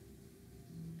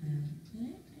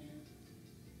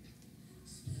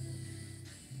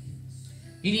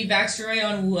 You need backstory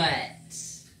on what?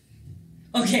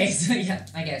 Okay, so yeah,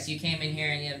 I guess you came in here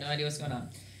and you have no idea what's going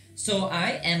on. So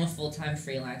I am a full-time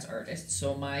freelance artist,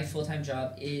 so my full-time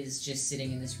job is just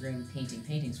sitting in this room painting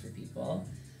paintings for people.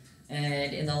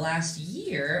 And in the last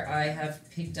year, I have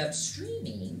picked up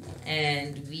streaming,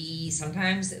 and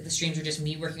sometimes the streams are just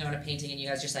me working on a painting and you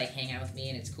guys just like hang out with me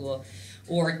and it's cool.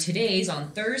 Or today's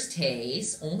on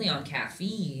Thursdays, only on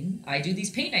Caffeine, I do these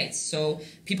paint nights. So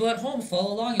people at home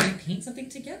follow along and we paint something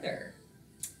together.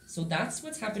 So that's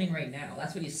what's happening right now.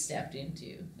 That's what you stepped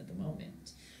into at the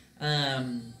moment.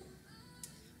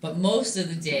 But most of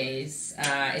the days,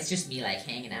 it's just me like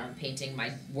hanging out and painting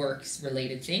my works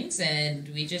related things, and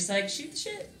we just like shoot the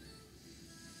shit.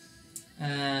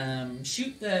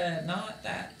 Not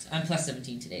that. I'm plus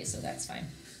 17 today, so that's fine.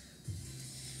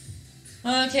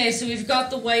 Okay, so we've got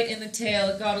the white in the tail.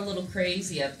 It got a little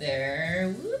crazy up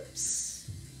there. Whoops.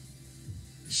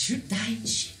 Shoot dying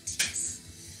shit, yes.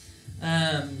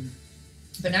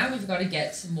 But now we've got to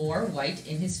get some more white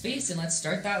in his face, and let's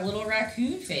start that little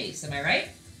raccoon face. Am I right?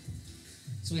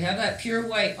 So we have that pure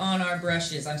white on our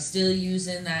brushes. I'm still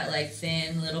using that like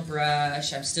thin little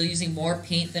brush. I'm still using more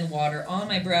paint than water on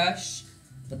my brush,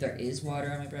 but there is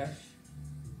water on my brush.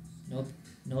 Nope,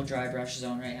 no dry brush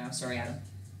zone right now. Sorry, Adam.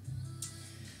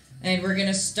 And we're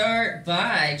gonna start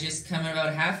by just coming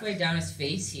about halfway down his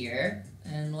face here,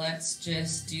 and let's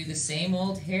just do the same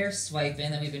old hair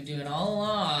swiping that we've been doing all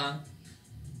along.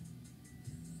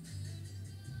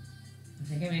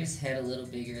 I think I made his head a little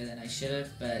bigger than I should have,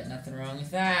 but nothing wrong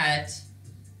with that.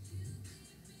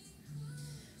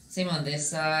 Same on this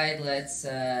side. Let's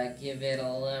give it a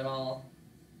little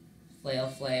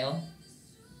flail.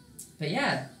 But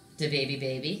yeah, da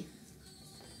baby.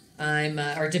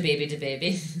 or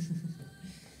DeBaby.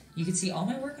 You can see all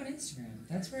my work on Instagram.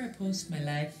 That's where I post my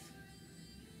life.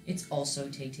 It's also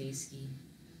Taytayski.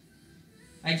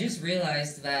 I just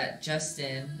realized that,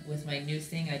 Justin, with my new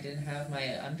thing, I didn't have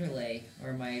my underlay,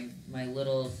 or my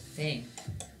little thing.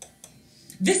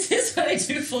 This is what I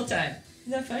do full-time.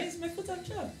 Is that funny? It's my full-time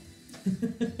job.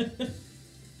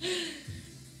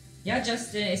 Yeah,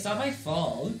 Justin, it's not my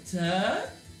fault.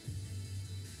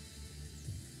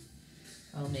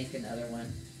 I'll make another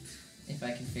one, if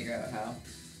I can figure out how.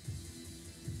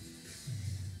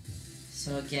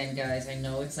 So again, guys, I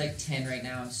know it's like 10 right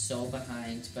now. I'm so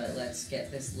behind, but let's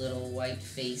get this little white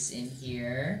face in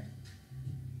here.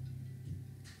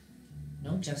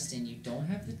 No, Justin, you don't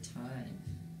have the time.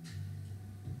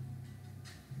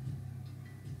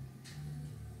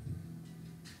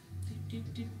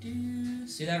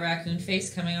 See that raccoon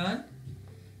face coming on?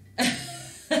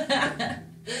 I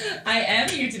am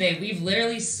here today. We've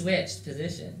literally switched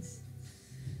positions.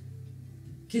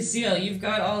 Casio, you've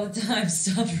got all the time.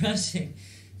 Stop rushing.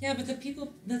 Yeah, but the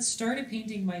people that started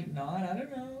painting might not. I don't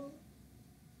know.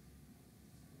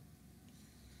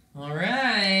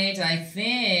 Alright, I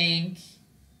think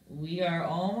we are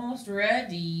almost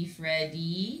ready,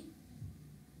 Freddy.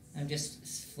 I'm just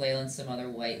flailing some other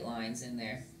white lines in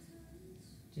there,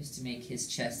 just to make his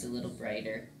chest a little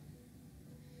brighter.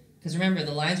 Because remember,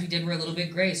 the lines we did were a little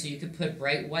bit gray, so you could put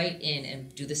bright white in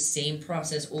and do the same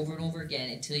process over and over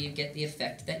again until you get the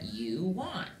effect that you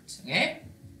want, okay?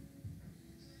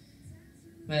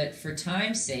 But for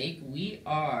time's sake, we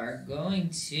are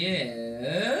going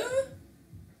to...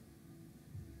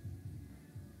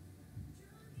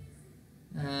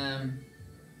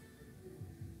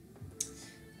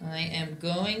 I am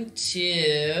going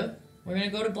to... We're going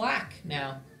to go to black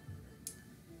now.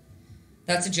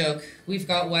 That's a joke. We've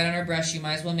got white on our brush. You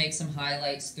might as well make some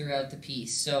highlights throughout the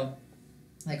piece. So,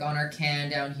 like on our can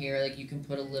down here, like you can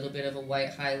put a little bit of a white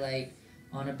highlight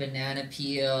on a banana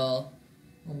peel,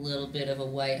 a little bit of a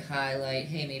white highlight.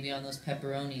 Hey, maybe on those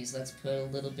pepperonis, let's put a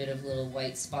little bit of little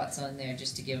white spots on there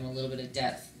just to give them a little bit of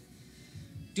depth.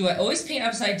 Do I always paint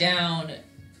upside down?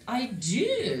 I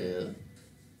do.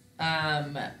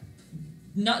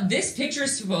 Not this picture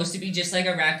is supposed to be just like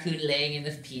a raccoon laying in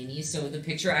the peony, so the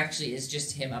picture actually is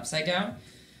just him upside down.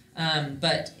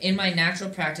 But in my natural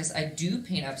practice, I do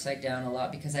paint upside down a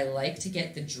lot because I like to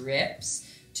get the drips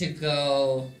to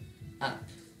go up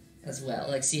as well.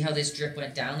 Like, see how this drip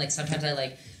went down? Like, sometimes I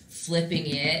like flipping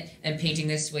it and painting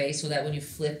this way so that when you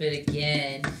flip it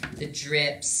again, the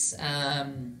drips are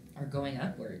going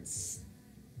upwards.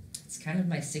 It's kind of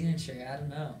my signature. I don't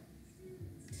know.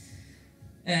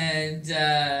 And,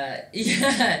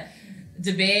 yeah,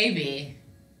 DeBaby.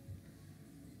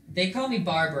 They call me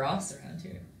Barb Ross around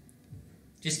here.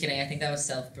 Just kidding, I think that was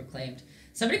self-proclaimed.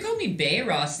 Somebody called me Bay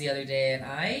Ross the other day, and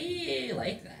I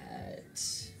like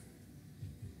that.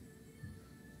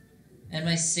 And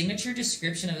my signature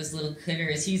description of this little critter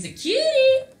is he's a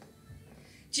cutie!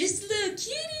 Just a little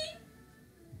cutie!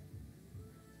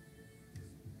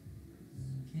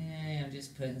 I'm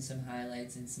just putting some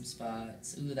highlights in some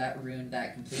spots. Ooh, that ruined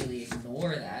that completely.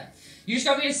 Ignore that. You just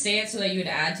got me to say it so that you would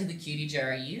add to the cutie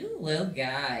jar. You little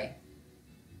guy.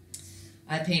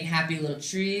 I paint happy little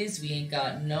trees. We ain't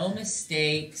got no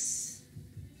mistakes.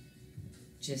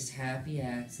 Just happy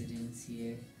accidents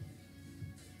here.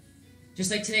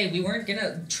 Just like today, we weren't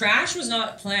gonna... Trash was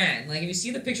not planned. Like, if you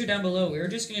see the picture down below, we were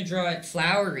just gonna draw it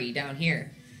flowery down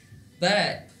here.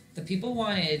 But... the people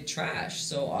wanted trash,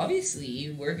 so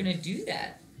obviously we're gonna do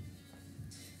that.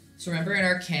 So remember in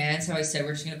our cans how I said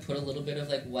we're just gonna put a little bit of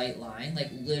like white line,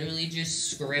 like literally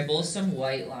just scribble some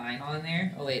white line on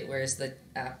there. Oh wait, where's the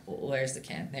where's the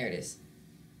can? There it is.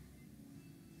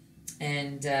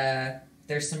 And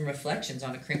there's some reflections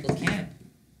on a crinkled can.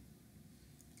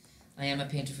 I am a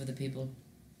painter for the people.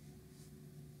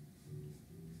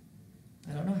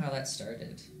 I don't know how that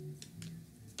started.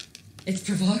 It's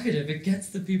provocative. It gets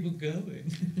the people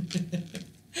going.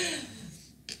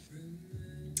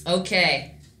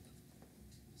 Okay.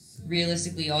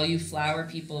 Realistically, all you flower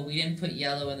people, we didn't put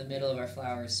yellow in the middle of our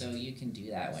flowers, so you can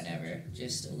do that whenever.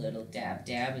 Just a little dab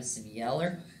dab with some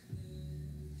yeller.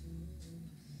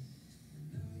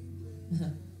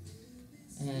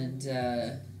 And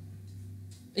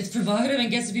it's provocative and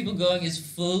gets the people going is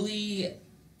fully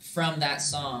from that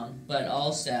song, but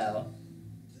also...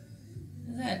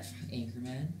 that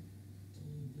Anchorman.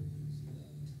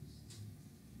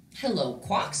 Hello,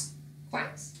 quacks?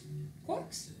 Quacks?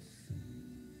 Quacks?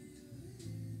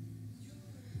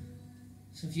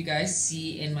 So if you guys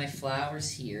see in my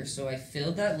flowers here, so I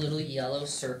filled that little yellow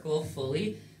circle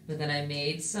fully, but then I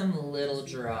made some little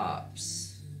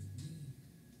drops.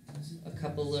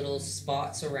 couple little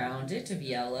spots around it of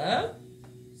yellow.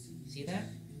 See that?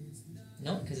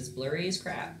 Nope, because it's blurry as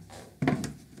crap.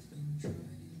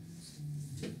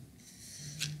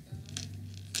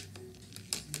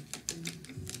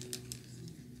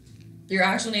 Your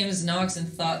actual name is Nox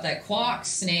and thought that Quack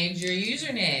snagged your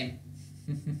username.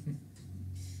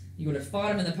 You would have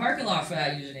fought him in the parking lot for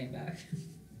that username back.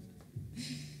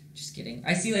 Just kidding.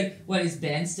 I see, like, what, is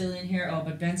Ben still in here? Oh,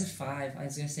 but Ben's a 5. I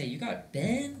was going to say, you got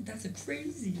Ben? That's a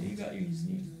crazy. You got your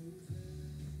username.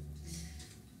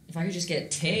 If I could just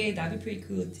get Tay, that'd be pretty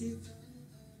cool, too.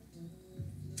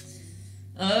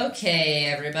 Okay,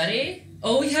 everybody.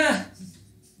 Oh, yeah.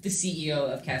 The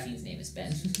CEO of Caffeine's name is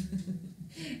Ben.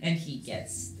 And he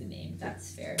gets the name.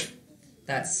 That's fair.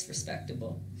 That's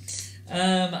respectable.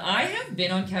 I have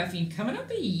been on caffeine coming up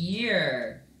a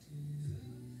year.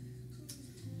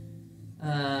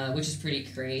 Which is pretty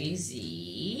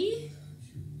crazy.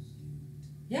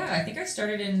 Yeah, I think I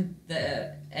started in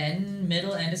the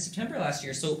middle end of September last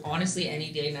year. So honestly,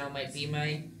 any day now might be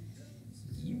my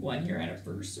 1-year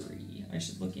anniversary. I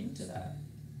should look into that.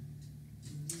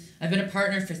 I've been a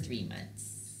partner for 3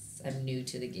 months. I'm new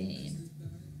to the game.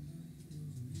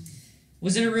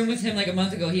 Was in a room with him like a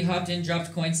month ago. He hopped in,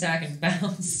 dropped coin sack, and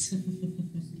bounced.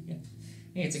 Yeah.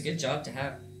 Hey, it's a good job to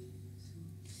have.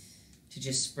 To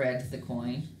just spread the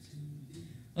coin.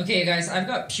 Okay, guys, I've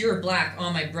got pure black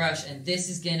on my brush, and this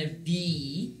is going to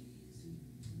be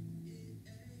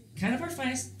kind of our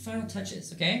final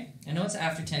touches, okay? I know it's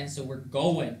after 10, so we're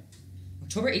going.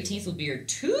 October 18th will be your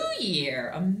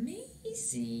 2-year.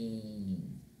 Amazing.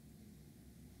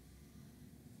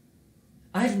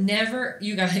 I've never,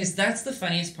 you guys, that's the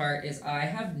funniest part, is I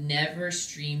have never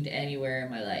streamed anywhere in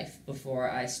my life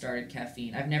before I started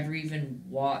caffeine. I've never even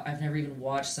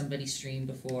watched somebody stream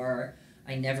before.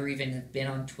 I never even have been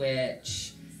on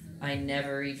Twitch. I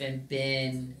never even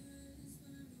been,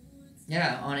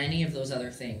 on any of those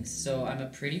other things. So I'm a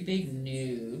pretty big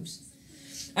noobs.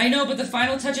 I know, but the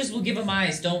final touches will give them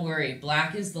eyes. Don't worry.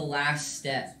 Black is the last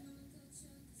step.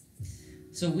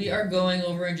 So we are going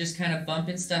over and just kind of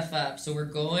bumping stuff up. So we're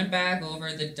going back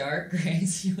over the dark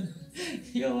grays.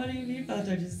 Yo, what do you mean,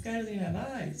 Falter? This guy doesn't even have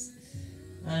eyes.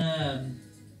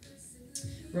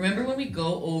 Remember when we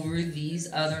go over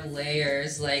these other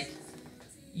layers, like,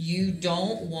 you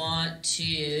don't want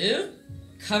to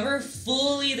cover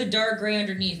fully the dark gray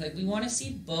underneath. Like, we want to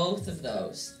see both of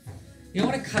those. You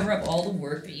don't want to cover up all the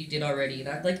work that you did already.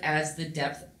 That, like, adds the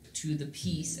depth to the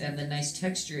piece, and the nice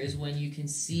texture is when you can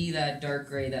see that dark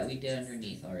gray that we did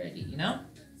underneath already, you know?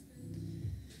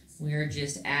 We're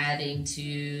just adding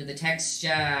to the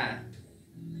texture.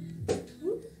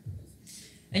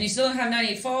 And you still don't have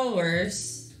 98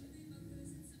 followers.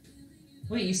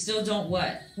 Wait, you still don't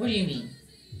what? What do you mean?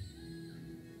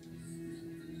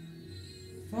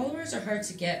 Followers are hard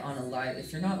to get on a live,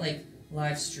 if you're not, like,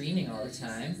 live streaming all the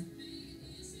time.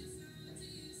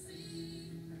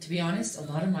 To be honest, a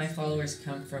lot of my followers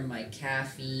come from my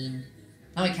caffeine,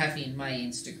 not my caffeine, my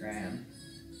Instagram.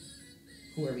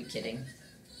 Who are we kidding?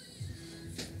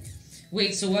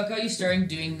 Wait, so what got you started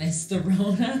doing this? The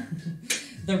Rona?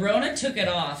 The Rona took it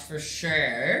off for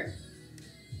sure.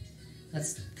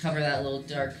 Let's cover that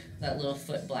little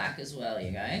foot black as well,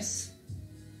 you guys.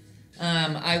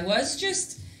 I was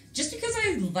just because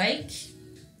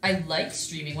I like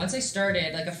streaming. Once I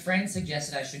started, like, a friend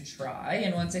suggested I should try,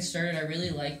 and once I started, I really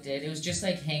liked it. It was just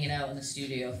like hanging out in the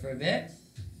studio for a bit.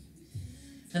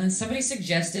 And then somebody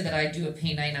suggested that I do a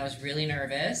paint night, and I was really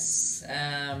nervous.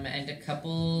 And a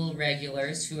couple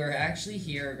regulars who are actually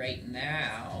here right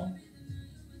now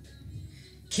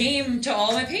came to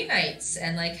all my paint nights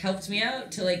and, like, helped me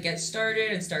out to, like, get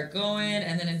started and start going.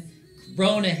 And then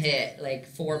Rona hit, like,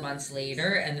 4 months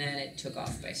later, and then it took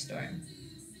off by storm.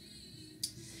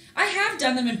 I have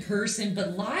done them in person,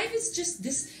 but live is just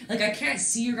this, like, I can't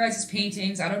see your guys'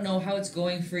 paintings. I don't know how it's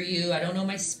going for you. I don't know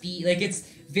my speed. Like, it's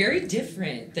very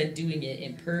different than doing it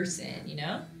in person, you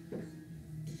know?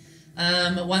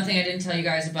 One thing I didn't tell you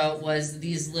guys about was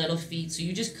these little feet. So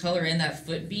you just color in that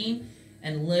foot beam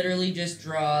and literally just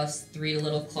draw 3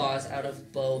 little claws out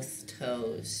of both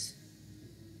toes.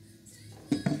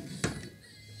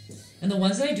 And the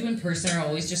ones that I do in person are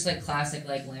always just, like, classic,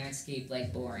 like, landscape,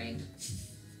 like, boring.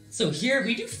 So here,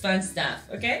 we do fun stuff,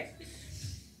 okay?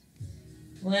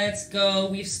 Let's go.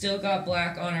 We've still got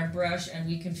black on our brush, and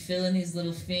we can fill in these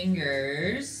little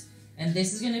fingers. And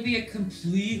this is going to be a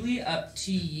completely up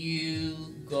to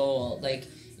you goal. Like,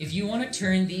 if you want to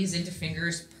turn these into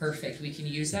fingers, perfect. We can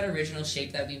use that original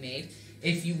shape that we made.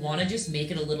 If you want to just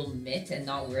make it a little mitt and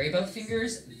not worry about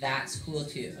fingers, that's cool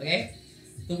too, okay?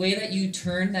 The way that you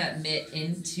turn that mitt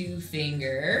into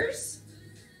fingers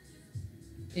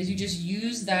is you just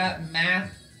use that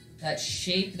map, that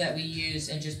shape that we used,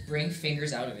 and just bring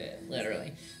fingers out of it,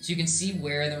 literally. So you can see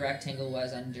where the rectangle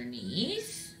was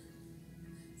underneath.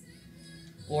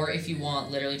 Or if you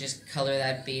want, literally just color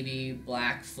that baby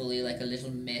black fully like a little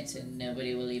mitt and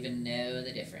nobody will even know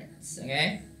the difference,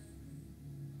 okay?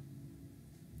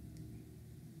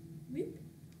 Weep.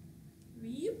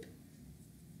 Weep.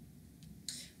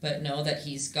 But know that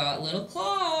he's got little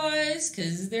claws,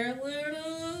 because they're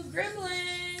little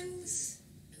gremlins.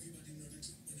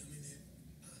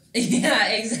 Yeah,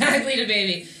 exactly, the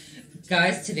baby.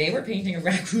 Guys, today we're painting a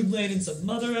raccoon laying in some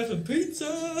mother effing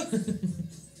pizza.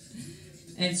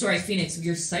 And sorry, Phoenix,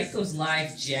 your site goes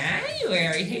live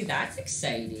January. Hey, that's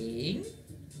exciting.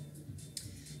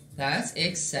 That's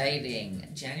exciting.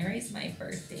 January is my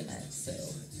birthday month, so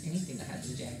anything that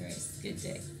happens in January is a good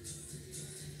day.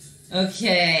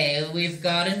 Okay, we've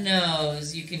got a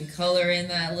nose. You can color in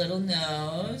that little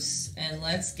nose. And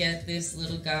let's get this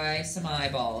little guy some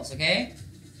eyeballs, okay?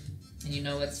 And you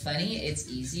know what's funny? It's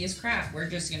easy as crap. We're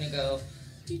just going to go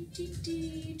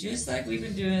just like we've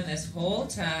been doing this whole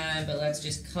time. But let's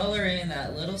just color in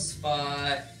that little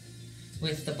spot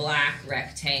with the black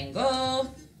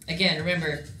rectangle. Again,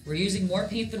 remember, we're using more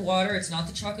paint than water. It's not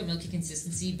the chocolate milky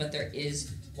consistency, but there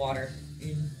is water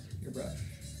in your brush.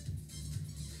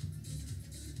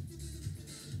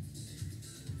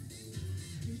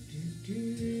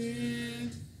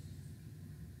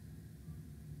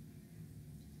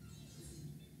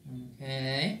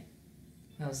 Okay,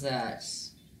 how's that?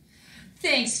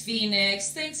 Thanks,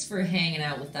 Phoenix. Thanks for hanging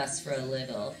out with us for a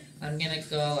little. I'm gonna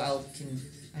go.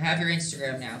 I have your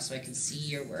Instagram now, so I can see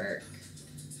your work.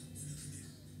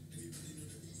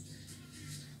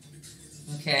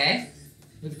 Okay,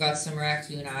 we've got some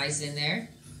raccoon eyes in there.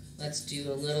 Let's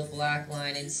do a little black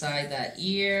line inside that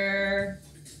ear.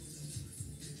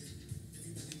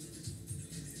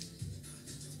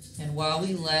 And while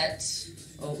we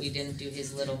oh, we didn't do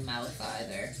his little mouth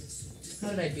either. How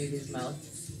did I do his mouth?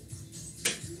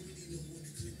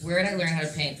 Where did I learn how to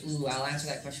paint? Ooh, I'll answer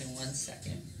that question in 1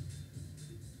 second.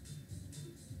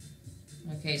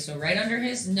 Okay, so right under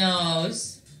his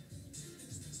nose,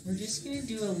 we're just going to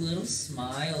do a little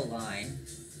smile line.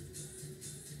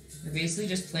 You're basically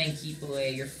just playing keep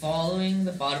away. You're following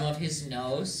the bottom of his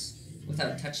nose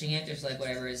without touching it, just like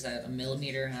whatever is that, a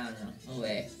millimeter, I don't know,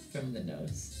 away from the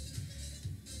nose.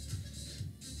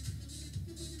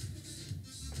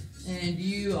 And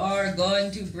you are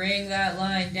going to bring that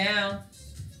line down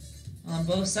on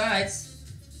both sides.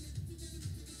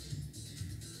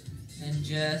 And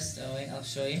just, oh wait, I'll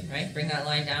show you, right? Bring that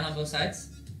line down on both sides.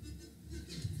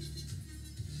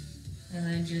 And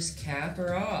then just cap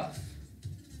her off.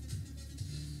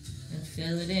 And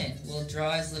fill it in. We'll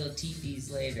draw his little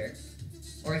teepees later.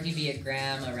 Or it can be a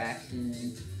grandma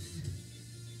raccoon.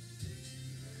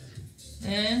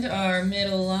 And our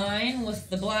middle line with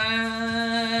the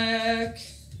black.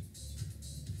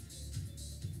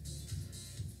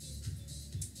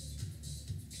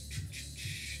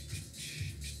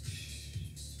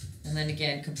 And then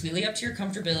again, completely up to your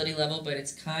comfortability level, but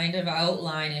it's kind of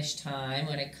outline-ish time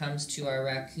when it comes to our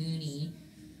raccoony.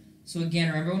 So again,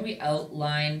 remember when we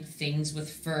outline things with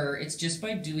fur, it's just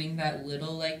by doing that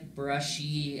little like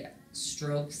brushy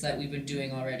strokes that we've been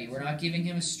doing already. We're not giving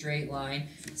him a straight line.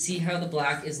 See how the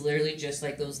black is literally just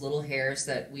like those little hairs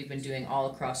that we've been doing all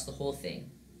across the whole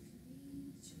thing.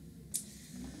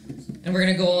 And we're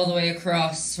going to go all the way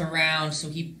across around so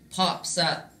he pops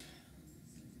up.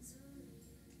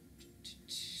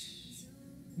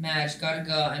 Madge, gotta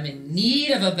go. I'm in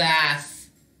need of a bath.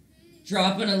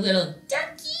 Dropping a little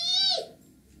ducky.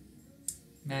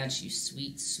 Madge, you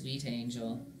sweet, sweet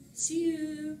angel. See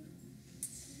you.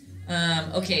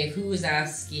 Okay, who was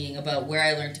asking about where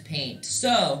I learned to paint?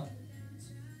 So,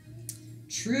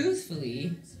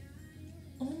 truthfully,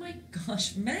 oh my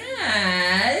gosh,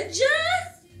 Madge!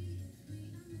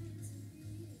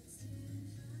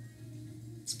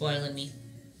 Spoiling me.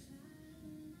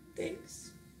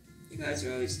 Thanks. You guys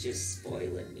are always just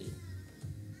spoiling me.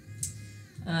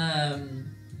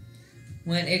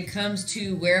 When it comes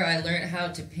to where I learned how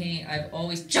to paint, I've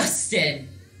always... Justin!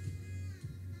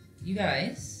 You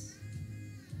guys...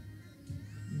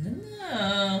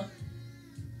 No.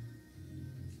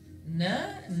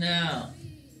 No.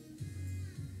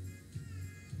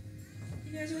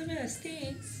 You guys are the best.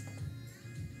 Thanks.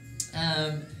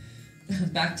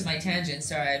 Back to my tangent.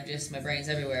 Sorry, my brain's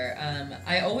everywhere.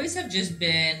 I always have just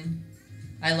been...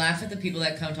 I laugh at the people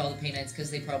that come to all the paint nights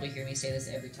because they probably hear me say this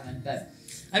every time, but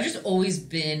I've just always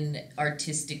been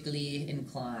artistically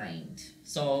inclined.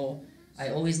 So I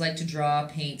always like to draw,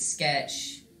 paint,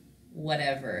 sketch,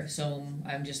 whatever. So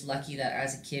I'm just lucky that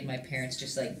as a kid, my parents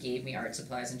just like gave me art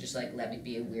supplies and just like let me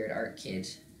be a weird art kid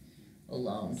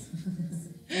alone.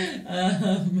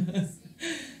 um,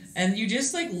 and you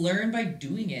just like learn by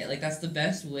doing it. Like that's the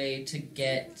best way to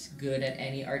get good at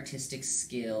any artistic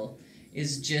skill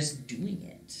is just doing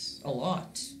it a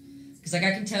lot. Because like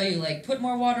I can tell you like put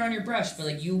more water on your brush, but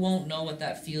like you won't know what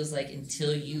that feels like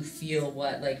until you feel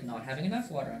what like not having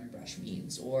enough water on your brush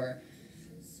means, or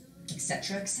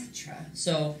etc., etc.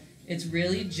 So it's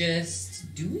really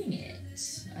just doing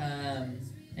it.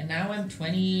 And now I'm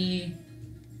 20.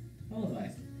 How old am I?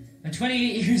 I'm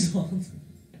 28 years old.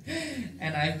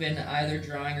 And I've been either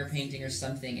drawing or painting or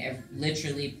something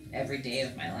literally every day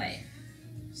of my life.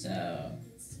 So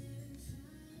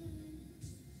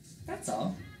that's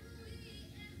all.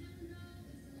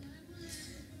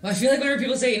 Well, I feel like whenever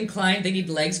people say inclined, they need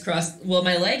legs crossed. Well,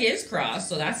 my leg is crossed,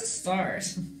 so that's a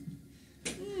start.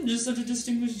 Just such a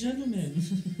distinguished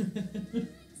gentleman.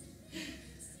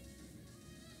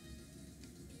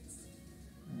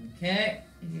 Okay,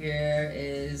 here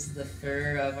is the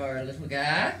fur of our little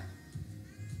guy.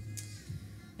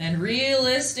 And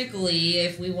realistically,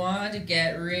 if we want to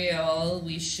get real,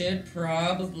 we should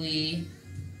probably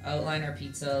outline our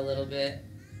pizza a little bit.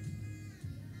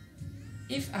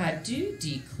 If I do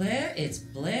declare, it's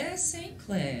Blair St.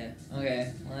 Clair.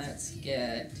 Okay, let's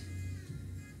get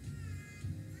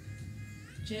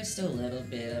just a little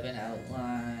bit of an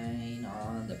outline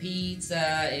on the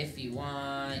pizza if you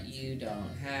want. You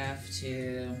don't have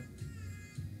to.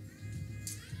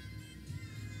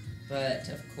 But,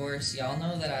 of course, y'all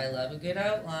know that I love a good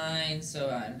outline, so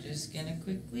I'm just gonna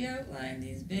quickly outline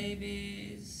these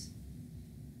babies.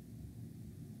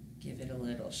 Give it a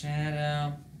little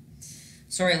shadow.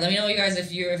 Sorry, let me know, you guys,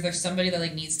 if there's somebody that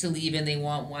like needs to leave and they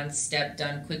want one step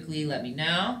done quickly, let me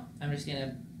know. I'm just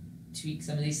gonna tweak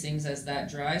some of these things as that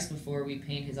dries before we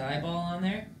paint his eyeball on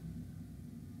there.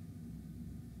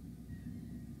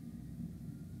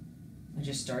 I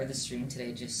just started the stream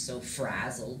today just so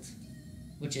frazzled,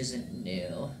 which isn't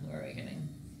new or anything.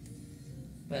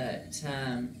 But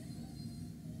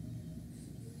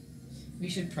we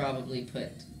should probably put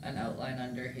an outline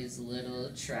under his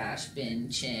little trash bin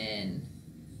chin.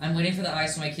 I'm waiting for the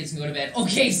eyes so my kids can go to bed.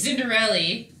 Okay,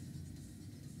 Cinderella.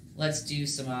 Let's do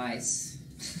some eyes.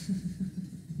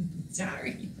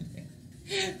 Sorry.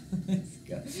 Let's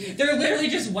go. They're literally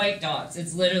just white dots.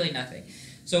 It's literally nothing.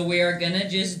 So we are gonna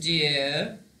just do...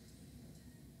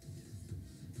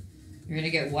 You're gonna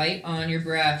get white on your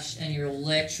brush and you're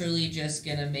literally just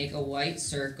gonna make a white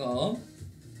circle.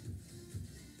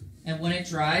 And when it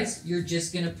dries, you're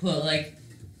just gonna put like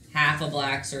half a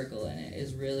black circle in it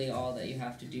is really all that you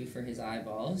have to do for his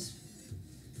eyeballs.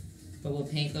 But we'll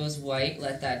paint those white,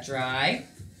 let that dry.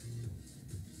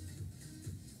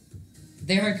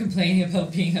 They aren't complaining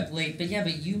about being up late, but yeah,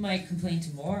 but you might complain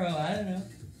tomorrow, I don't know.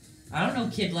 I don't know,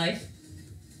 kid life.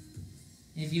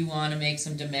 If you want to make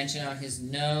some dimension on his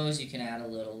nose, you can add a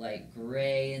little light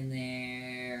gray in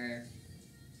there.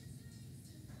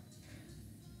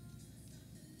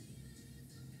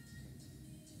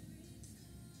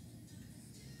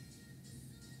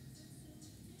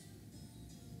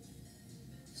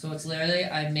 So it's literally,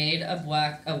 I made a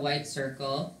white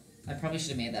circle. I probably should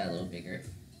have made that a little bigger.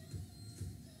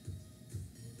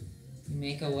 You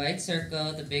make a white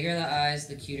circle, the bigger the eyes,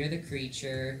 the cuter the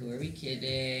creature. Who are we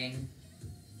kidding?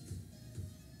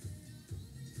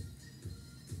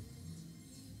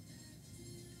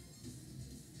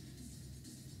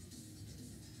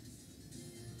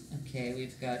 Okay,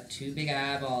 we've got two big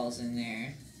eyeballs in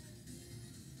there.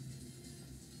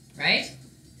 Right?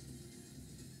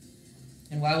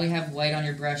 And while we have white on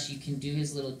your brush, you can do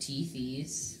his little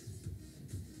teethies.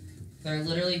 So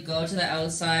literally go to the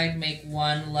outside, make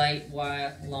one light,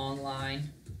 long line.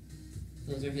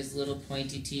 Those are his little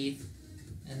pointy teeth.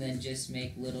 And then just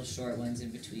make little short ones in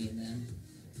between them.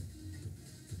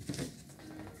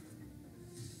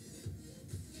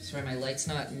 Sorry, my light's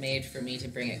not made for me to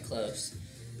bring it close.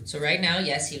 So right now,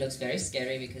 yes, he looks very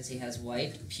scary because he has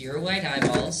white, pure white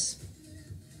eyeballs.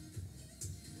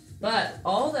 But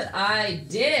all that I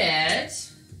did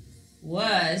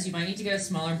was, you might need to get a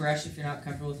smaller brush if you're not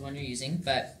comfortable with the one you're using,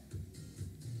 but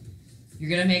you're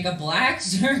going to make a black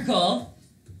circle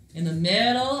in the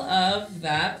middle of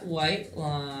that white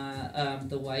line,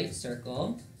 the white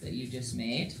circle that you just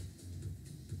made.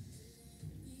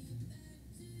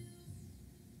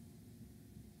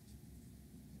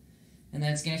 And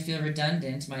then it's going to feel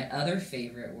redundant, my other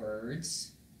favorite words.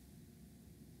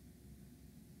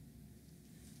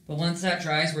 But once that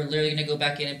dries, we're literally going to go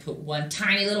back in and put one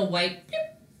tiny little white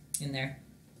in there.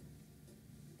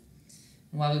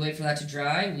 While we wait for that to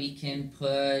dry, we can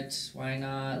put, why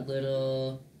not,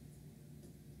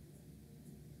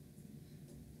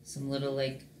 some little,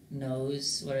 like,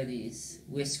 nose, what are these?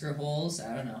 Whisker holes?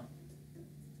 I don't know.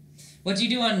 What do you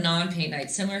do on non-paint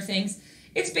nights? Similar things.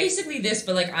 It's basically this,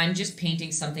 but, like, I'm just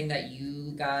painting something that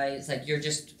you guys, like,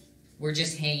 we're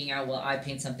just hanging out while I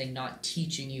paint something, not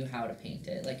teaching you how to paint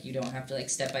it. Like, you don't have to, like,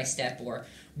 step by step or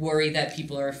worry that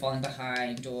people are falling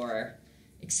behind or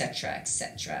etc.,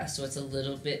 etc. So it's a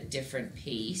little bit different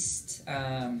paced.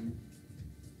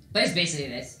 But it's basically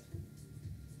this.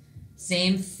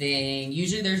 Same thing.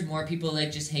 Usually there's more people,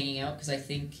 like, just hanging out, because I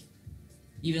think,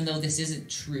 even though this isn't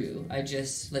true,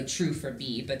 like, true for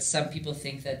me, but some people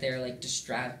think that they're, like,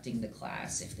 distracting the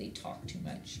class if they talk too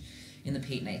much in the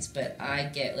paint nights. But I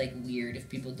get, like, weird if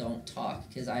people don't talk,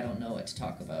 because I don't know what to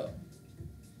talk about.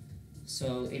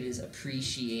 So it is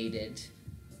appreciated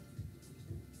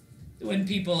when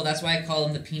people, that's why I call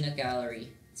them the peanut gallery.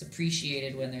 It's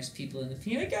appreciated when there's people in the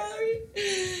peanut gallery,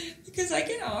 because I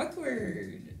get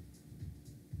awkward.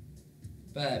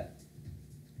 But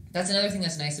that's another thing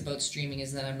that's nice about streaming,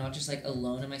 is that I'm not just, like,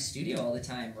 alone in my studio all the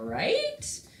time,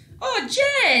 right? Oh,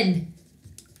 Jen!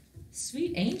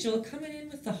 Sweet angel coming in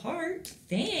with the heart.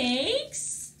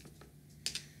 Thanks!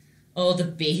 Oh, the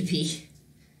baby.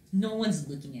 No one's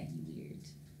looking at you weird.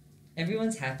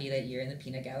 Everyone's happy that you're in the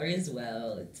peanut gallery as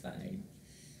well. It's fine.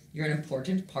 You're an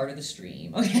important part of the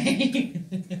stream, okay?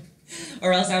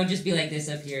 Or else I would just be like this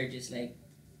up here, just like,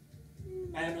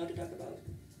 I don't know what to talk about.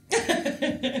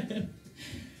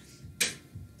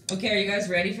 Okay, are you guys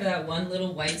ready for that one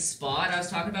little white spot I was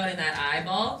talking about in that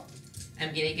eyeball? I'm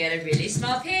gonna get a really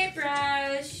small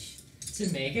paintbrush to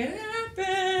make it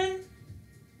happen.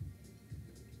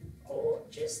 Oh,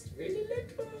 just really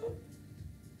little.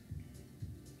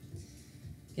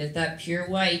 Get that pure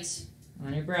white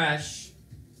on your brush.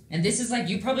 And this is like,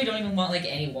 you probably don't even want like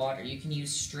any water. You can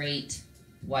use straight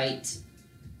white,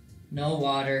 no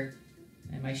water.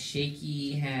 And my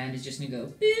shaky hand is just gonna go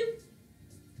boop.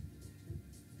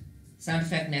 Sound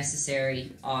effect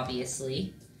necessary,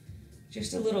 obviously.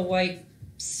 Just a little white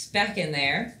speck in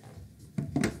there.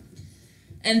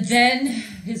 And then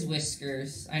his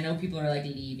whiskers. I know people are like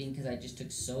leaving because I just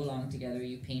took so long together,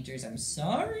 you painters. I'm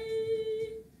sorry.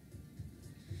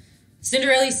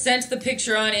 Cinderella sent the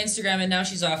picture on Instagram and now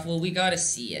she's off. Well, we gotta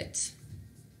see it.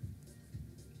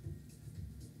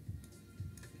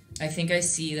 I think I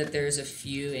see that there's a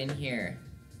few in here.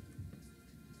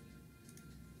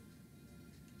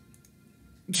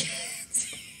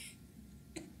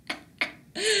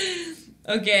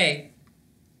 Okay.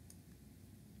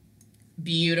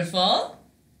 Beautiful.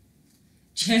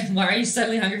 Why are you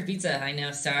suddenly hungry for pizza? I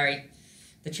know, sorry.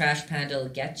 The trash panda will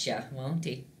get ya, won't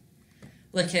he?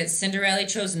 Look, at Cinderella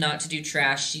chose not to do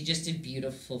trash. She just did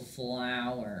beautiful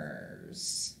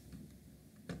flowers.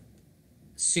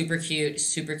 Super cute,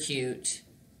 super cute.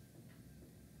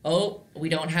 Oh, we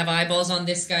don't have eyeballs on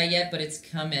this guy yet, but it's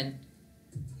coming.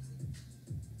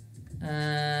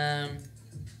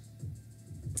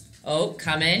 Oh,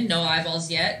 coming. No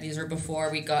eyeballs yet. These were before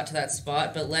we got to that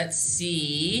spot, but let's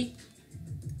see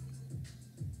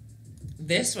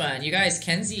this one. You guys,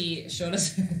 Kenzie showed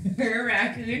us her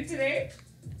raccoon today.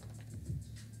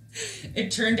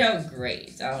 It turned out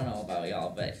great. I don't know about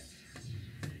y'all, but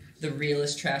the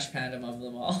realest trash panda of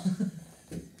them all.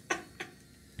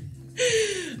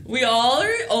 We all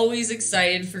are always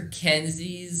excited for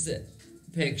Kenzie's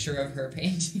picture of her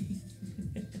painting.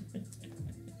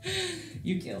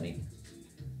 You kill me.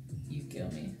 You kill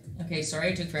me. Okay, sorry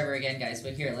I took forever again, guys,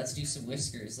 but here, let's do some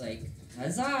whiskers. Like,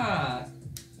 huzzah!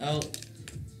 Oh,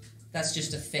 that's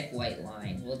just a thick white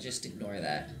line. We'll just ignore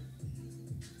that.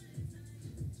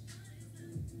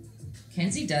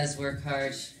 Kenzie does work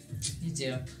hard. You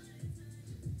do.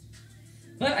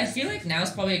 But I feel like now's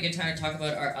probably a good time to talk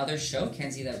about our other show,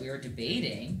 Kenzie, that we were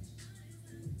debating.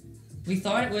 We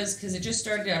thought it was, because it just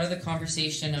started out of the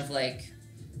conversation of, like,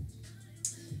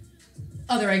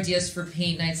 other ideas for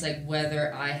paint nights, like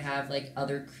whether I have, like,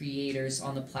 other creators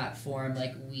on the platform,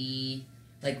 like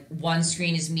one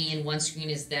screen is me and one screen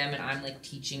is them, and I'm, like,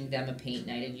 teaching them a paint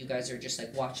night, and you guys are just,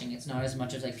 like, watching. It's not as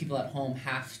much as, like, people at home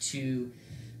have to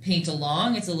paint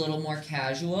along. It's a little more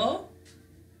casual.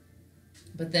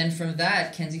 But then from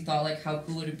that, Kenzie thought, like, how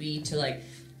cool would it be to, like,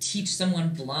 teach someone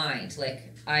blind?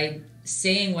 Like,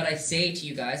 saying what I say to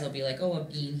you guys, I'll be like, oh, a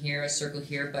bean here, a circle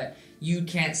here, but you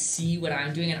can't see what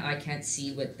I'm doing and I can't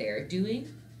see what they're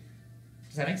doing.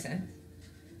 Does that make sense?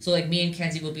 So, like, me and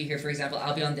Kenzie will be here, for example.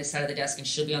 I'll be on this side of the desk and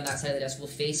she'll be on that side of the desk. We'll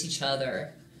face each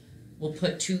other. We'll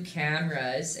put two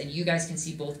cameras and you guys can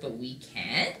see both, but we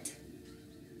can't?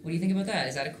 What do you think about that?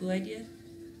 Is that a cool idea?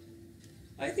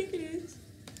 I think it is.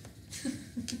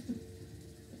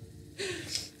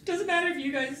 Doesn't matter if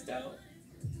you guys don't.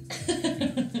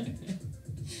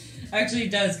 Actually,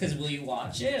 it does, because will you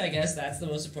watch it? I guess that's the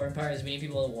most important part, is we need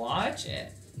people to watch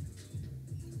it.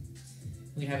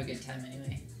 We'd have a good time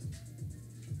anyway.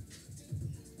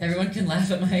 Everyone can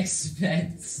laugh at my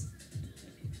expense.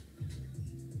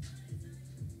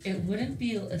 It wouldn't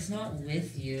be, it's not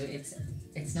with you,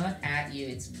 it's not at you,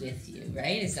 it's with you,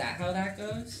 right? Is that how that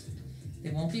goes?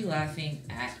 They won't be laughing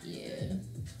at you.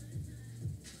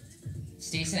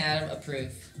 Stacey and Adam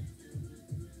approve.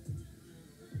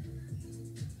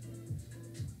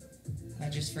 I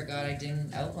just forgot I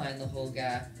didn't outline the whole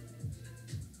gap.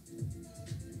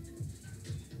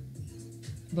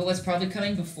 But what's probably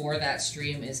coming before that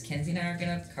stream is Kenzie and I are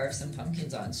gonna carve some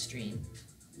pumpkins on stream.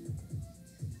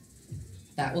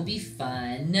 That will be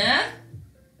fun.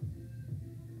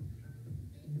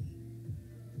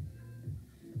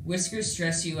 Whiskers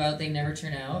stress you out, they never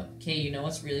turn out. Okay, you know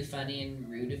what's really funny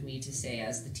and rude of me to say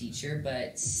as the teacher,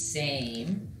 but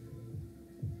same.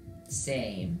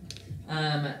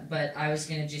 But I was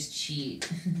gonna just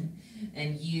cheat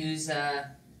and use,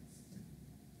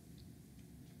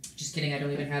 just kidding, I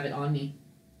don't even have it on me.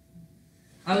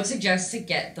 I would suggest to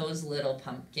get those little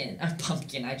pumpkin,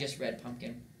 I just read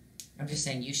pumpkin. I'm just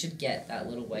saying you should get that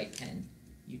little white pen.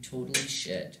 You totally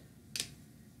should.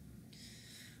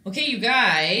 Okay, you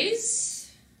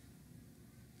guys.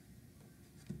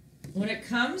 When it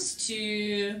comes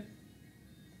to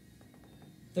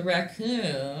the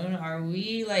raccoon, are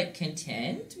we like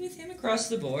content with him across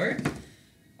the board?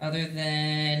 Other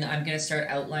than I'm gonna start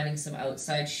outlining some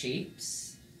outside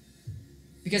shapes.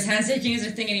 Because handshaking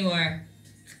isn't a thing anymore.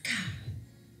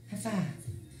 High five.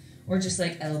 Or just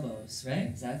like elbows, right?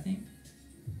 Is that a thing?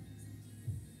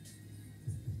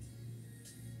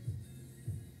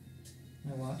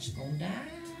 My watch gonna die.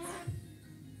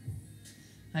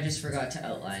 I just forgot to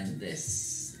outline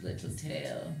this little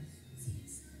tail.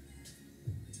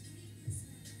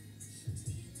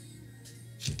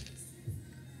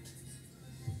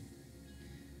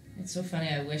 It's so funny.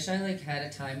 I wish I like had a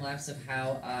time lapse of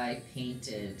how I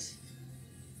painted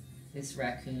this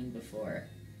raccoon before.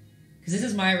 Because this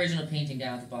is my original painting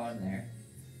down at the bottom there.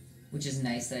 Which is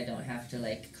nice that I don't have to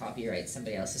like copyright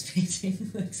somebody else's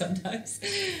painting like sometimes.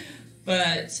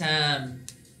 But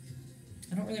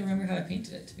I don't really remember how I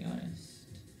painted it, to be honest.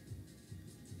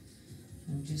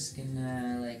 I'm just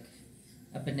gonna like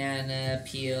a banana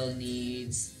peel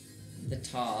needs the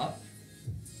top.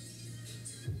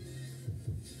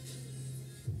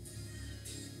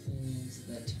 Needs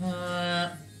the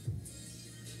top.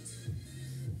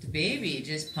 The baby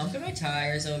just pumping my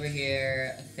tires over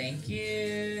here. Thank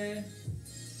you.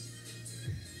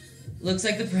 Looks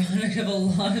like the product of a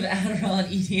lot of Adderall and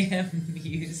EDM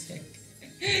music.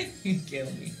 You kill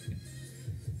me.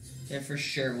 There for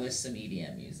sure was some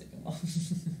EDM music involved.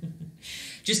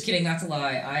 Just kidding, that's a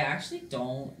lie. I actually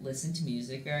don't listen to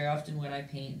music very often when I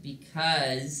paint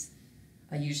because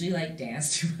I usually like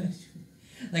dance to it.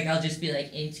 Like I'll just be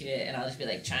like into it and I'll just be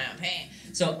like trying to paint.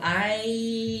 So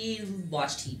I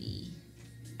watch TV.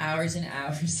 Hours and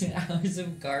hours and hours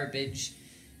of garbage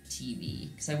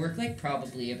TV. Because I work like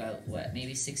probably about, what,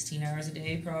 maybe 16 hours a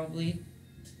day probably.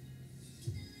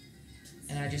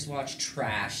 And I just watch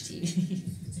trash TV.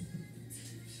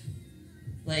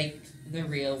 Like The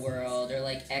Real World, or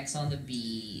like X on the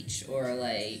Beach, or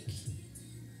like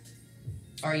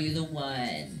Are You the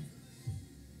One?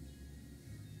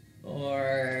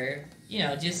 Or, you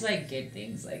know, just like good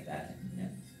things like that. Yeah.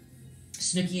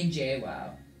 Snooki and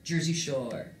JWoww. Jersey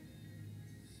Shore.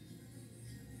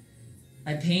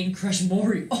 I paint and crush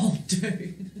Maury all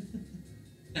day.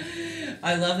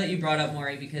 I love that you brought up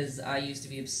Maury because I used to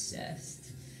be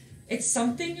obsessed. It's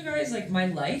something, you guys, like my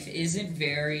life isn't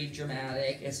very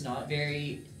dramatic. It's not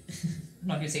very, I'm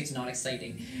not going to say it's not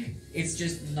exciting. It's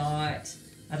just not,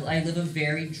 I live a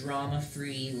very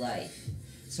drama-free life.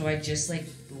 So I just like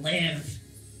live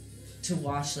to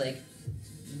watch like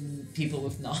people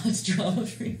with not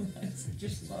drama-free lives. I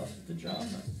just love the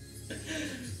drama.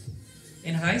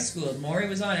 In high school, Maury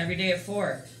was on every day at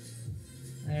 4.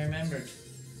 I remembered.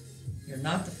 You're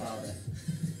not the father.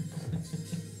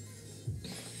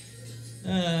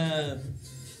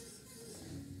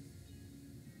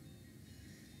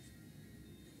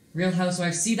 Real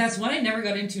Housewives. See, that's one I never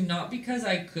got into, not because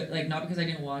I could, like, not because I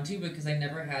didn't want to, but because I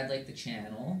never had, like, the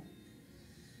channel.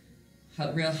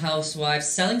 Real Housewives.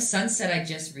 Selling Sunset I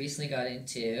just recently got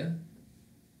into.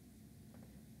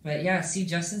 But yeah, see,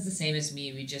 Justin's the same as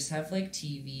me. We just have, like,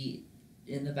 TV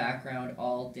in the background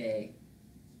all day.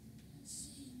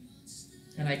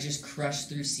 And I just crush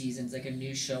through seasons. Like a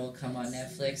new show will come on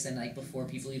Netflix, and like before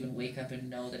people even wake up and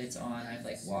know that it's on, I've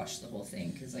like watched the whole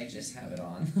thing because I just have it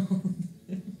on.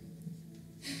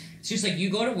 It's just like you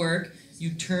go to work,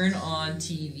 you turn on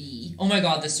TV. Oh my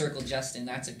God, The Circle, Justin,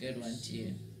 that's a good one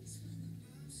too.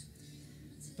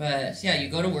 But yeah, you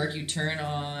go to work, you turn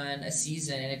on a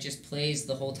season, and it just plays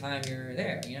the whole time you're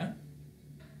there. You know.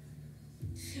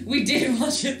 We did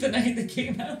watch it the night that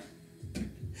came out.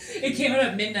 It came out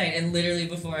at midnight, and literally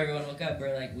before everyone woke up,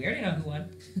 we're like, we already know who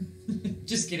won.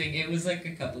 Just kidding. It was like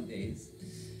a couple days.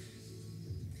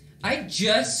 I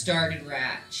just started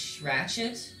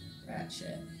Ratchet.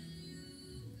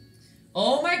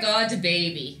 Oh my God, the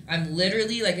baby. I'm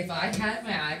literally, like, if I had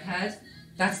my iPad,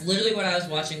 that's literally what I was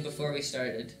watching before we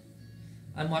started.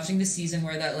 I'm watching the season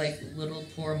where that, like, little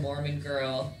poor Mormon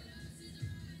girl...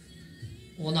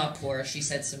 Well, not poor. She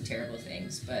said some terrible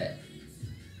things, but...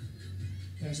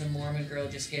 There's a Mormon girl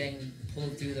just getting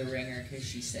pulled through the ringer because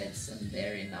she said some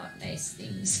very not nice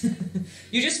things.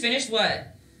 You just finished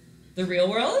what? The Real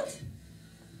World?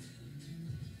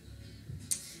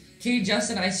 Okay,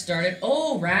 Justin, I started...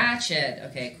 Oh, Ratchet!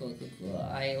 Okay, cool.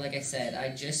 Like I said,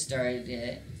 I just started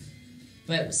it.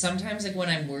 But sometimes, like, when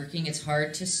I'm working, it's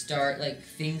hard to start, like,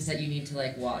 things that you need to,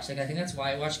 like, watch. Like, I think that's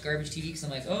why I watch garbage TV, because I'm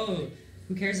like, oh,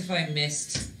 who cares if I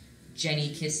missed Jenny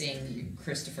kissing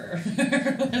Christopher or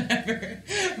whatever.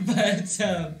 But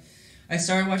I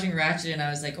started watching Ratchet, and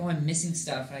I was like, oh, I'm missing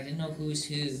stuff, and I didn't know who's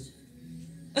who.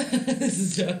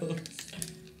 So...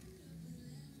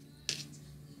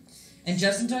 And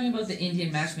Justin talking about the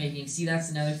Indian matchmaking, see,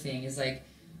 that's another thing, is like,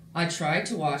 I tried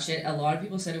to watch it, a lot of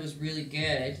people said it was really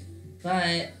good,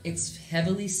 but it's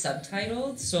heavily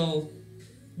subtitled, so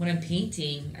when I'm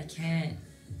painting, I can't,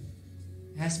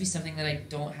 it has to be something that I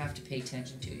don't have to pay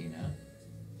attention to, you know?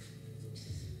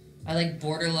 I like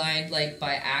borderline, like,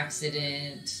 by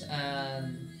accident,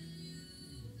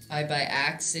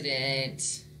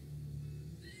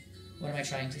 what am I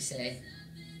trying to say?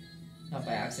 Not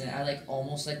by accident. I like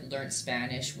almost like learned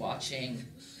Spanish watching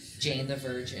Jane the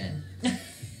Virgin.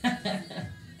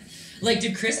 Like,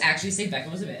 did Chris actually say Beckham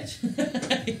was a bitch?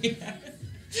 Yeah.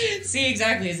 See,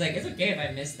 exactly. It's like, it's okay if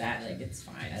I missed that. Like, it's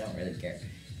fine. I don't really care.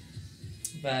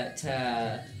 But,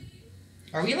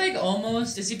 are we like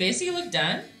almost, does he basically look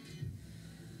done?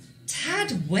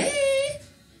 Tad way!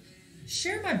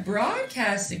 Share my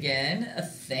broadcast again.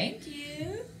 Thank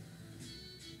you.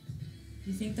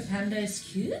 You think the panda is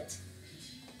cute?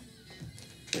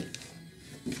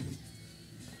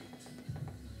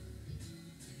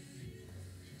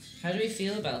 How do we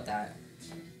feel about that?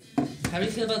 How do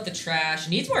we feel about the trash?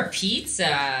 Needs more pizza.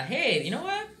 Hey, you know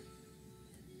what?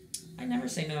 I never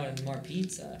say no to more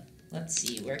pizza. Let's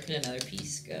see, where could another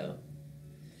piece go?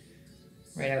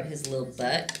 Right out his little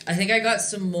butt. I think I got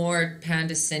some more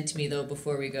panda sent to me though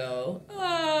before we go.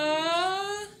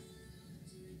 Aww.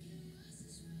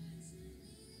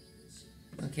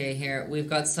 Okay, here, we've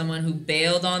got someone who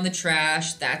bailed on the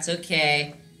trash. That's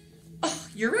okay. Oh,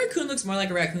 your raccoon looks more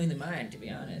like a raccoon than mine, to be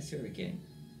honest. Who are we kidding?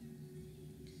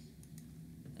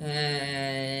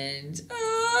 And...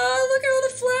 oh, look at all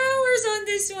the flowers on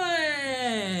this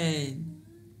one!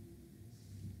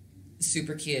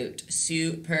 Super cute.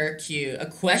 Super cute. A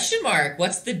question mark.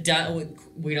 What's the done?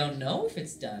 We don't know if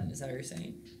it's done. Is that what you're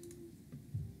saying?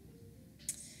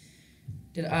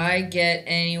 Did I get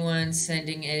anyone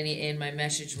sending any in my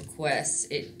message requests?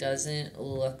 It doesn't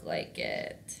look like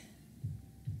it.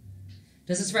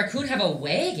 Does this raccoon have a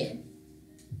wagon?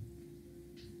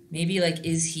 Maybe, like,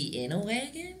 is he in a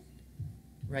wagon?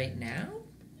 Right now?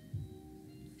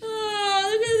 Oh,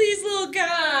 look at these little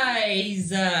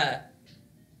guys!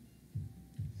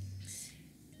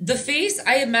 The face,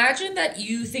 I imagine that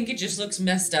you think it just looks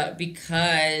messed up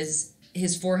because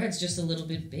his forehead's just a little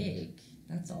bit big.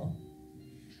 That's all.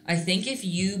 I think if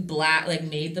you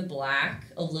made the black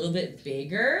a little bit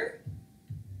bigger,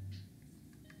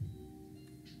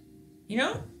 you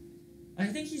know? I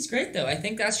think he's great, though. I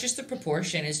think that's just the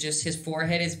proportion, is just his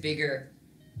forehead is bigger.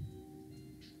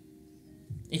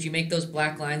 If you make those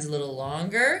black lines a little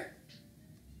longer.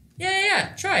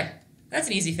 Yeah, try. That's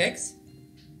an easy fix.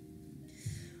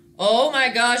 Oh my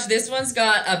gosh, this one's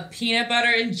got a peanut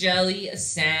butter and jelly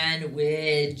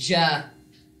sandwich.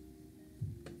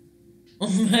 Oh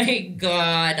my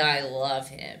god, I love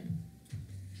him.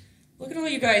 Look at all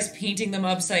you guys painting them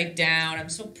upside down. I'm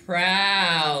so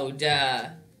proud.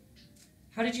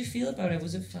 How did you feel about it?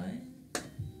 Was it fun?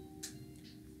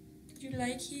 Did you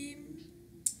like him?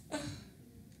 Oh,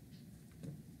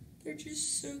 they're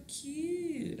just so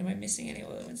cute. Am I missing any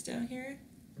other ones down here?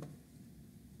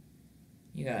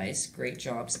 You guys, great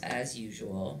jobs as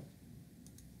usual.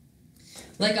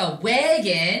 Like a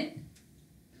wagon?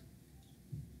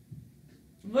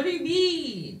 What do you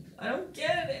mean? I don't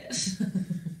get it.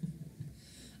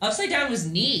 Upside down was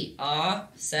neat.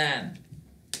 Awesome.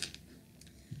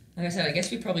 Like I said, I guess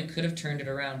we probably could have turned it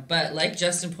around. But like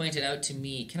Justin pointed out to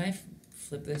me, can I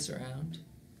flip this around?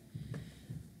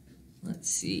 Let's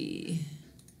see.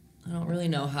 I don't really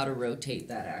know how to rotate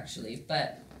that actually.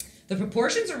 But the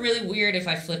proportions are really weird if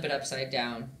I flip it upside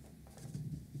down.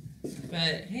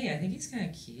 But hey, I think he's kind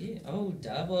of cute. Oh,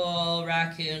 double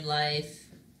raccoon life.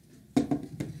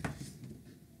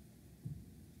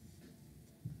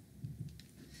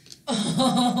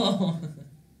 Oh,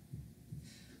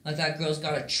 like that girl's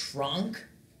got a trunk.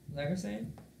 Is that what you're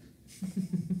saying?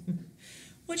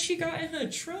 What she got in her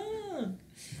trunk?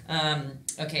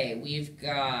 Okay, we've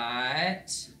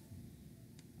got...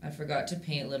 I forgot to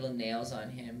paint little nails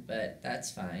on him, but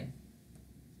that's fine.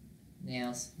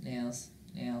 Nails, nails,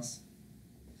 nails.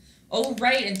 Oh,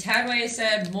 right, and Tadway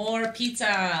said more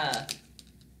pizza.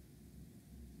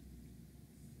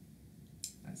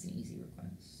 That's an easy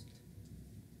request.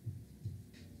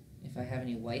 If I have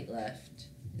any white left,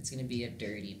 it's going to be a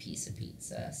dirty piece of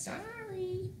pizza.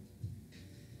 Sorry.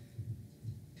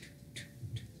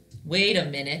 Wait a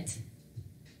minute.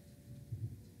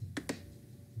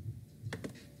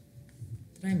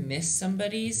 Did I miss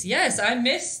somebody's? Yes, I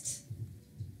missed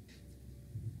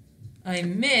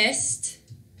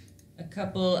a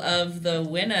couple of the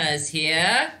winners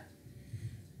here.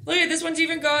 Look at this one's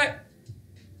even got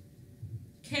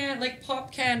like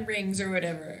pop can rings or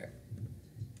whatever.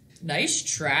 Nice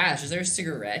trash. Is there a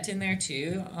cigarette in there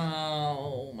too?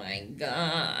 Oh my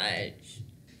gosh.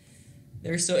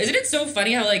 They're so... Isn't it so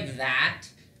funny how like that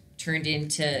turned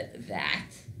into that?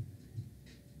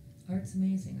 Art's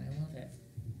amazing. I love it.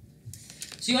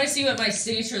 So you want to see what my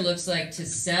signature looks like to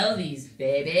sell these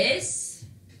babies?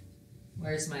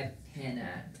 Where's my pen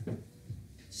at?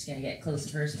 Just gonna get close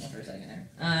and personal for a second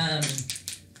there.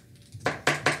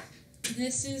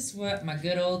 This is what my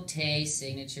good old Tay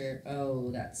signature...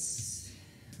 Oh, that's...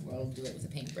 Well, I'll do it with a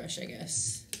paintbrush, I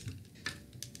guess.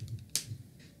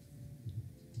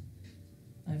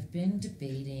 I've been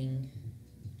debating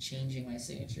changing my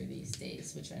signature these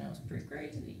days, which I know is pretty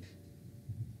crazy.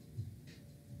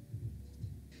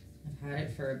 I've had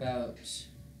it for about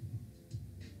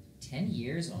 10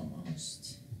 years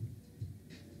almost.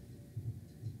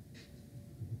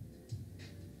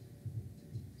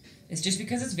 It's just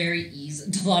because it's very easy,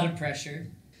 a lot of pressure.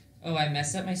 Oh, I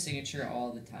mess up my signature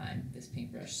all the time. This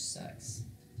paintbrush sucks.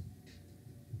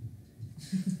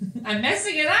 I'm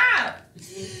messing it up!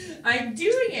 I'm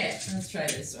doing it! Let's try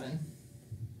this one.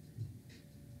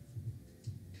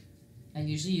 I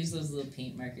usually use those little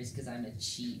paint markers because I'm a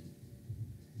cheat.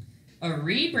 A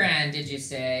rebrand, did you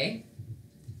say?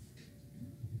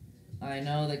 I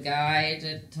know the guy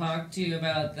to talk to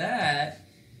about that.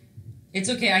 It's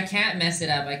okay, I can't mess it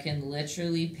up. I can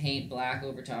literally paint black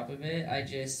over top of it.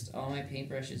 All my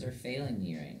paintbrushes are failing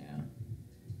me right now.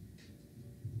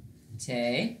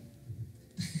 Tay?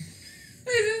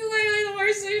 This is literally the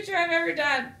worst signature I've ever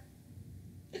done.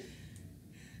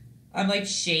 I'm like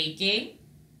shaking.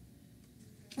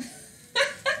 I'm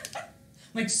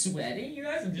like sweating, you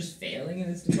guys. I'm just failing in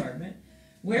this department.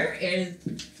 Where is...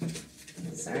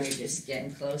 Sorry, just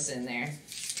getting close in there.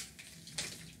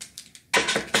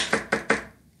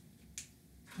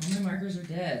 All my markers are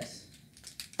dead.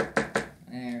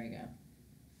 There we go.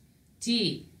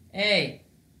 T, A,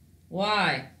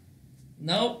 Y.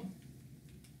 Nope.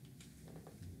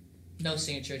 No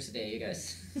signature today, you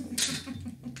guys.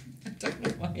 I don't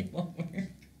know why it won't work.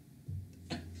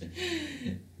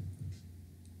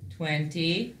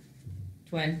 20,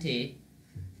 20.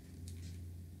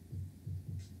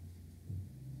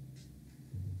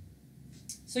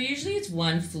 So usually it's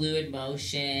one fluid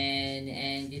motion,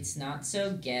 and it's not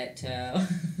so ghetto.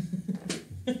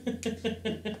 But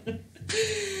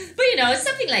you know, it's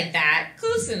something like that.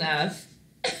 Close enough.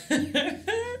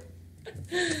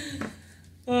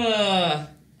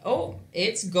 Oh,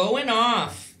 it's going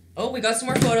off. Oh, we got some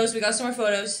more photos.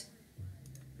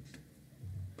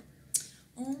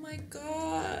 Oh my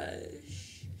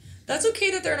gosh. That's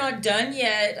okay that they're not done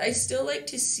yet. I still like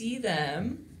to see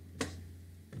them.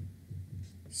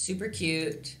 Super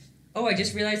cute. Oh, I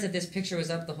just realized that this picture was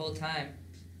up the whole time.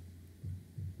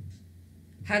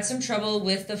 Had some trouble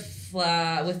with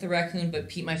the raccoon, but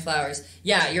peeped my flowers.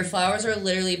 Yeah, your flowers are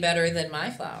literally better than my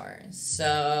flowers.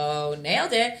 So,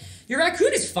 nailed it. Your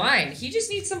raccoon is fine. He just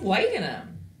needs some white in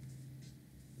him.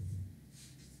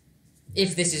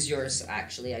 If this is yours,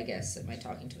 actually, I guess. Am I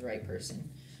talking to the right person?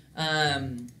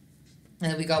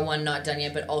 And then we got one not done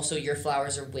yet, but also your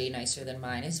flowers are way nicer than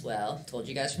mine as well. Told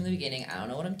you guys from the beginning, I don't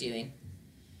know what I'm doing.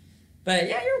 But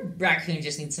yeah, your raccoon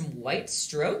just needs some white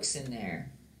strokes in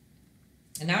there.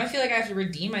 And now I feel like I have to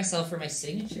redeem myself for my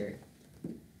signature.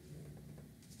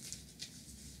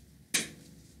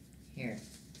 Here.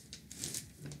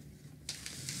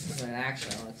 This is what it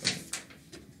actually looks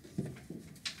like.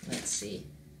 Let's see.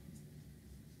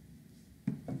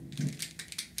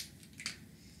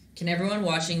 Can everyone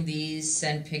watching these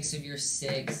send pics of your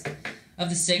sigs? Of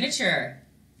the signature?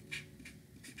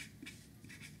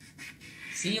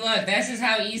 See, look, this is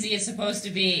how easy it's supposed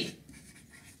to be.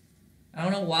 I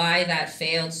don't know why that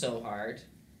failed so hard.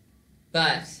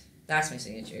 But, that's my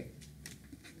signature.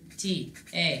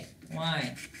 T-A-Y-O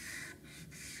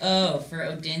for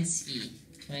Odinsky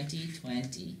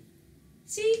 2020.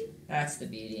 See? That's the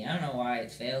beauty. I don't know why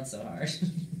it failed so hard.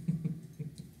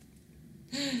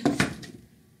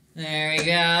 There we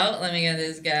go. Let me get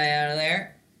this guy out of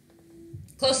there.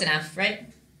 Close enough, right?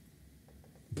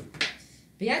 But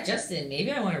yeah, Justin,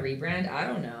 maybe I want to rebrand. I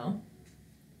don't know.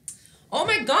 Oh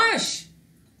my gosh!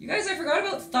 You guys, I forgot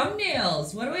about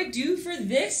thumbnails. What do I do for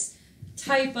this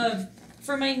type of...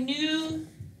 for my new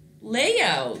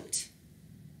layout?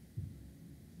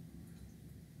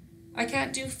 I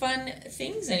can't do fun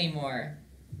things anymore.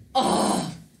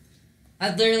 Oh!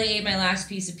 I literally ate my last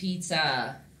piece of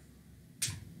pizza.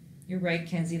 You're right,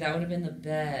 Kenzie. That would have been the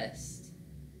best.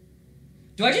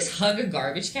 Do I just hug a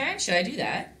garbage can? Should I do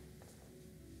that?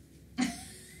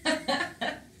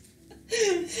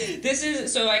 This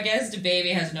is... So I guess the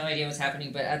baby has no idea what's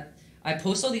happening, but I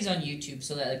post all these on YouTube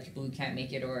so that like, people who can't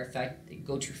make it, or if I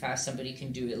go too fast, somebody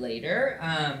can do it later.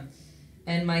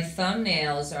 And my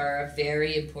thumbnails are a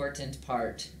very important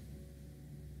part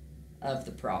of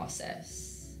the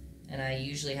process. And I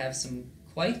usually have some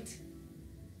quite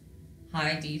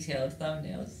high detailed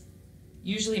thumbnails.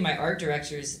 Usually my art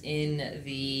directors in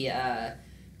the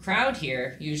crowd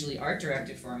here usually art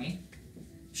directed for me.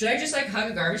 Should I just like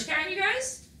hug a garbage can, you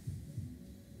guys?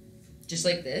 Just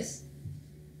like this?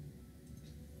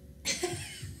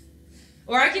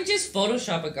 Or I can just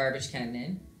Photoshop a garbage can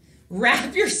in.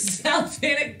 Wrap yourself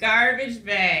in a garbage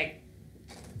bag.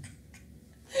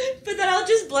 But then I'll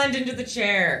just blend into the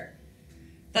chair.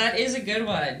 That is a good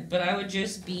one. But I would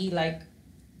just be like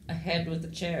ahead with the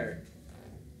chair.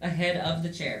 Ahead of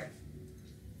the chair.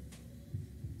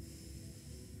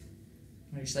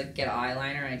 I just like get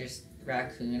eyeliner and I just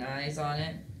raccoon eyes on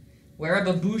it. Wear a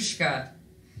babushka.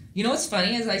 You know what's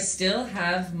funny is I still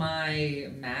have my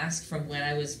mask from when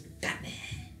I was Batman.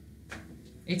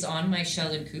 It's on my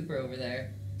Sheldon Cooper over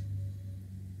there.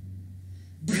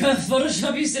 Bruh,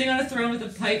 Photoshop you sitting on a throne with a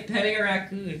pipe petting a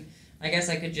raccoon. I guess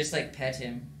I could just like pet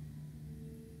him.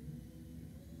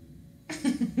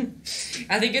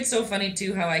 I think it's so funny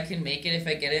too how I can make it if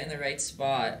I get it in the right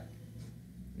spot.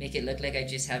 Make it look like I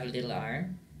just have a little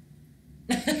arm.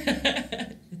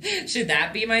 Should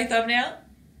that be my thumbnail?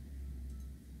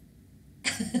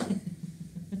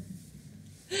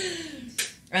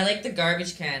 I like the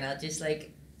garbage can. I'll just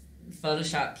like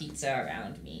Photoshop pizza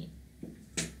around me.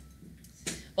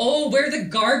 Oh, wear the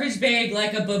garbage bag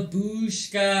like a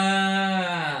babushka.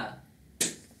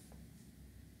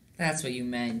 That's what you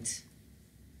meant.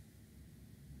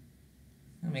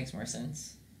 That makes more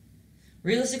sense.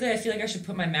 Realistically, I feel like I should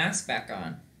put my mask back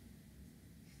on.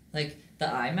 Like,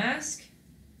 the eye mask?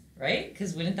 Right?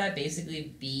 Because wouldn't that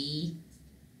basically be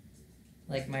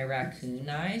like my raccoon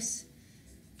eyes?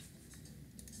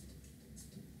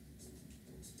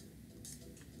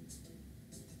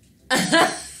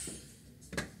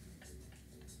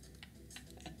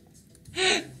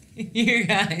 You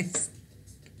guys.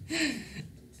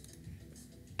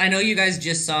 I know you guys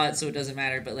just saw it, so it doesn't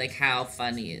matter, but like, how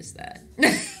funny is that?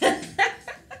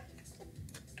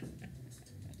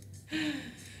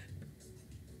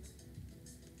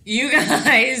 You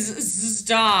guys,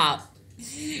 stop.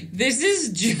 This is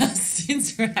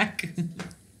Justin's raccoon.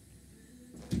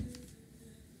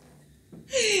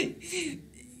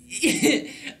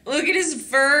 Look at his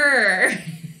fur.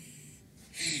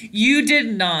 You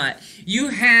did not. You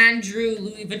hand drew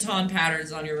Louis Vuitton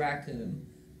patterns on your raccoon.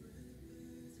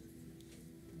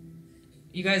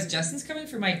 You guys, Justin's coming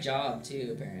for my job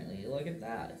too, apparently. Look at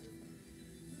that.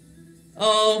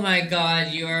 Oh my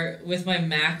god, you're with my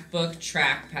MacBook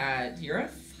trackpad. You're a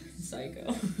fucking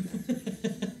psycho.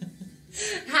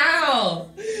 How?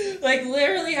 Like,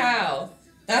 literally how?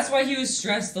 That's why he was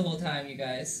stressed the whole time, you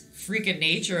guys. Freaking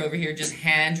nature over here just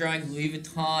hand drawing Louis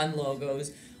Vuitton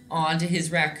logos onto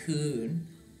his raccoon.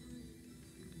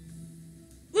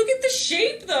 Look at the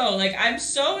shape though. Like, I'm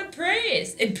so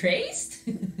impressed. Impressed?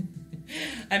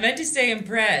 I meant to say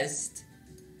impressed.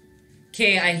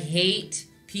 Okay, I hate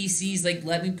PCs. Like,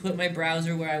 let me put my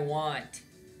browser where I want.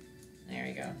 There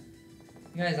we go.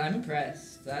 Guys, I'm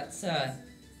impressed. That's, I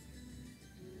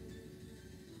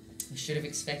should have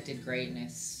expected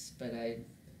greatness, but I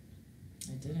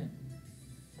didn't.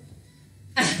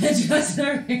 Just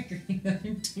I'm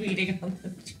tweeting on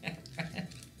the chat.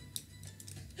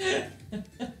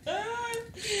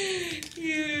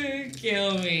 You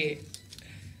kill me.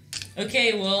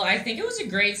 Okay, well, I think it was a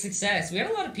great success. We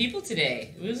had a lot of people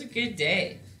today. It was a good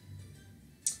day.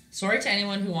 Sorry to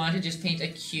anyone who wanted to just paint a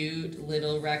cute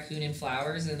little raccoon in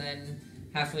flowers, and then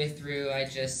halfway through I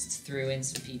just threw in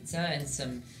some pizza and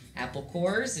some apple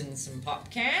cores and some pop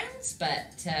cans,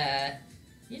 but,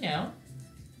 you know,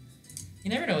 you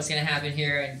never know what's going to happen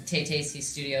here in Taytayski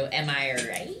studio, am I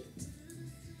right?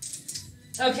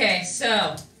 Okay,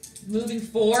 so, moving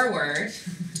forward,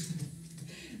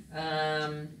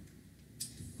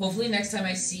 hopefully next time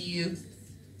I see you,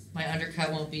 my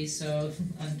undercut won't be so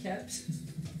unkept.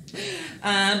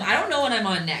 I don't know when I'm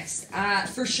on next.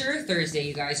 For sure Thursday,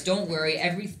 you guys. Don't worry.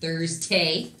 Every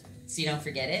Thursday, so you don't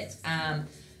forget it.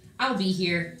 I'll be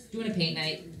here doing a paint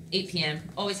night, 8 p.m.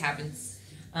 Always happens.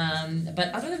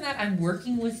 But other than that, I'm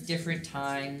working with different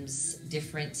times,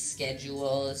 different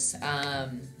schedules.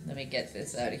 Let me get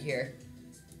this out of here.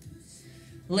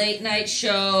 Late night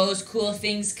shows, cool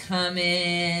things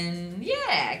coming.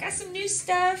 Yeah, I got some new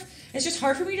stuff. It's just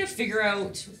hard for me to figure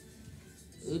out,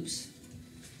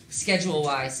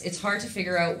 schedule-wise. It's hard to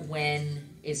figure out when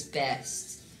is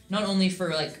best. Not only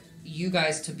for, like, you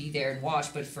guys to be there and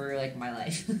watch, but for, like, my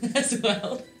life as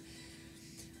well.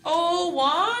 Oh,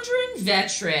 Wandering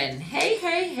Veteran. Hey,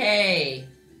 hey, hey.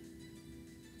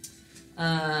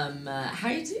 How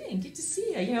you doing? Good to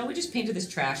see you. You know, we just painted this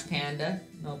trash panda.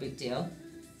 No big deal.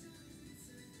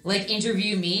 Like,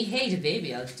 interview me? Hey, to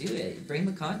baby, I'll do it. Bring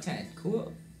the content.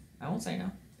 Cool. I won't say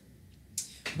no.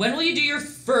 When will you do your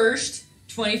first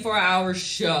 24-hour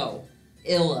show?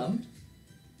 Ilum.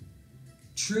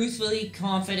 Truthfully,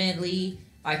 confidently,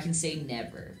 I can say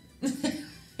never.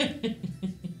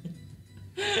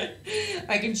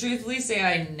 I can truthfully say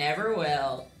I never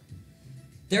will.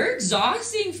 They're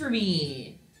exhausting for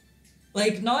me.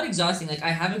 Like, not exhausting, like, I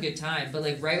have a good time, but,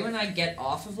 like, right when I get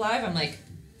off of live, I'm, like,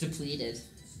 depleted.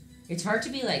 It's hard to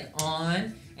be, like,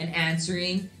 on and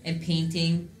answering and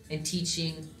painting and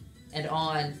teaching and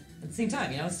on at the same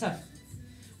time, you know? It's tough.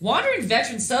 Wandering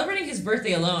Veteran celebrating his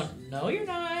birthday alone. No, you're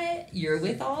not. You're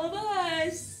with all of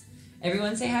us.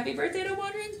 Everyone say happy birthday to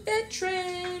Wandering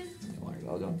Veteran.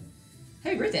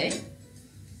 Happy birthday.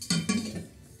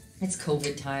 It's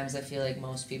COVID times. I feel like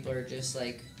most people are just,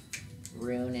 like,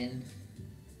 ruining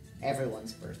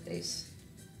everyone's birthdays.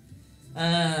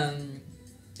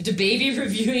 To baby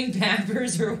reviewing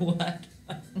Pampers or what?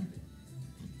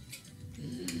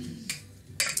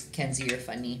 Kenzie, you're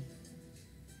funny.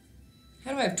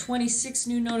 How do I have 26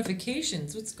 new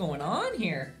notifications? What's going on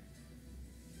here?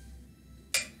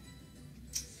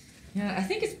 Yeah, I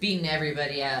think it's beating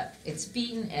everybody up. It's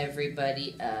beating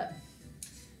everybody up.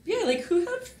 Yeah, like, who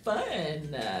had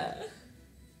fun?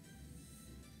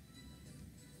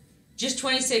 Just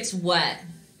 26 what?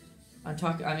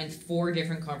 I'm in 4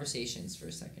 different conversations for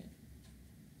a second.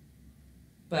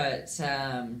 But,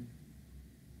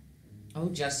 oh,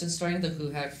 Justin's starting the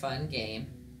Who Had Fun game.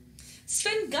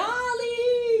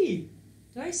 Svengali!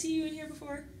 Did I see you in here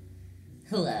before?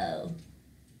 Hello.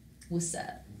 What's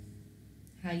up?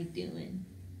 How you doing?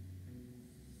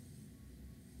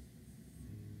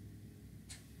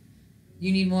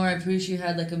 You need more. I pretty sure you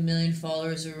had like 1 million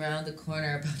followers around the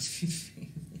corner about to be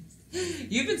famous.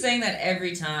 You've been saying that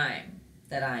every time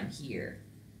that I'm here.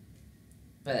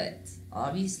 But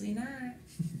obviously not.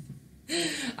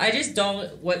 I just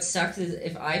don't... What sucks is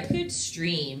if I could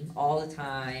stream all the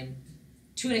time,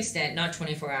 to an extent, not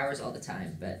 24 hours all the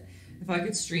time, but if I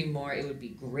could stream more, it would be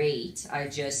great.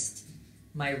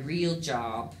 My real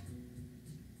job,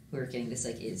 working this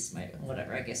like is my,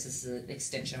 whatever, I guess this is an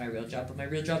extension of my real job, but my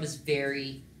real job is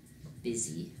very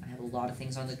busy. I have a lot of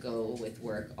things on the go with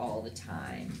work all the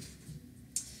time.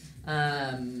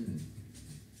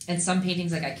 And some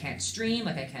paintings, like, I can't stream,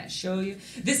 like, I can't show you.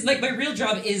 This, like, my real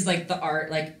job is, like, the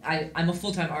art, like, I'm a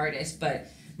full-time artist, but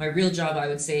my real job, I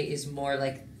would say, is more,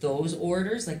 like, those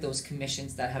orders, like, those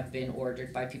commissions that have been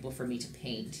ordered by people for me to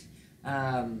paint.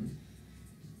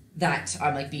 That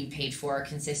I'm, like, being paid for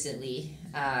consistently.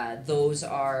 Those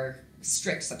are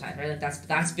strict sometimes, right? Like,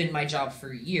 that's been my job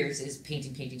for years, is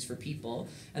painting paintings for people.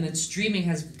 And then streaming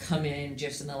has come in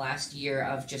just in the last year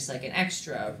of just, like, an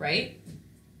extra, right?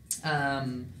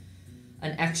 An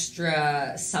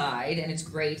extra side, and it's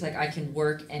great. Like, I can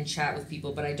work and chat with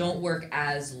people, but I don't work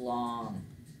as long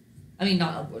I mean,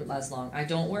 not as long. I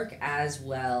don't work as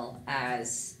well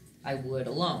as I would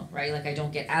alone, right? Like, I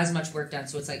don't get as much work done,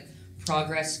 so it's like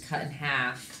progress cut in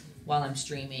half while I'm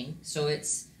streaming. So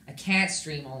I can't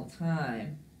stream all the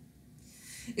time.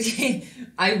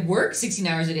 I work 16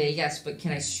 hours a day, yes, but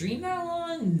can I stream that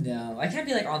long? No. I can't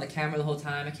be like on the camera the whole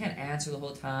time. I can't answer the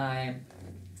whole time.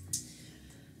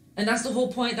 And that's the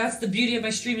whole point. That's the beauty of my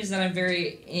stream, is that I'm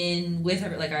very in with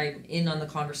it. Like, I'm in on the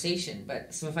conversation.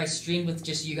 But so if I stream with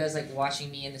just you guys like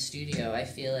watching me in the studio, I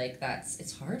feel like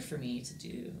it's hard for me to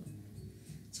do.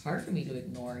 It's hard for me to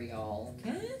ignore y'all,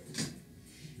 okay?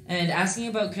 And asking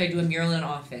about, could I do a mural in an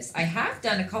office? I have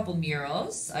done a couple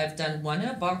murals. I've done one in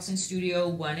a boxing studio,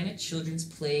 one in a children's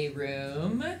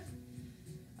playroom,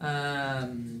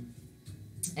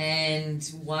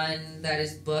 and one that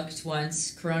is booked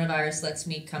once coronavirus lets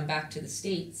me come back to the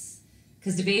States.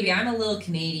 Because the baby, I'm a little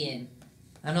Canadian.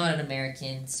 I'm not an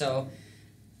American, so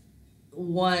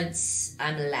once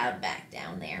I'm allowed back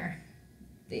down there,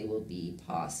 they will be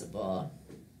possible.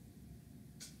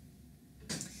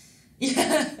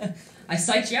 Yeah, I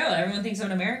psyched you out. Everyone thinks I'm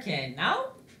an American.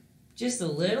 No, just a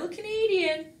little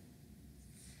Canadian.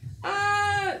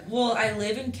 Well, I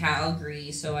live in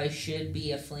Calgary, so I should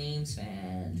be a Flames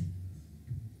fan.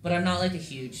 But I'm not like a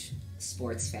huge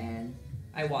sports fan.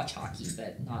 I watch hockey,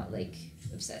 but not like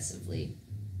obsessively.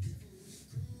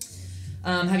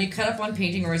 Have you cut up on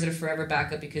painting, or is it a forever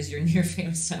backup because you're near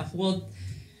famous now? Well,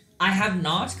 I have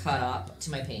not caught up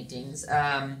to my paintings.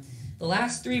 The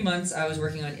last 3 months, I was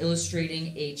working on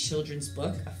illustrating a children's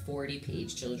book, a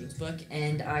 40-page children's book,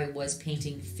 and I was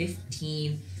painting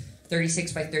 15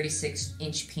 36 by 36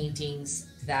 inch paintings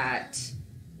that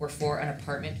were for an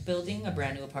apartment building, a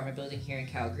brand new apartment building here in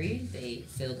Calgary. They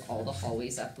filled all the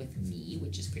hallways up with me,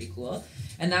 which is pretty cool.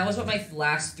 And that was what my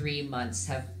last 3 months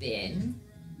have been.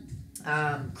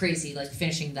 Crazy, like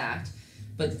finishing that.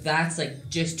 But that's like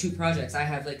just 2 projects. I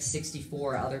have like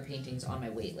 64 other paintings on my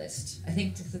wait list. I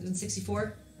think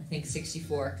 64? I think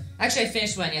 64. Actually, I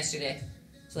finished one yesterday.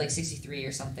 So like 63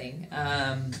 or something.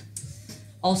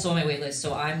 Also on my wait list.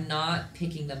 So I'm not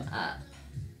picking them up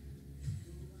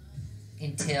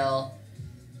until...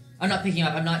 I'm not picking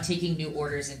up. I'm not taking new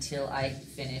orders until I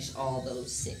finish all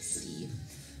those 60.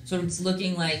 So it's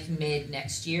looking like mid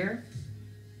next year.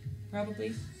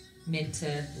 Probably. Mid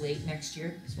to late next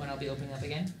year is when I'll be opening up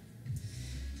again.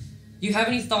 You have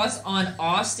any thoughts on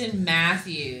Austin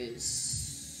Matthews?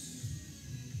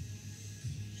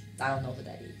 I don't know who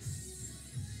that is.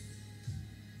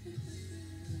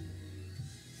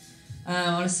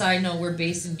 On a side note, we're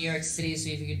based in New York City, so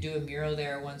if you could do a mural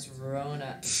there once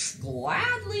Verona,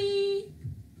 gladly.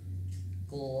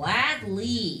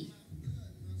 Gladly.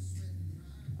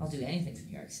 I'll do anything in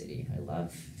New York City. I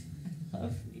love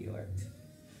New York.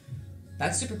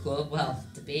 That's super cool. Well,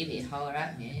 the baby, holler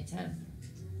at me anytime.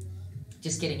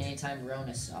 Just kidding, anytime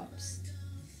Rona stops.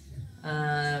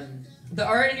 The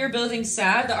art in your building's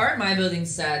sad. The art in my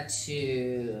building's sad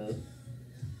too.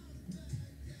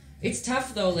 It's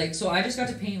tough though, like, so I just got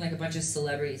to paint like a bunch of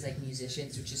celebrities, like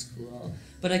musicians, which is cool.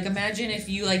 But like, imagine if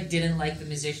you like didn't like the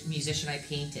musician I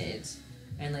painted,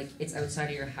 and like it's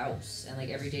outside of your house, and like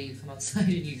every day you come outside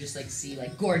and you just like see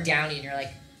like Gord Downie, and you're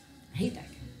like, I hate that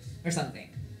guy, or something.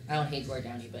 I don't hate Gord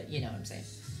Downie, but you know what I'm saying.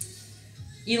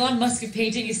 Elon Musk of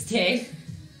painting his day.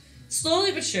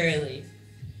 Slowly but surely.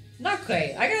 Not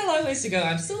quite. I got a long ways to go.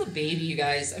 I'm still a baby, you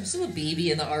guys. I'm still a baby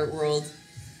in the art world.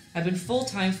 I've been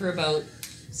full-time for about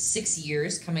 6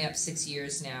 years, coming up 6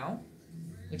 years now,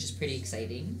 which is pretty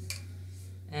exciting.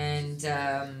 And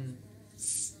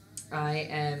I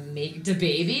am the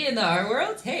baby in the art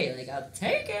world. Hey, like, I'll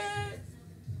take it.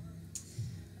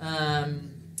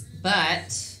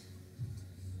 But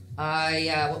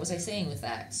what was I saying with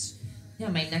that? Yeah,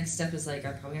 my next step is like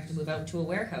I probably have to move out into a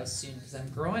warehouse soon because I'm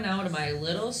growing out of my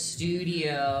little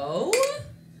studio,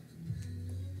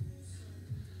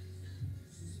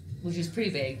 which is pretty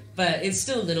big, but it's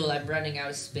still little. I'm running out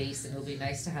of space, and it'll be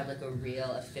nice to have like a real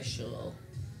official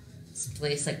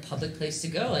place, like public place to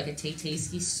go, like a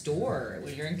Taytayski store.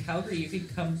 When you're in Calgary, you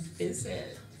could come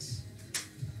visit,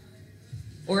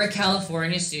 or a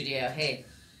California studio. Hey,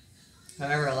 if I'm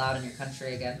ever allowed in your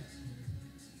country again.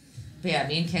 But yeah,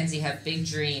 me and Kenzie have big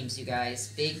dreams, you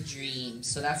guys. Big dreams.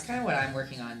 So that's kind of what I'm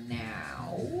working on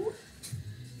now.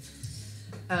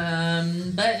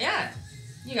 But yeah,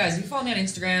 you guys, if you follow me on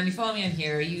Instagram, you follow me on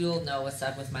here, you'll know what's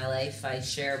up with my life. I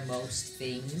share most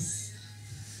things.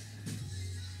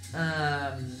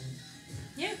 Yeah.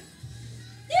 Yeah,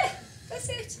 that's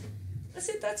it. That's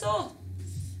it, that's all.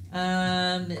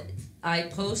 I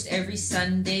post every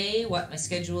Sunday what my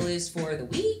schedule is for the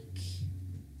week.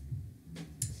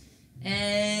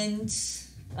 And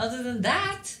Other than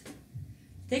that,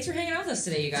 thanks for hanging out with us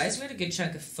today, you guys. We had a good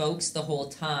chunk of folks the whole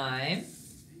time.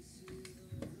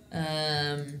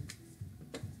 Oh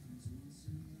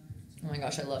my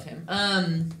gosh, I love him.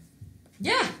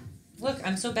 Yeah. Look,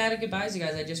 I'm so bad at goodbyes, you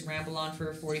guys. I just ramble on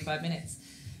for 45 minutes.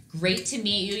 Great to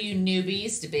meet you, you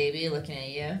newbies, to baby, looking at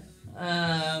you.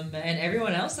 And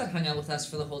everyone else that hung out with us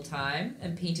for the whole time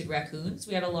and painted raccoons.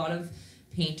 We had a lot of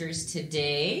painters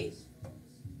today.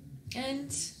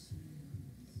 And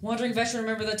Wandering Veteran,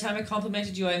 remember that time I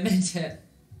complimented you? I meant it.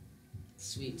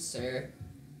 Sweet sir.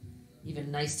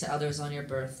 Even nice to others on your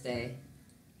birthday.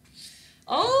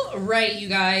 All right, you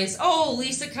guys. Oh,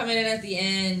 Lisa coming in at the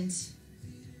end.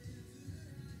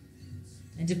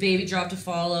 And to baby dropped a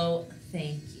follow.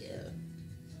 Thank you.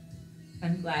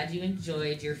 I'm glad you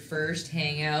enjoyed your first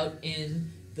hangout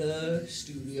in the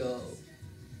studio.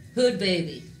 Hood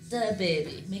baby. The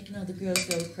baby. Making all the girls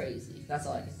go crazy. That's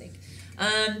all I can think.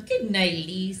 Good night,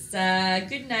 Lisa.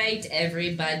 Good night,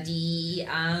 everybody.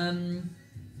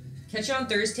 Catch you on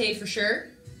Thursday for sure.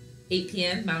 8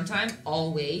 p.m. Mountain Time,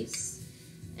 always.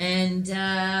 And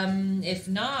if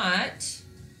not,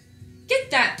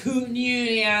 get that Putin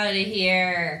Uni out of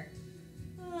here.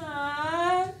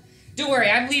 Aww. Don't worry,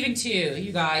 I'm leaving too.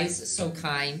 You guys, so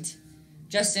kind.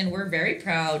 Justin, we're very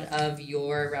proud of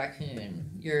your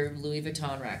raccoon, your Louis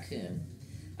Vuitton raccoon.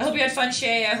 I hope you had fun,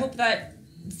 Shay. I hope that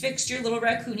fixed your little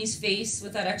raccoonie's face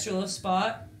with that extra little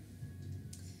spot.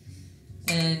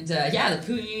 And yeah, the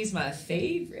Putin Uni's my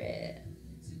favorite.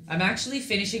 I'm actually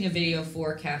finishing a video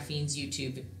for Caffeine's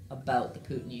YouTube about the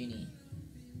Putin Uni.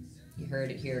 You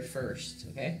heard it here first,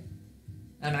 okay?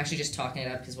 I'm actually just talking it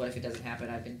up because what if it doesn't happen?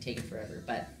 I've been taking forever.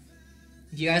 But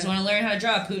if you guys want to learn how to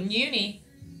draw a Putin Uni,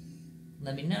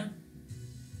 let me know.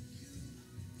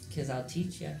 Because I'll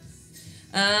teach you.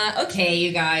 Okay,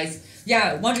 you guys.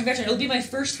 Yeah, Wandering Veteran. It'll be my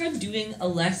first time doing a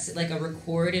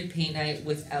recorded paint night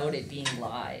without it being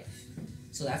live.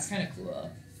 So that's kind of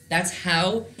cool. That's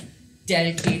how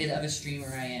dedicated of a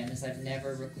streamer I am, is I've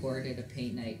never recorded a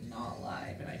paint night not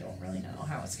live, and I don't really know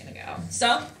how it's gonna go.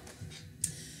 So,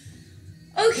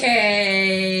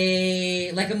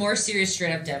 okay, like a more serious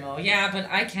straight up demo. Yeah, but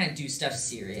I can't do stuff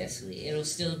seriously. It'll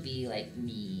still be like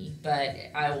me, but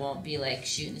I won't be like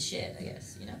shooting the shit, I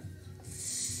guess, you know?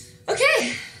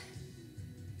 Okay.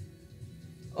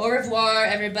 Au revoir,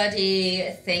 everybody.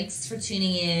 Thanks for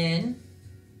tuning in.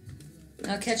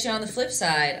 I'll catch you on the flip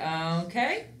side,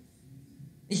 okay?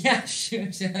 Yeah,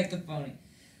 shoot, like the pony.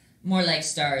 More like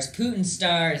stars. Putin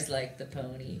stars like the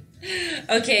pony.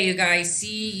 Okay, you guys,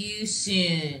 see you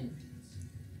soon.